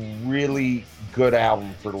it's a really good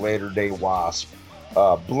album for later day Wasp.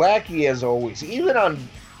 Blackie, as always, even on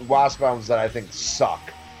Wasp albums that I think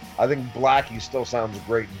suck, I think Blackie still sounds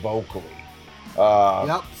great vocally.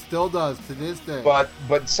 Yep, still does to this day. But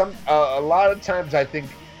some a lot of times I think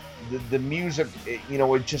the music,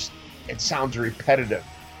 it sounds repetitive.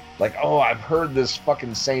 Like, oh, I've heard this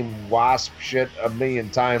fucking same Wasp shit a million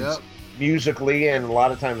times, musically and a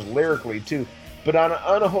lot of times lyrically too. But on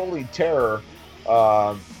Unholy Terror,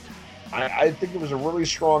 I think it was a really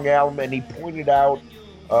strong album, and he pointed out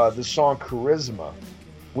the song Charisma,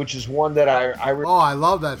 which is one that I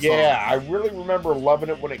love that song. Yeah, I really remember loving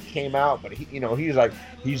it when it came out. But he's like,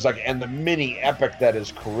 and the mini epic that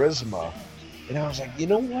is Charisma, and I was like, you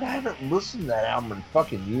know what? I haven't listened to that album in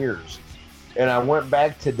fucking years, and I went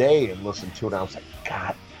back today and listened to it. And I was like,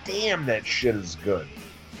 God damn, that shit is good.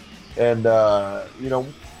 And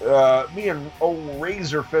me and old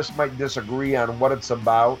Razor Fist might disagree on what it's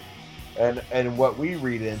about and what we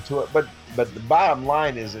read into it, but the bottom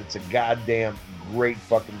line is it's a goddamn great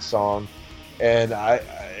fucking song, and I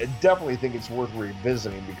definitely think it's worth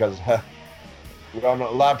revisiting, because we don't know,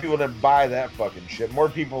 a lot of people didn't buy that fucking shit. More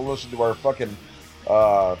people listened to our fucking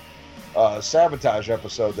Sabotage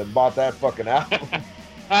episode than bought that fucking album.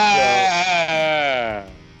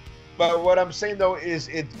 But what I'm saying though is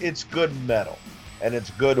it's good metal, and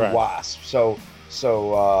it's good Wasp. So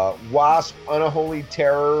Wasp, Unholy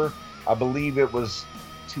Terror, I believe it was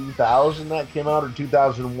 2000 that came out, or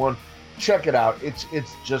 2001. Check it out. It's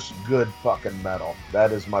just good fucking metal.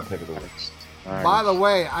 That is my pick of the week. Right. By the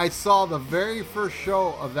way, I saw the very first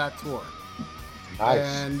show of that tour. Nice.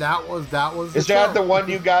 And that was the show. Is that the one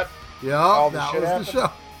you got? Yeah, that was the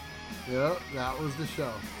show. Yeah, that was the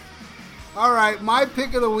show. All right, my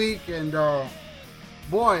pick of the week, and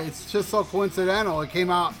boy, it's just so coincidental. It came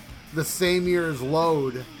out the same year as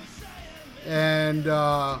Load, and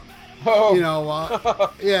yeah.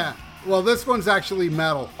 Well, this one's actually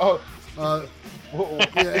metal. Oh, yeah.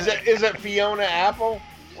 Is it Fiona Apple?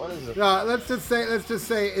 What is it? No, let's just say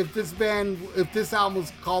if this album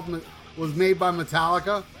was made by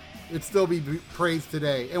Metallica, it'd still be praised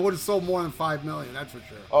today. It would have sold more than 5 million. That's for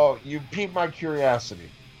sure. Oh, you piqued my curiosity.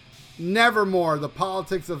 Nevermore, The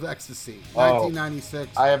Politics of Ecstasy,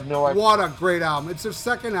 1996. I have no idea. What a great album. It's their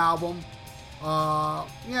second album. Not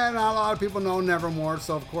a lot of people know Nevermore,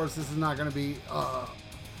 so of course this is not going to be...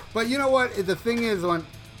 But you know what? The thing is,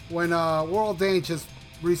 when World Dane just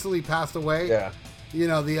recently passed away,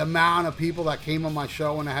 the amount of people that came on my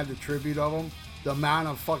show when I had the tribute of him, the amount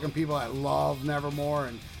of fucking people that love Nevermore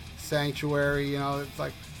and Sanctuary,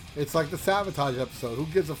 it's like the Sabotage episode. Who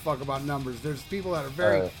gives a fuck about numbers? There's people that are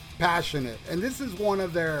very passionate, and this is one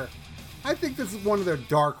of their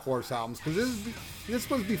dark horse albums, because this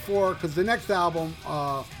was before, because the next album,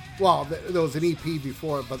 there was an EP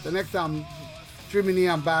before it, but the next album, Dreaming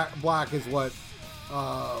Neon Black, is what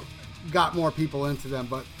got more people into them.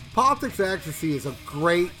 But Politics of Ecstasy is a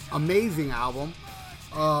great, amazing album,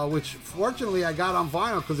 which fortunately I got on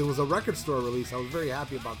vinyl because it was a record store release. I was very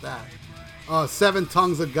happy about that. Seven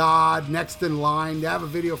Tongues of God, Next in Line. They have a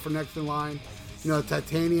video for Next in Line.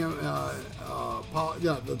 Titanium,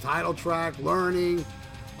 the title track, Learning.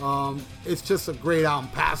 It's just a great album.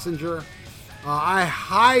 Passenger. I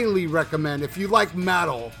highly recommend, if you like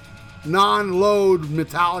metal, non-load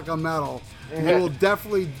Metallica metal, you will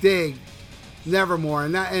definitely dig Nevermore.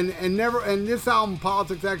 And this album,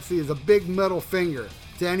 Politics Ecstasy, is a big middle finger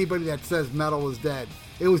to anybody that says metal was dead.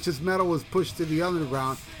 It was just metal was pushed to the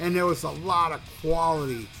underground, and there was a lot of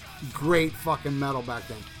quality, great fucking metal back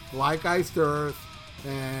then. Like Iced Earth,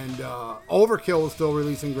 and Overkill was still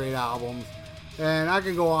releasing great albums. And I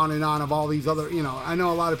can go on and on of all these other, I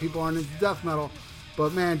know a lot of people aren't into death metal,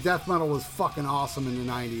 but man, death metal was fucking awesome in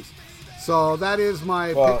the 90s. So that is my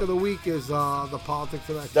pick of the week, is the Politics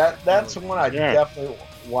of Ecstasy. That's one I definitely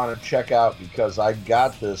want to check out, because I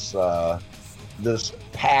got this this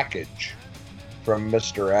package from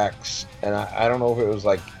Mr. X, and I don't know if it was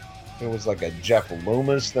like a Jeff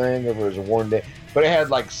Loomis thing, or if it was a Warren Day, but it had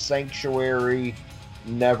like Sanctuary,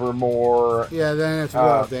 Nevermore. Yeah, then it's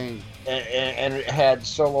Warren Dane. And it had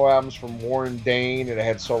solo albums from Warren Dane, and it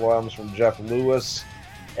had solo albums from Jeff Lewis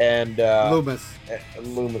and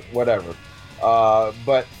Loomis, whatever.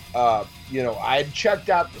 But I had checked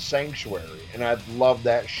out the Sanctuary, and I loved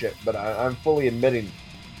that shit. But I'm fully admitting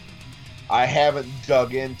I haven't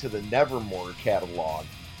dug into the Nevermore catalog.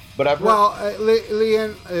 But I've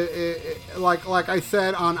Leon, like I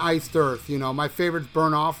said on Iced Earth, my favorite's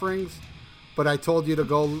Burn Offerings, but I told you to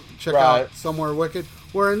go check out Somewhere Wicked.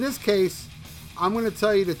 Where in this case, I'm going to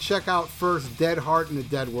tell you to check out first Dead Heart in the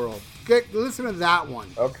Dead World. Listen to that one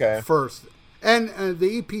first. And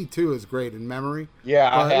the EP too is great, In Memory. Yeah,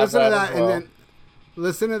 I have listen that to that, as well. and then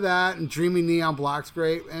listen to that, and Dreaming Neon Black's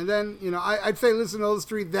great. And then I'd say listen to those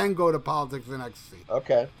three, then go to Politics and Ecstasy.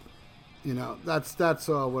 Okay. That's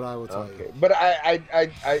what I would tell you. But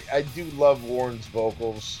I do love Warren's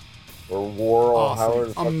vocals, or Worrell.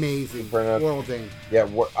 Awesome. Amazing. Worrell Dane. Yeah.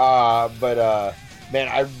 Man,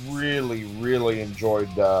 I really, really enjoyed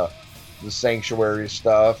the Sanctuary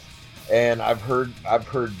stuff, and I've heard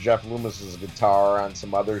Jeff Loomis's guitar on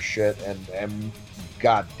some other shit, and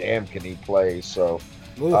goddamn can he play! So,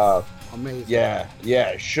 amazing.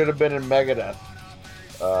 Yeah, should have been in Megadeth.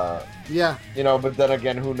 Yeah. But then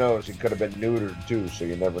again, who knows? He could have been neutered too, so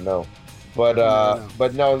you never know. But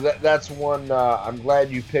no, that's one. I'm glad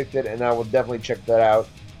you picked it, and I will definitely check that out.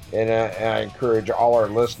 And I encourage all our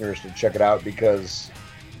listeners to check it out, because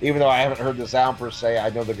even though I haven't heard this album per se, I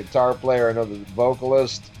know the guitar player, I know the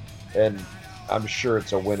vocalist, and I'm sure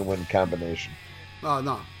it's a win-win combination. Oh,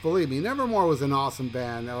 no. Believe me, Nevermore was an awesome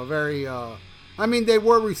band. They were very, they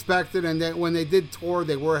were respected, and when they did tour,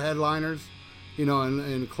 they were headliners,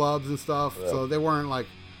 in clubs and stuff. Yeah. So they weren't, like,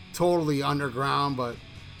 totally underground, but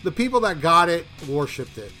the people that got it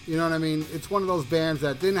worshipped it. You know what I mean? It's one of those bands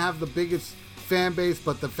that didn't have the biggest fan base,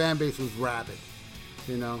 but the fan base was rabid,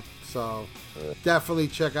 so definitely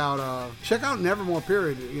check out Nevermore,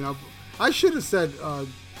 period. I should have said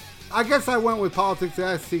I guess I went with Politics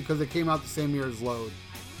Ecstasy because it came out the same year as Load,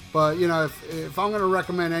 but if I'm going to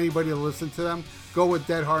recommend anybody to listen to them, go with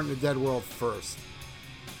Dead Heart in the Dead World first,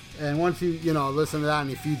 and once you listen to that,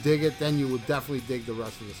 and if you dig it, then you will definitely dig the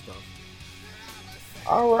rest of the stuff.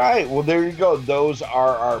 All right, well, there you go. Those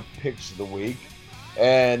are our picks of the week.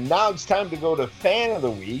 And now it's time to go to Fan of the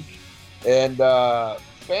Week. And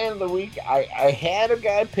Fan of the Week, I had a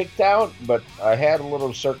guy picked out, but I had a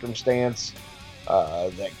little circumstance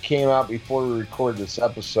that came out before we recorded this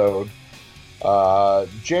episode.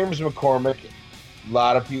 James McCormick. A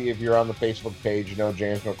lot of people, if you're on the Facebook page, you know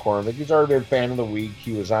James McCormick. He's already been Fan of the Week.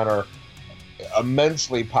 He was on our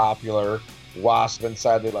immensely popular Wasp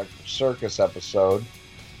Inside the Electric Circus episode.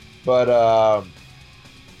 But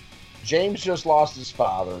James just lost his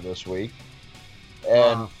father this week.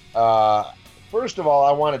 And first of all,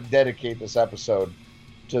 I want to dedicate this episode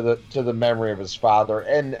to the memory of his father.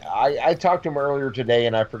 And I talked to him earlier today,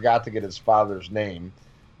 and I forgot to get his father's name.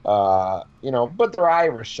 But they're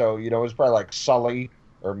Irish, so it's probably like Sully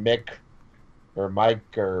or Mick or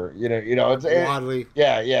Mike or it's Wadley.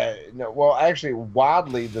 Yeah. No, well, actually,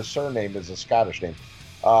 Wadley, the surname, is a Scottish name.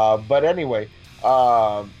 But anyway,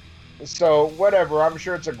 so whatever. I'm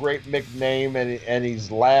sure it's a great Mick name, and he's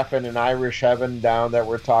laughing in Irish heaven down that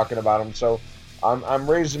we're talking about him. So I'm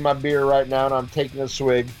raising my beer right now, and I'm taking a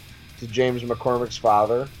swig to James McCormick's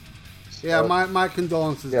father. Yeah, my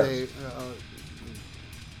condolences, yes. Dave.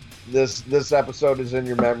 This episode is in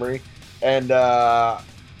your memory, and I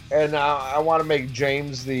want to make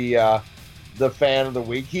James the Fan of the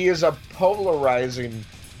Week. He is a polarizing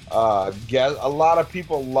guest. A lot of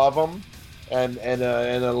people love him, and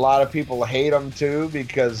a lot of people hate him too,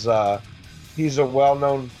 because he's a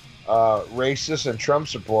well-known racist and Trump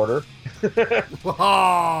supporter.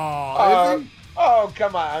 Oh,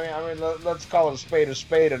 come on! I mean, let's call a spade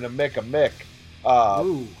and a Mick.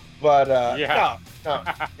 But Yeah. no,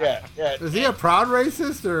 yeah. Is he a proud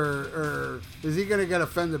racist, or is he going to get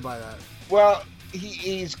offended by that? Well,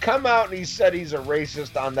 he's come out and he said he's a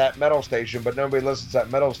racist on that metal station, but nobody listens to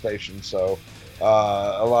that metal station, so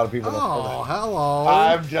a lot of people don't know Oh, that. hello.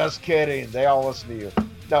 I'm just kidding. They all listen to you.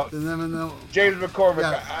 No, James McCormick,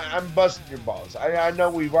 Yeah. I'm busting your balls. I know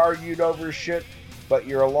we've argued over shit, but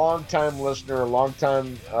you're a long-time listener, a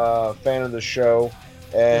long-time fan of the show.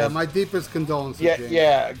 And Yeah, my deepest condolences, yeah, James.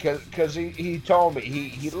 yeah, because he told me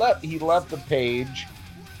he left the page,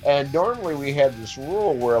 and normally we had this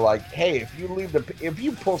rule where like, hey, if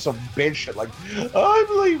you pull some bitch shit like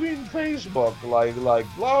I'm leaving Facebook, like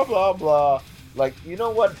blah blah blah, like, you know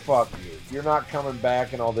what, fuck you, you're not coming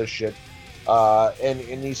back and all this shit, and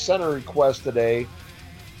he sent a request today,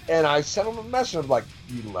 and I sent him a message of like,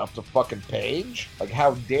 you left the fucking page, like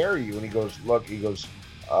how dare you? And he goes,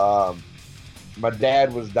 my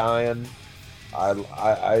dad was dying. I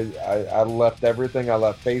left everything. I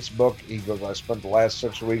left Facebook. He goes, I spent the last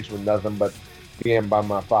 6 weeks with nothing but being by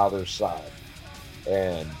my father's side,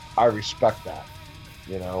 and I respect that.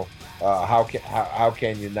 You know, how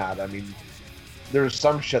can you not? I mean, there's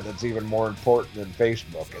some shit that's even more important than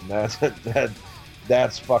Facebook, and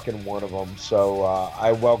that's fucking one of them. So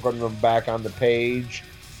I welcomed him back on the page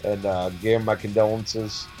and gave him my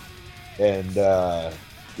condolences. And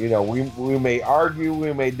you know, we may argue,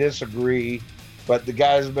 we may disagree, but the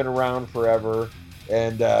guy's been around forever,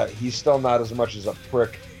 and he's still not as much as a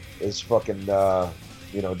prick as fucking,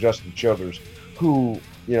 you know, Justin Childers, who,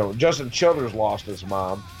 you know, Justin Childers lost his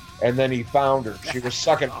mom, and then he found her. She was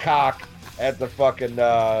sucking cock at the fucking,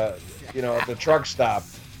 you know, at the truck stop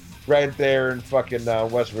right there in fucking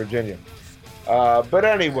West Virginia. But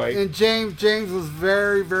anyway, And James was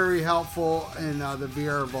very, very helpful in the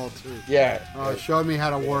VR Vault too. yeah, Showed me how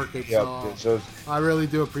to work it. yeah. So I really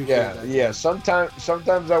do appreciate Yeah, that. yeah.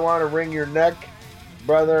 Sometimes I want to wring your neck,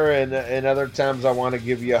 brother, and other times I want to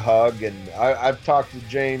give you a hug. And I've talked to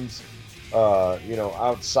James, you know,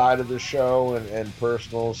 outside of the show and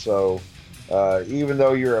personal. So even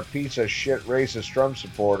though you're a piece of shit racist Trump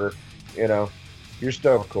supporter, you know, you're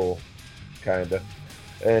still cool, kinda.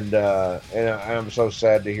 And I'm so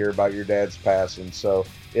sad to hear about your dad's passing. So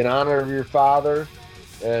in honor of your father,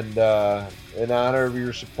 and in honor of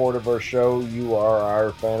your support of our show, you are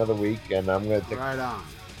our fan of the week, and I'm going to take... Right on.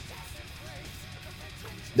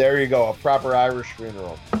 There you go, a proper Irish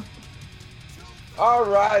funeral. All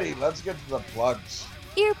righty, let's get to the plugs.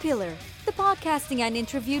 Earpillar, the podcasting and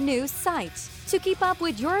interview news site. To keep up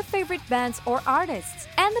with your favorite bands or artists,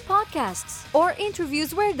 and the podcasts or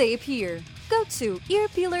interviews where they appear, go to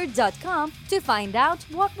earpillar.com to find out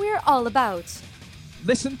what we're all about.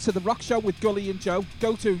 Listen to The Rock Show with Gully and Joe.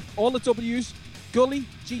 Go to all the W's, Gully,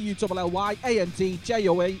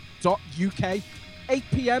 GULLYANDJOA.UK, 8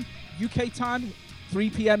 p.m. UK time, 3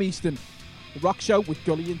 p.m. Eastern. The Rock Show with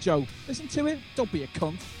Gully and Joe. Listen to it, don't be a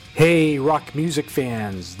cunt. Hey, rock music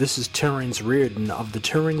fans, this is Terrence Reardon of the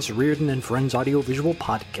Terrence Reardon and Friends Audiovisual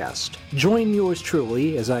Podcast. Join yours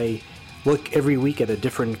truly as I look every week at a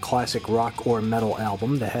different classic rock or metal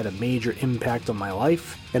album that had a major impact on my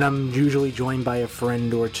life, and I'm usually joined by a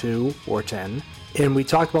friend or two, or 10, and we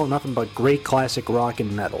talk about nothing but great classic rock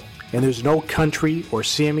and metal. And there's no country or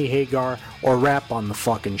Sammy Hagar or rap on the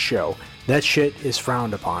fucking show. That shit is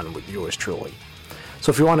frowned upon with yours truly.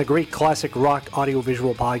 So if you want a great classic rock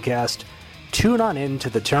audiovisual podcast, tune on in to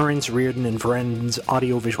the Terrence Reardon and Friends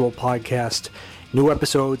Audiovisual Podcast. New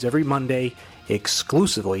episodes every Monday,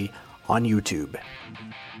 exclusively on YouTube.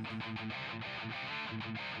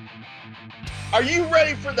 Are you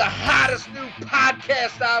ready for the hottest new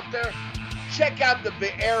podcast out there? Check out the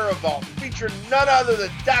Vieira Vault, featuring none other than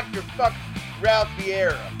Dr. Fuck Ralph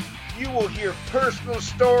Vieira. You will hear personal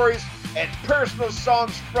stories and personal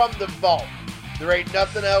songs from the vault. There ain't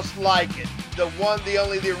nothing else like it. The one, the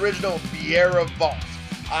only, the original Vieira Vault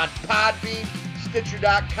on Podbean,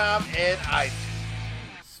 Stitcher.com, and iTunes.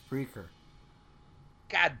 Spreaker.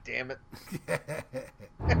 God damn it.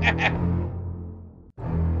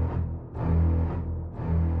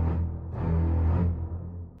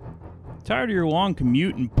 Tired of your long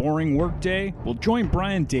commute and boring workday? Well, join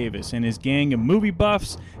Brian Davis and his gang of movie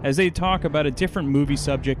buffs as they talk about a different movie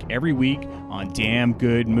subject every week on Damn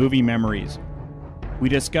Good Movie Memories. We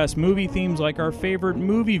discuss movie themes like our favorite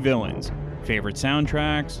movie villains, favorite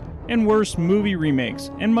soundtracks, and worst movie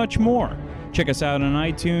remakes, and much more. Check us out on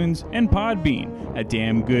iTunes and Podbean at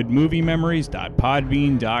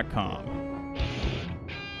damngoodmoviememories.podbean.com.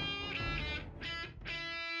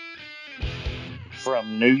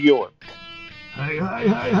 From New York. Hey, hey,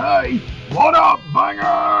 hey, hey! What up,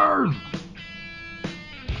 bangers?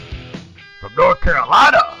 From North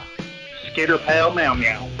Carolina, Skitter Pal Meow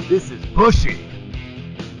Meow. This is Bushy.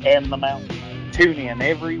 And the Mountain Man. Tune in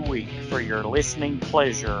every week for your listening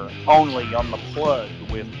pleasure only on The Plug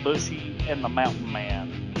with Bushy and the Mountain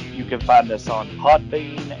Man. You can find us on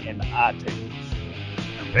Podbean and iTunes.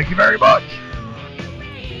 Thank you very much.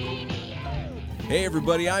 Hey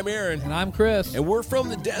everybody, I'm Aaron. And I'm Chris. And we're from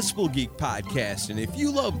the Decibel Geek Podcast. And if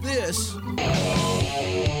you love this...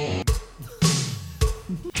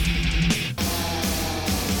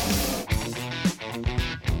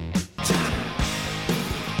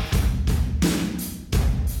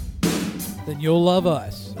 then you'll love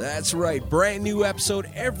us. That's right. Brand new episode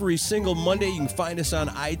every single Monday. You can find us on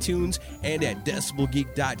iTunes and at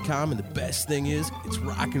decibelgeek.com. And the best thing is, it's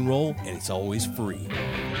rock and roll and it's always free.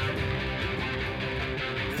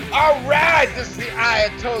 All right, this is the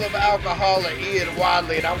Ayatollah of Alcoholic, Ian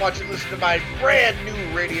Wadley, and I want you to listen to my brand new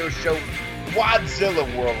radio show, Wadzilla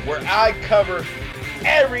World, where I cover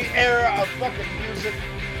every era of fucking music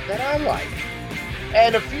that I like,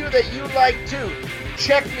 and a few that you like too.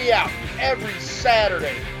 Check me out every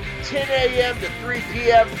Saturday, 10 a.m. to 3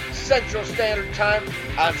 p.m. Central Standard Time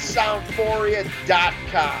on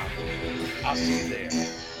Soundphoria.com. I'll see you there.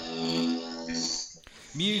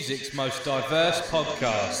 Music's most diverse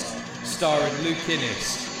podcast, starring Luke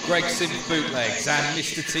Innes, Greg Simp Bootlegs, and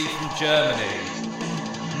Mr. T from Germany.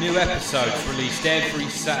 New episodes released every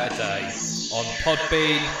Saturday on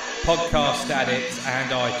Podbean, Podcast Addict,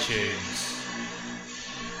 and iTunes.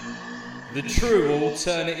 The True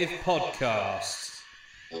Alternative Podcast.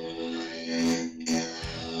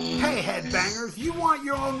 Hey, headbangers, you want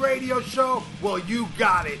your own radio show? Well, you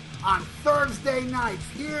got it. On Thursday nights,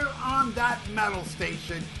 here on that metal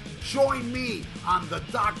station, join me on the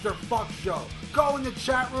Dr. Fuck Show. Go in the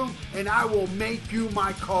chat room, and I will make you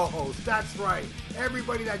my co-host. That's right.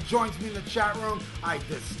 Everybody that joins me in the chat room, I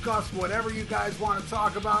discuss whatever you guys want to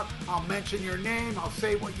talk about. I'll mention your name, I'll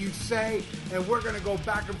say what you say, and we're going to go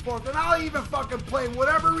back and forth. And I'll even fucking play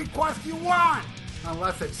whatever request you want.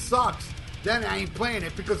 Unless it sucks. Then I ain't playing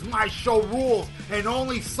it because my show rules, and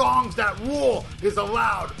only songs that rule is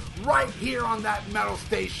allowed right here on that metal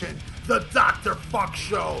station. The Dr. Fuck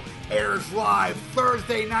Show airs live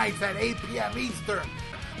Thursday nights at 8 p.m. Eastern.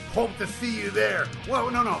 Hope to see you there. Well,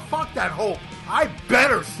 no, fuck that hope. I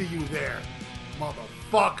better see you there,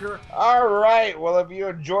 motherfucker. All right, well, if you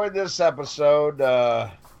enjoyed this episode,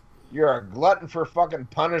 you're a glutton for fucking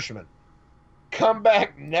punishment. Come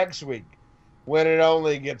back next week when it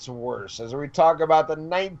only gets worse, as we talk about the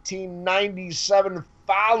 1997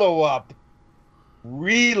 follow-up,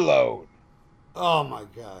 Reload. Oh, my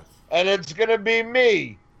God. And it's going to be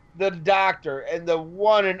me, the doctor, and the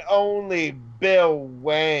one and only Bill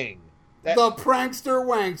Wang. The prankster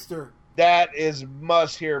wangster. That is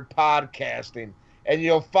must-hear podcasting, and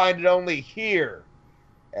you'll find it only here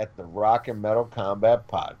at the Rock and Metal Combat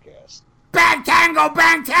Podcast. Bang tango,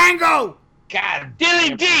 bang tango! God,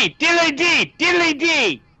 Dilly dee, dilly dee, dilly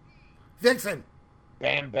dee. Vixen.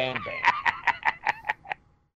 Bam, bam, bam.